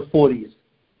in the 40s.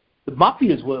 The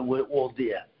mafias were all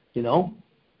there, you know.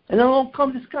 And then along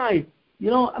comes this guy. You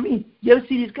know, I mean, you ever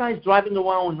see these guys driving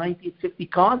around with 1950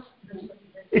 cars?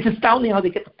 It's astounding how they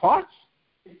get the parts.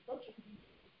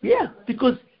 Yeah,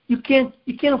 because you can't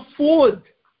afford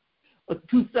a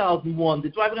 2001.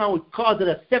 They're driving around with cars that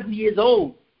are 70 years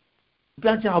old. You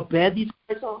can't tell how bad these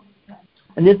guys are.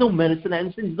 And there's no medicine,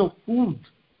 and there's no food.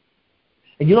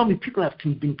 And you know how many people have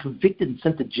been convicted and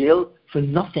sent to jail for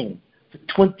nothing, for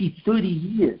 20, 30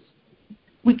 years.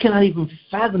 We cannot even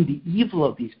fathom the evil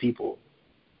of these people.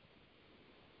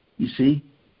 You see?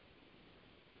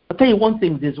 I'll tell you one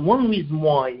thing. There's one reason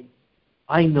why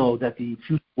I know that the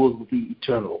future world will be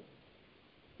eternal.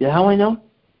 You know how I know?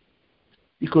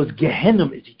 Because Gehenna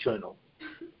is eternal.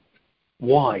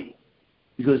 Why?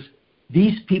 Because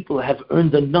these people have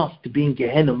earned enough to be in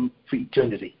Gehenna for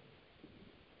eternity.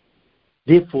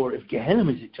 Therefore, if Gehenna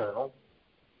is eternal,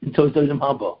 then so is Olam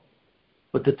Haba.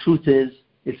 But the truth is,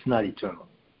 it's not eternal.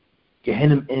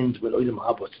 Gehenna ends when Olam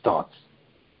Haba starts.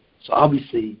 So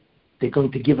obviously, they're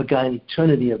going to give a guy an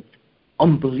eternity of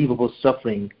unbelievable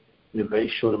suffering in a very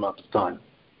short amount of time.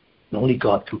 And only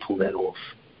God can pull that off.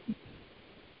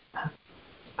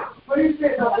 What do you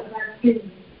say about the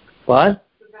vaccine? What?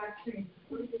 The vaccine.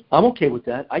 I'm okay with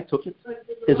that. I took it.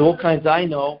 There's all kinds, I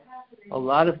know. A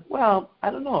lot of, well,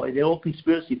 I don't know. They're all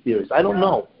conspiracy theories. I don't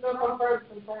know. My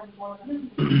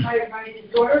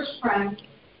daughter's friend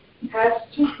has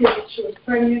 2 kids. She was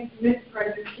pregnant,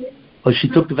 mid-pregnancy. Oh, she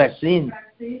took the vaccine.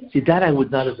 See, that I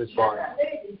would not have advised.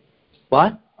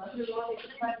 What?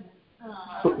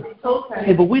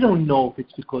 Hey, but we don't know if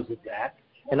it's because of that.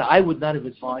 And I would not have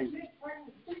advised.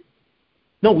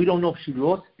 No, we don't know if she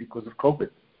lost because of COVID,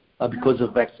 because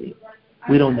of vaccine.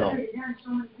 We don't know.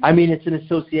 I mean, it's an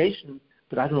association,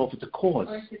 but I don't know if it's a cause.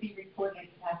 Or to be reported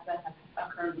that have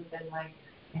occurred within, like,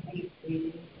 I think it's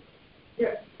 3 days.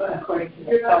 Yeah. According to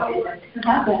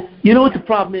the You know what the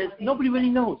problem is? Nobody really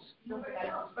knows.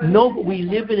 We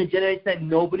live in a generation that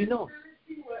nobody knows.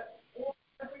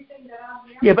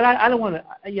 Yeah, but I don't want to.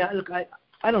 Yeah, look,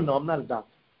 I don't know. I'm not a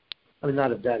doctor. I'm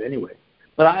not of that anyway.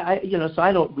 But so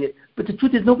I don't. But the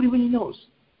truth is, nobody really knows.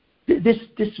 This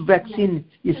vaccine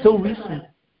is so recent.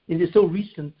 It is so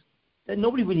recent that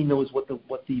nobody really knows what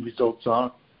the results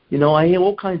are. You know, I hear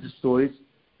all kinds of stories.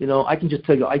 You know, I can just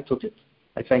tell you, I took it.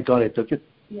 I thank God I took it,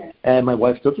 and my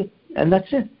wife took it, and that's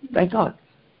it. Thank God.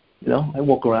 You know, I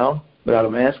walk around without a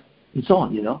mask and so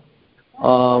on. You know,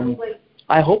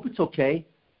 I hope it's okay.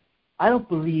 I don't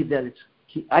believe that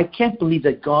I can't believe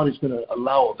that God is going to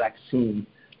allow a vaccine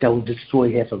that will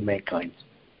destroy half of mankind.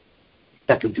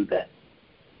 That can do that.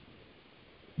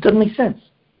 It doesn't make sense.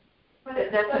 But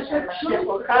that's what Mashiach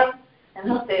will come, and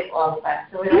he'll save all of that.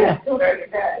 So we don't have to worry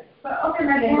about it. But okay,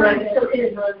 it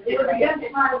was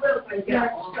against my will,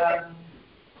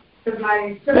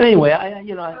 but anyway,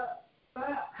 But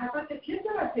how about the kids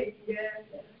that are taking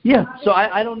it? Yeah, so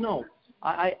I don't know.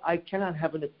 I cannot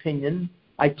have an opinion.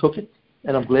 I took it,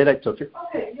 and I'm glad I took it.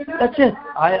 Okay, that's it.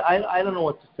 I don't know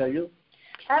what to tell you.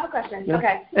 I have a question. Yeah.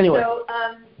 Okay. Anyway. So,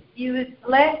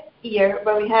 last year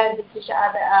when we had the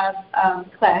Tisha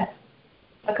B'Av class,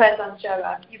 a class on Tisha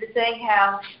B'Av, you were saying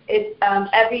how it's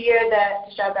every year that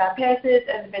Tisha B'Av passes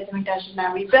and the Beit HaMikdash is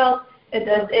not rebuilt, it's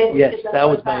as if yes, it's that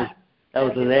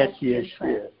was the last year's.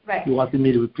 Right. You wanted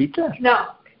me to repeat that? No.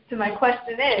 So my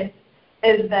question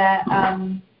is that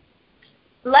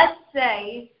let's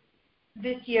say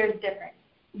this year is different.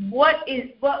 What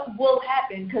will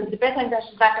happen? Because the Beit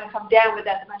HaMikdash is not going to come down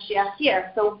without the Mashiach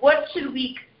here. So what should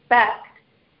we expect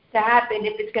to happen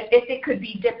if it could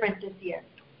be different this year?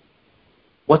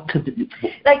 What could it be?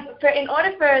 In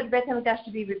order for the Beit HaMikdash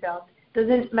to be rebuilt,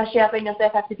 doesn't Mashiach ben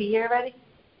Yosef have to be here already?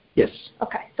 Yes.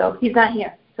 Okay, so he's not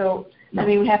here. So no. I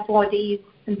mean, we have 4 days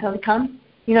until he comes.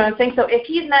 You know what I'm saying? So if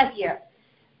he's not here,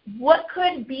 what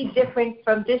could be different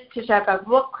from this Tisha B'Av?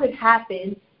 What could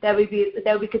happen that we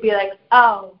could be like,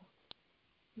 oh,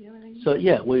 you know what I mean? So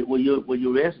yeah, what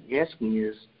you're asking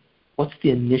is, what's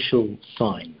the initial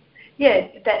sign? Yeah,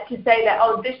 that to say that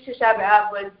this Tisha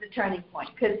B'Av was the turning point,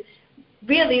 because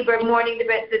really we're mourning the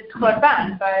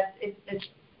Korban, but it's.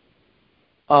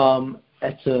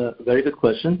 That's a very good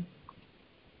question,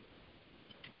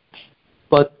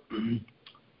 but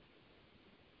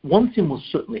one thing will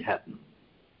certainly happen.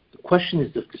 The question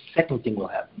is if the second thing will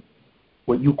happen.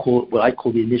 What I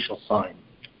call the initial sign.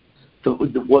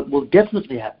 What will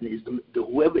definitely happen is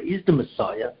whoever is the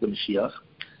Messiah, the Mashiach,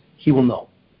 he will know.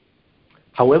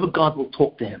 However, God will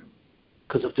talk to him,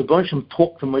 because if the Rebbeinu Shem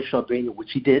talked to Moshe Rabbeinu,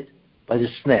 which he did by the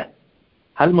snap,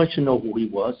 how did Moshe know who he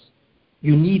was?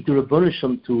 You need the Rebbeinu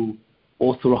Shem to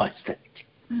authorize that.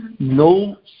 Mm-hmm.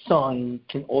 No sign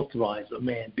can authorize a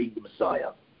man being the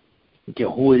Messiah. Okay,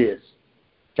 who it is.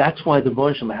 That's why the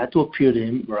Rebbeinu Shem had to appear to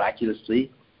him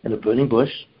miraculously in a burning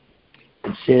bush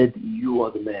and said, you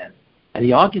are the man. And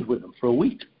he argued with him for a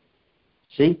week.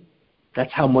 See?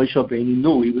 That's how Moshe Rabbeinu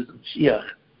knew he was the Mashiach.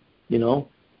 You know?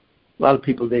 A lot of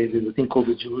people, there's a thing called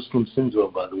the Jerusalem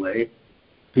syndrome, by the way.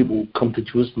 People who come to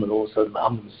Jerusalem and all of a sudden,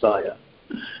 I'm the Messiah.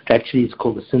 Actually, it's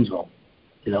called the syndrome.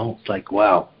 You know? It's like,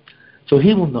 wow. So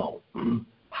he will know.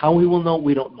 How he will know,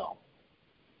 we don't know.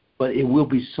 But it will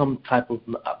be some type of,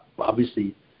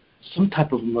 obviously, some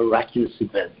type of miraculous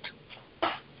event.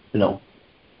 You know,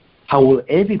 how will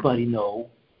everybody know?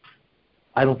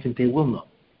 I don't think they will know,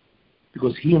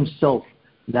 because he himself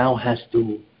now has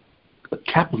to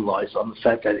capitalize on the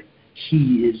fact that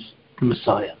he is the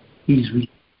Messiah. Means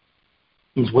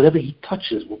whatever he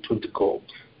touches will turn to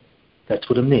gold. That's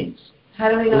what it means. How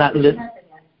do we know it didn't happen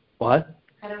yet? What?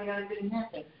 How do we know it didn't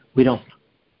happen? We don't.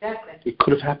 Exactly. It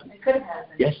could have happened. It could have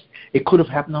happened. Yes, it could have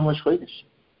happened on Rosh Chodesh.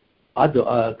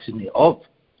 Excuse me. Oh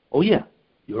yeah,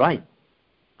 you're right.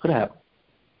 Could have happened.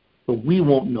 But we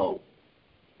won't know,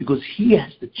 because he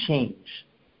has to change.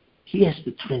 He has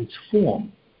to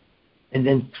transform. And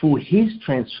then through his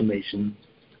transformation,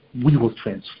 we will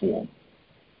transform.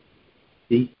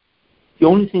 See? The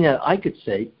only thing that I could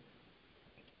say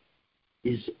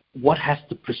is what has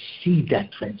to precede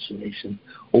that transformation,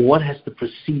 or what has to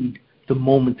precede the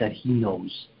moment that he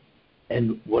knows.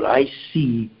 And what I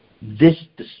see, this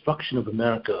destruction of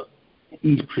America,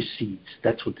 it precedes.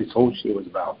 That's what this whole shit was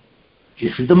about.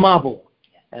 This is the marble.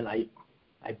 And I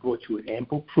brought you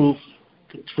ample proof,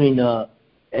 Katrina,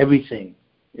 everything,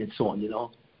 and so on, you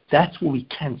know. That's what we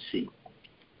can see,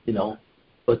 you know.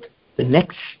 But the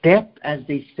next step, as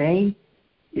they say,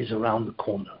 is around the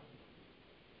corner.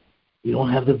 You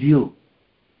don't have the view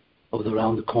of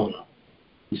around the corner.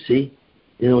 You see?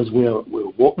 You know, we're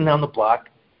walking down the block,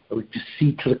 and we just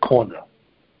see to the corner.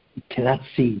 You cannot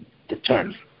see the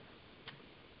turn.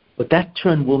 But that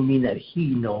turn will mean that he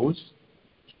knows,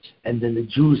 and then the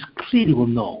Jews clearly will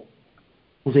know.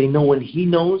 Will they know when he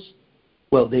knows?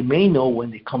 Well, they may know when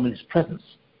they come in his presence,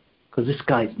 because this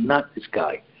guy is not this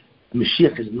guy. The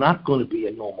Mashiach is not going to be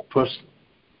a normal person.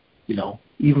 You know,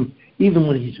 even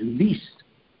when he's released,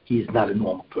 he is not a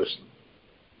normal person.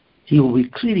 He will be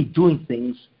clearly doing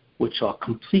things which are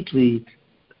completely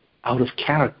out of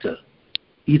character,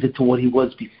 either to what he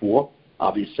was before,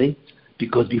 obviously,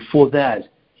 because before that,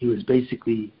 he was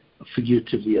basically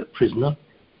figuratively a prisoner.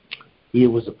 He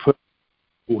was a person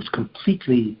who was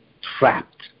completely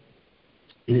trapped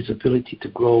in his ability to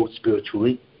grow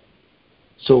spiritually.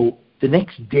 So the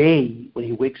next day, when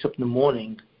he wakes up in the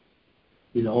morning,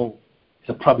 you know,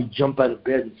 he'll probably jump out of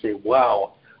bed and say,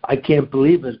 wow, I can't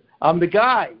believe it. I'm the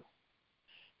guy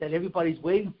that everybody's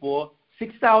waiting for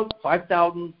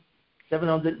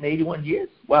 5,781 years.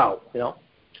 Wow, you know.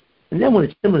 And then when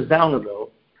it simmers down a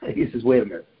little, he says, wait a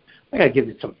minute, I got to give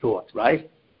it some thought, right?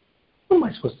 What am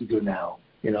I supposed to do now,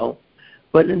 you know?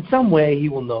 But in some way he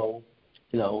will know,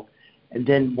 you know. And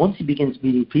then once he begins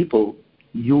meeting people,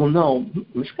 you will know,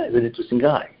 this guy's an interesting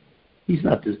guy. He's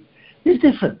not this. He's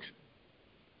different,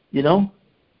 you know?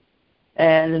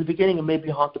 And in the beginning, it may be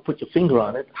hard to put your finger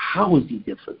on it. How is he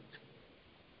different?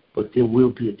 But there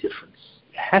will be a difference.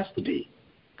 It has to be,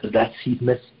 because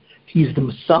he's the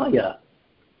Messiah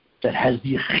that has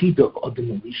the Yechidah of the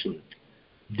Rishon.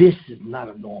 This is not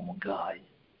a normal guy.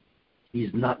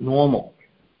 He's not normal.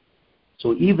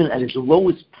 So even at his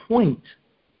lowest point,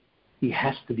 he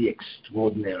has to be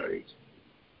extraordinary.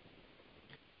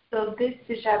 So this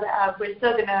Tisha B'Av, we're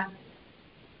still going to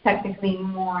technically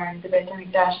mourn the Beit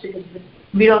HaMikdash because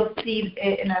we don't see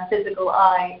it in our physical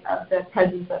eye of the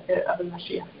presence of the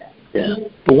Mashiach yet. Yeah.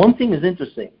 But one thing is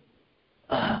interesting.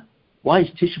 Why is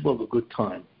Tisha B'Av a good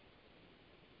time?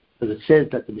 Because it says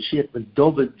that the Mashiach ben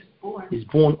David is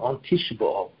born on Tisha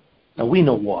B'Av. Now we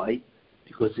know why.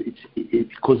 Because it's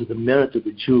because of the merit of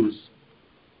the Jews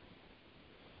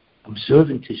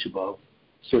observing Tisha B'Av.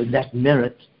 So in that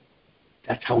merit,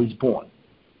 that's how he's born.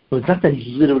 So it's not that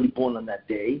he's literally born on that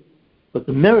day, but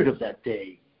the merit of that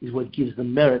day is what gives the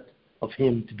merit of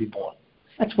him to be born.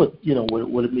 That's what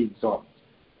what it means on.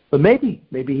 But maybe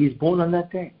he's born on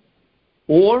that day,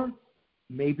 or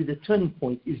maybe the turning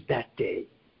point is that day.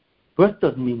 Birth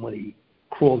doesn't mean when he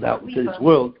crawled out into this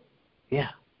world. Yeah,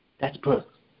 that's birth.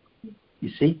 You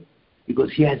see,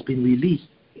 because he has been released.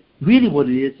 Really, what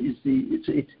it is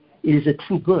it is a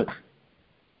true birth.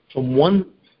 From one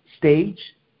stage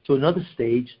to another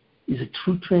stage is a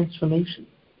true transformation.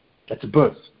 That's a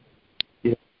birth.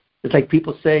 You know, it's like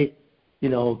people say,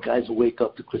 guys will wake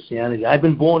up to Christianity. I've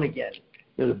been born again.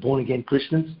 The born again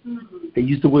Christians. Mm-hmm. They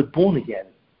use the word born again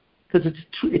because it's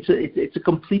true. It's a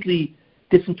completely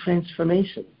different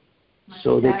transformation.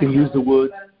 So they can use the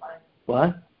word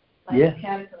what? Yeah.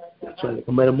 That's right, like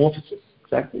a metamorphosis.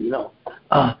 Exactly,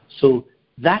 So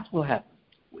that will happen.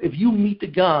 If you meet the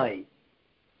guy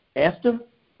after,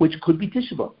 which could be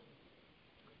Tisha B'Av,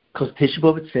 because Tisha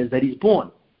B'Av, it says that he's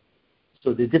born.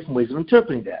 So there are different ways of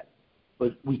interpreting that.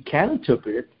 But we can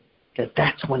interpret it that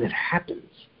that's when it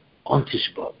happens, on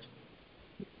Tisha B'Av.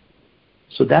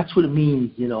 So that's what it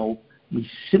means,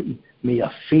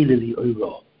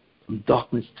 from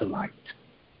darkness to light.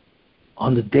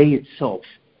 On the day itself,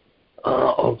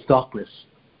 of darkness,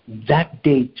 that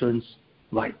day turns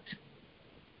light.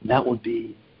 That would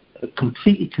be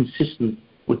completely consistent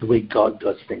with the way God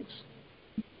does things.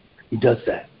 He does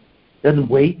that. He doesn't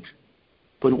wait,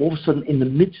 but all of a sudden, in the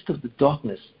midst of the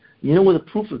darkness, you know what the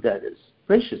proof of that is?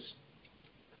 Bereshis.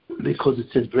 Because it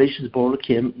says, Bereshis bara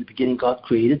Elokim, in the beginning God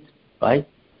created, right?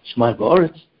 Shemai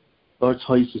v'aretz, v'aretz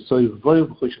ha'yis v'soy v'voy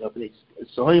v'chosh v'apnei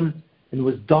sohim, and there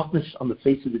was darkness on the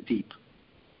face of the deep.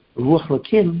 Ruach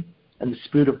Elokim, and the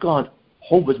Spirit of God,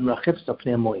 hovers merachefes al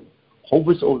pnei hamayim,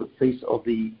 hovers over the face of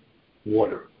the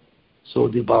water. So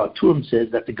the Baal HaTurim says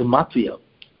that the gematria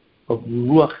of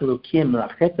Ruach Elokim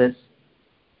merachefes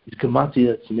is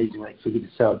gematria. It's amazing. I figured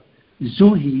this out.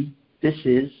 Zuhi, this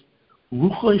is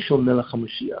Ruchoi shel Melech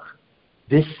HaMashiach.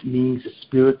 This means the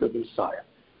Spirit of the Messiah.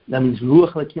 That means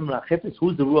Ruach Elokim merachefes.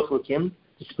 Who's the Ruach Elokim?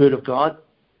 The Spirit of God.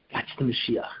 That's the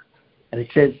Mashiach. And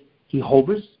it says he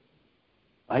hovers,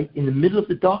 right, in the middle of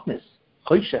the darkness.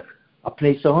 Choshech,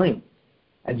 apnei sohim.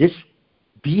 And this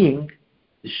being,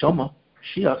 the Shama,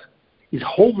 Mashiach, is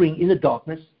hovering in the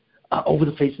darkness over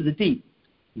the face of the deep.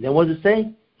 And then what does it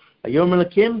say? Ayom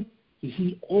Elokim,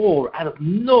 he or out of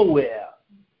nowhere.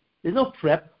 There's no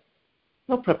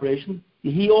preparation.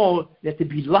 He or let there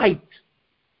be light.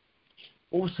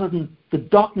 All of a sudden, the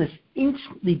darkness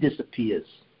instantly disappears,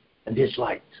 and there's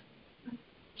light.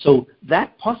 So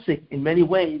that pasuk, in many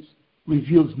ways,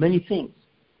 reveals many things.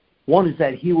 One is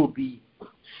that he will be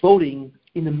floating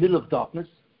in the middle of darkness,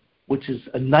 which is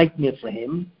a nightmare for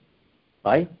him,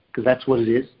 right? Because that's what it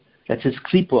is. That's his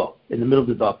klipa in the middle of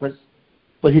the darkness.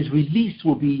 But his release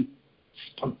will be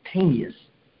spontaneous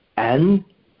and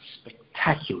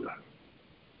spectacular.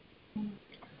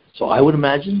 So I would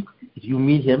imagine if you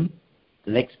meet him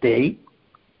the next day,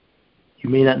 you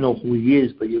may not know who he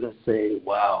is, but you're going to say,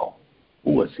 wow,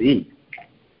 who was he?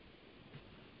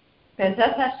 That's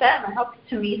Hashem. I hope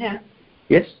to meet him.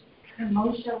 Yes. And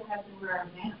Moshe had to wear a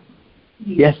mask.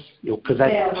 Yes, because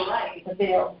The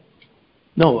veil.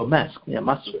 No, a mask. Yeah, a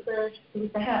mask. It was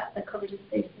the hat that covered his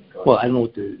face. Well, I don't know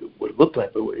what it looked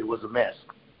like, but it was a mask.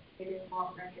 They didn't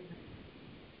want to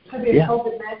recognize. Yeah.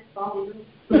 COVID mask, probably.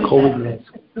 COVID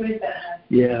mask. Who is that?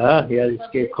 Yeah, he had to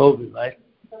escape COVID, right?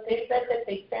 So they said that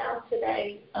they found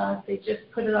today, they just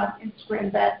put it on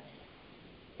Instagram, that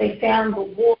they found the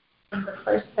wall from the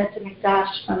first Beit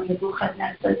HaMikdash from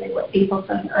Nebuchadnezzar. They were able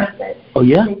to unearth it. Oh,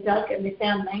 yeah? They dug and they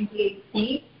found 98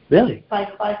 feet. Really? By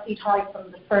 5 feet high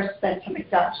from the first Beit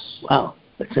HaMikdash. Wow,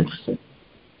 that's interesting.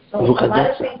 So a lot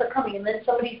of things are coming. And then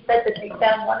somebody said that they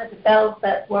found one of the bells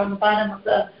that were on the bottom of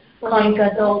the Kohen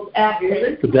Gadol's apple.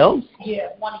 The bells? Yeah,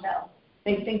 one bell.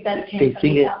 They think that it came from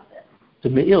the outfit. The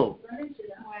me'il.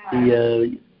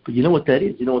 But you know what that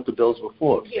is? You know what the bells were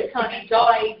for? Yeah, so he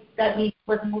died, that means he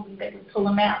wasn't moving, they would pull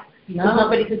him out. No. So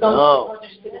nobody could go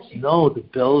to No, the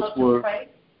bells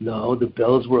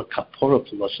were a kapora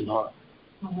for Lashon Hara.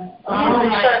 Oh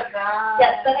my God.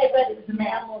 Yes, but I read it was an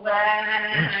animal.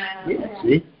 Yeah,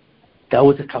 see? That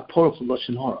was a kapora for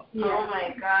Lashon Hara. Yeah. Oh my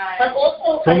God. But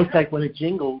also, it's almost like when it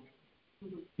jingled,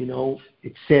 you know,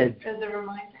 it said, as a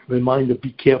reminder,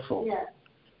 be careful. Yeah.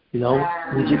 You know,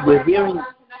 we're hearing,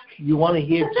 you want to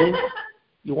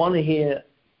hear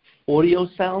audio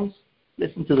sounds?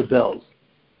 Listen to the bells.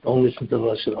 Don't listen to the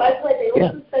Lashon Hara.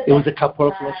 Yeah, it was a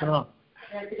kapora for Lashon Hara.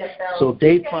 So if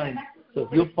they're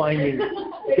finding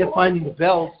the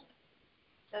bells.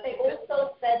 They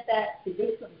also said that the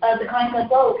Kohen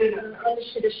Gadol was an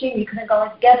Kodesh Kodashim, you couldn't go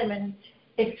and get him, and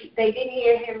if they didn't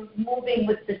hear him moving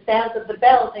with the sounds of the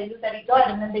bells, they knew that he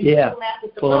died, and then they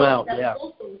pulled him out with the bells. That was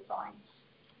also a sign.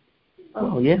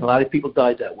 Oh yeah, a lot of people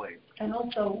died that way. And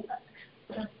also,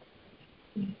 I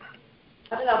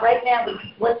don't know, right now,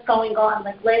 what's going on?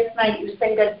 Like last night, you were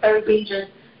saying that it's very dangerous.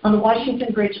 On the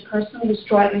Washington Bridge, a person was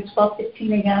driving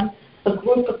 12:15 a.m. A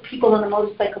group of people on a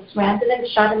motorcycle surrounded him,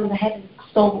 shot him in the head, and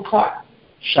stole the car.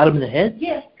 Shot him in the head?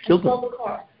 Yes, killed stole the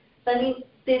car. So, I mean,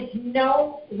 there's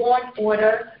no law and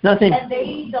order. Nothing. And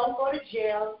they don't go to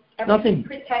jail. Everything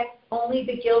protects only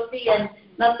the guilty, and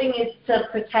nothing is to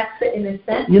protect the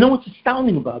innocent. You know what's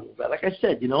astounding about all that? Like I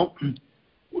said, you know,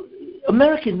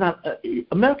 America is not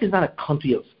a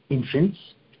country of infants.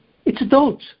 It's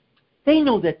adults. They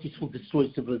know that this will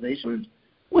destroy civilization.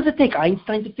 What does it take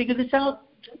Einstein to figure this out?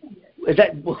 Is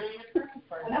that?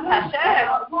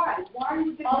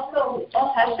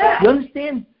 You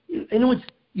understand? In other words,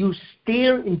 you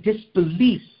stare in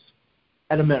disbelief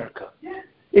at America.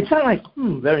 It's not like,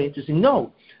 very interesting.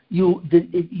 No,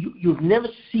 you've never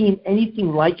seen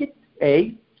anything like it,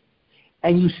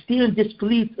 and you stare in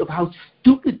disbelief of how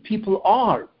stupid people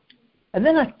are. And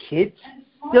they're not kids.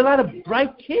 They're a lot of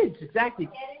bright kids, exactly.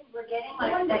 We're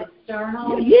getting like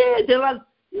external. Yeah, they're a lot.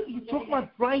 You're talking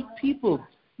about bright people.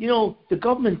 You know, the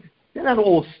government, they're not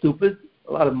all stupid.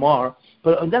 A lot of them are,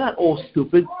 but they're not all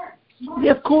stupid.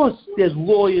 Yeah, of course, there's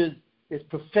lawyers, there's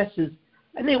professors,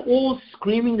 and they're all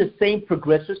screaming the same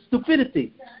progressive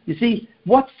stupidity. You see,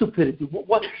 what stupidity?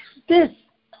 What's this?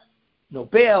 No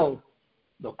bail,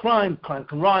 no crime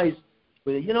can rise.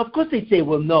 But, you know, of course they say,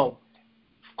 well, no.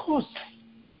 Of course.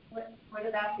 What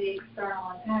about the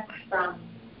external attacks from?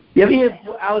 You ever hear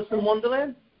Alice in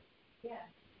Wonderland? Yeah.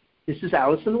 This is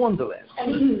Alice in Wonderland.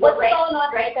 And what's going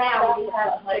on right now? We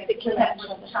have like the connection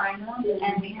with China,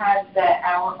 and we have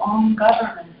our own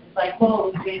government. It's like,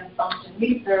 well, we're doing some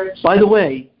research. By the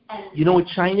way, you know what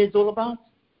China is all about?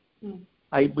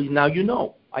 Now you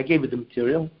know. I gave you the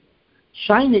material.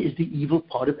 China is the evil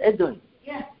part of Edom.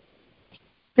 Yeah.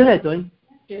 They're Edom.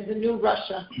 There's a new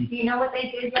Russia. Do you know what they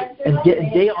did yesterday? And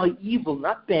they are evil,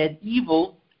 not bad,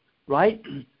 evil, right?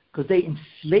 Because they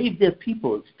enslaved their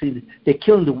people. They're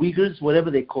killing the Uyghurs, whatever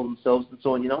they call themselves, and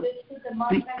so on, you know.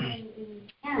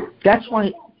 That's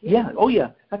why,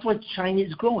 that's why China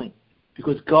is growing.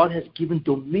 Because God has given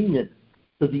dominion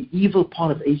to the evil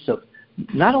part of Esav.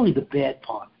 Not only the bad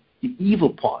part, the evil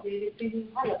part.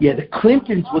 Yeah, the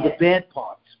Clintons were the bad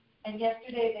part. And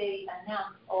yesterday they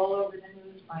announced all over the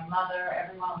news, my mother,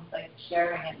 everyone was like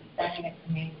sharing it and sending it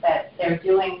to me, that they're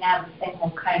doing now the thing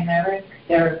called chimeric.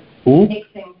 They're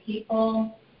mixing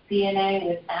people, DNA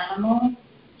with animals.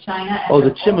 China. And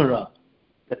the chimera.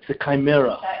 That's the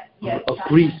chimera of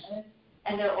Greece.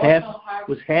 And they're also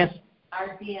half.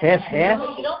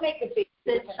 No, you don't make a baby.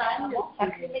 China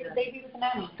make a baby with an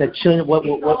animal. That China, what?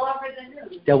 All over the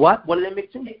news. They're what? What are they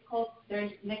mixing? It's called, they're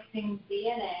mixing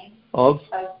DNA of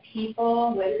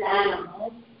people with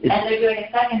animals. And they're doing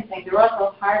a second thing. They're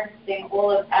also harvesting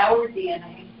all of our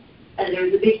DNA. And there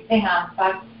was a big thing on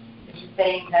Fox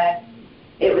saying that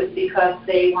it was because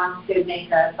they want to make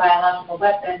a biological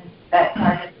weapon that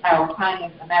targets our kind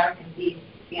of American DNA.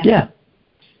 Yeah.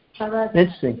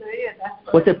 Interesting.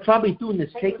 What they're probably doing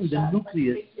is taking the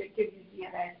nucleus.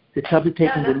 They're probably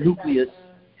taking the nucleus.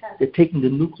 They're taking the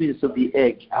nucleus of the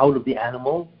egg out of the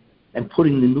animal and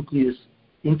putting the nucleus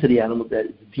into the animal, that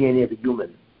is the DNA of the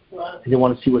human. And they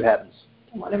want to see what happens.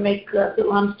 I want to make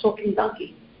Bilam's talking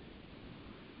donkey.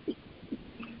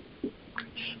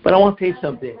 But I want to tell you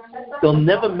something. They'll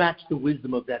never match the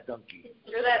wisdom of that donkey.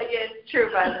 It's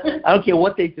true, by the way. I don't care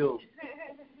what they do.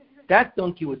 That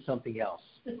donkey was something else.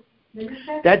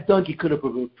 That donkey could have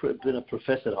been a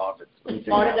professor at Harvard.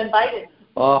 Smarter than Biden.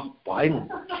 Oh, Biden.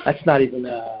 That's not even,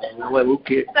 well, who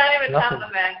cares? It's not even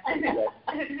compliment.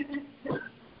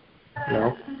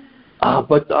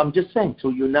 But I'm just saying, so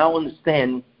you now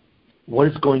understand what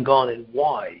is going on and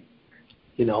why,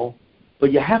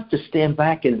 But you have to stand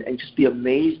back and just be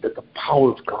amazed at the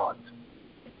power of God.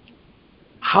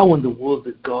 How in the world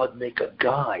did God make a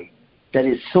guy that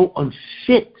is so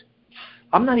unfit?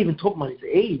 I'm not even talking about his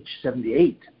age,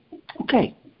 78.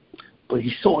 Okay. But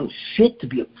he's so unfit to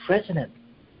be a president.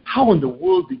 How in the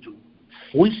world did you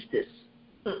foist this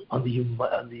on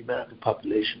the American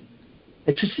population?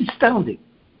 It's just astounding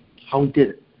how he did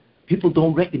it. People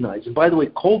don't recognize. And by the way,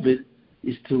 COVID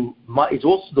is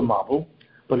also the model,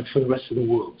 but it's for the rest of the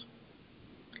world.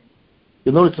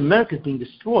 You'll notice America is being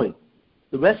destroyed.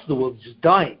 The rest of the world is just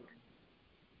dying.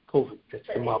 COVID, that's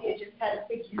the model.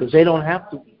 Because they don't have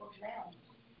to.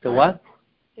 The what?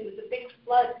 There was a big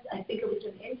flood, I think it was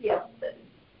in India,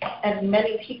 and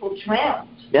many people drowned.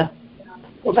 Yeah.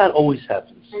 Well, that always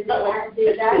happens. And that's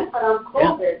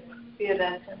COVID.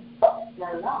 Yeah.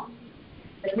 No.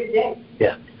 Every day.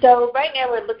 Yeah. So right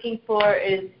now we're looking for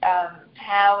is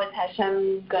how is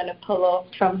Hashem going to pull off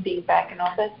Trump being back in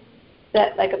office? Is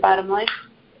that like a bottom line?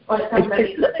 Or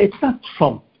somebody? It's not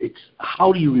Trump. It's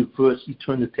how do you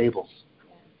turn the tables?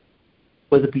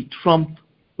 Whether it be Trump,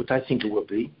 which I think it will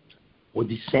be, or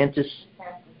DeSantis,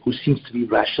 who seems to be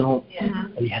rational,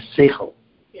 and he has seichel.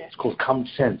 Yeah. It's called common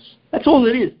sense. That's all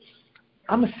it is.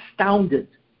 I'm astounded.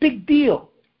 Big deal.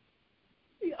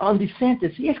 On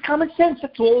DeSantis, he has common sense.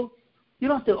 That's all. You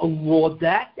don't have to award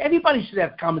that. Everybody should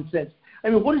have common sense. I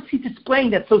mean, what is he displaying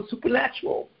that's so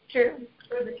supernatural? True.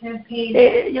 For the campaign.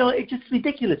 It's just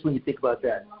ridiculous when you think about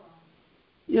that.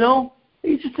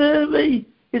 He's just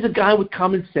he's a guy with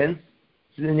common sense.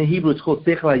 In the Hebrew, it's called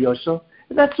seichel hayosher,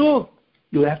 and that's all.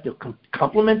 You have to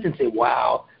compliment and say,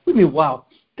 "Wow." What do you mean, wow?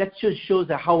 That just shows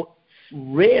how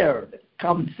rare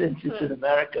common sense is in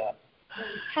America.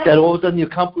 That all of a sudden you're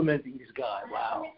complimenting this guy. Wow.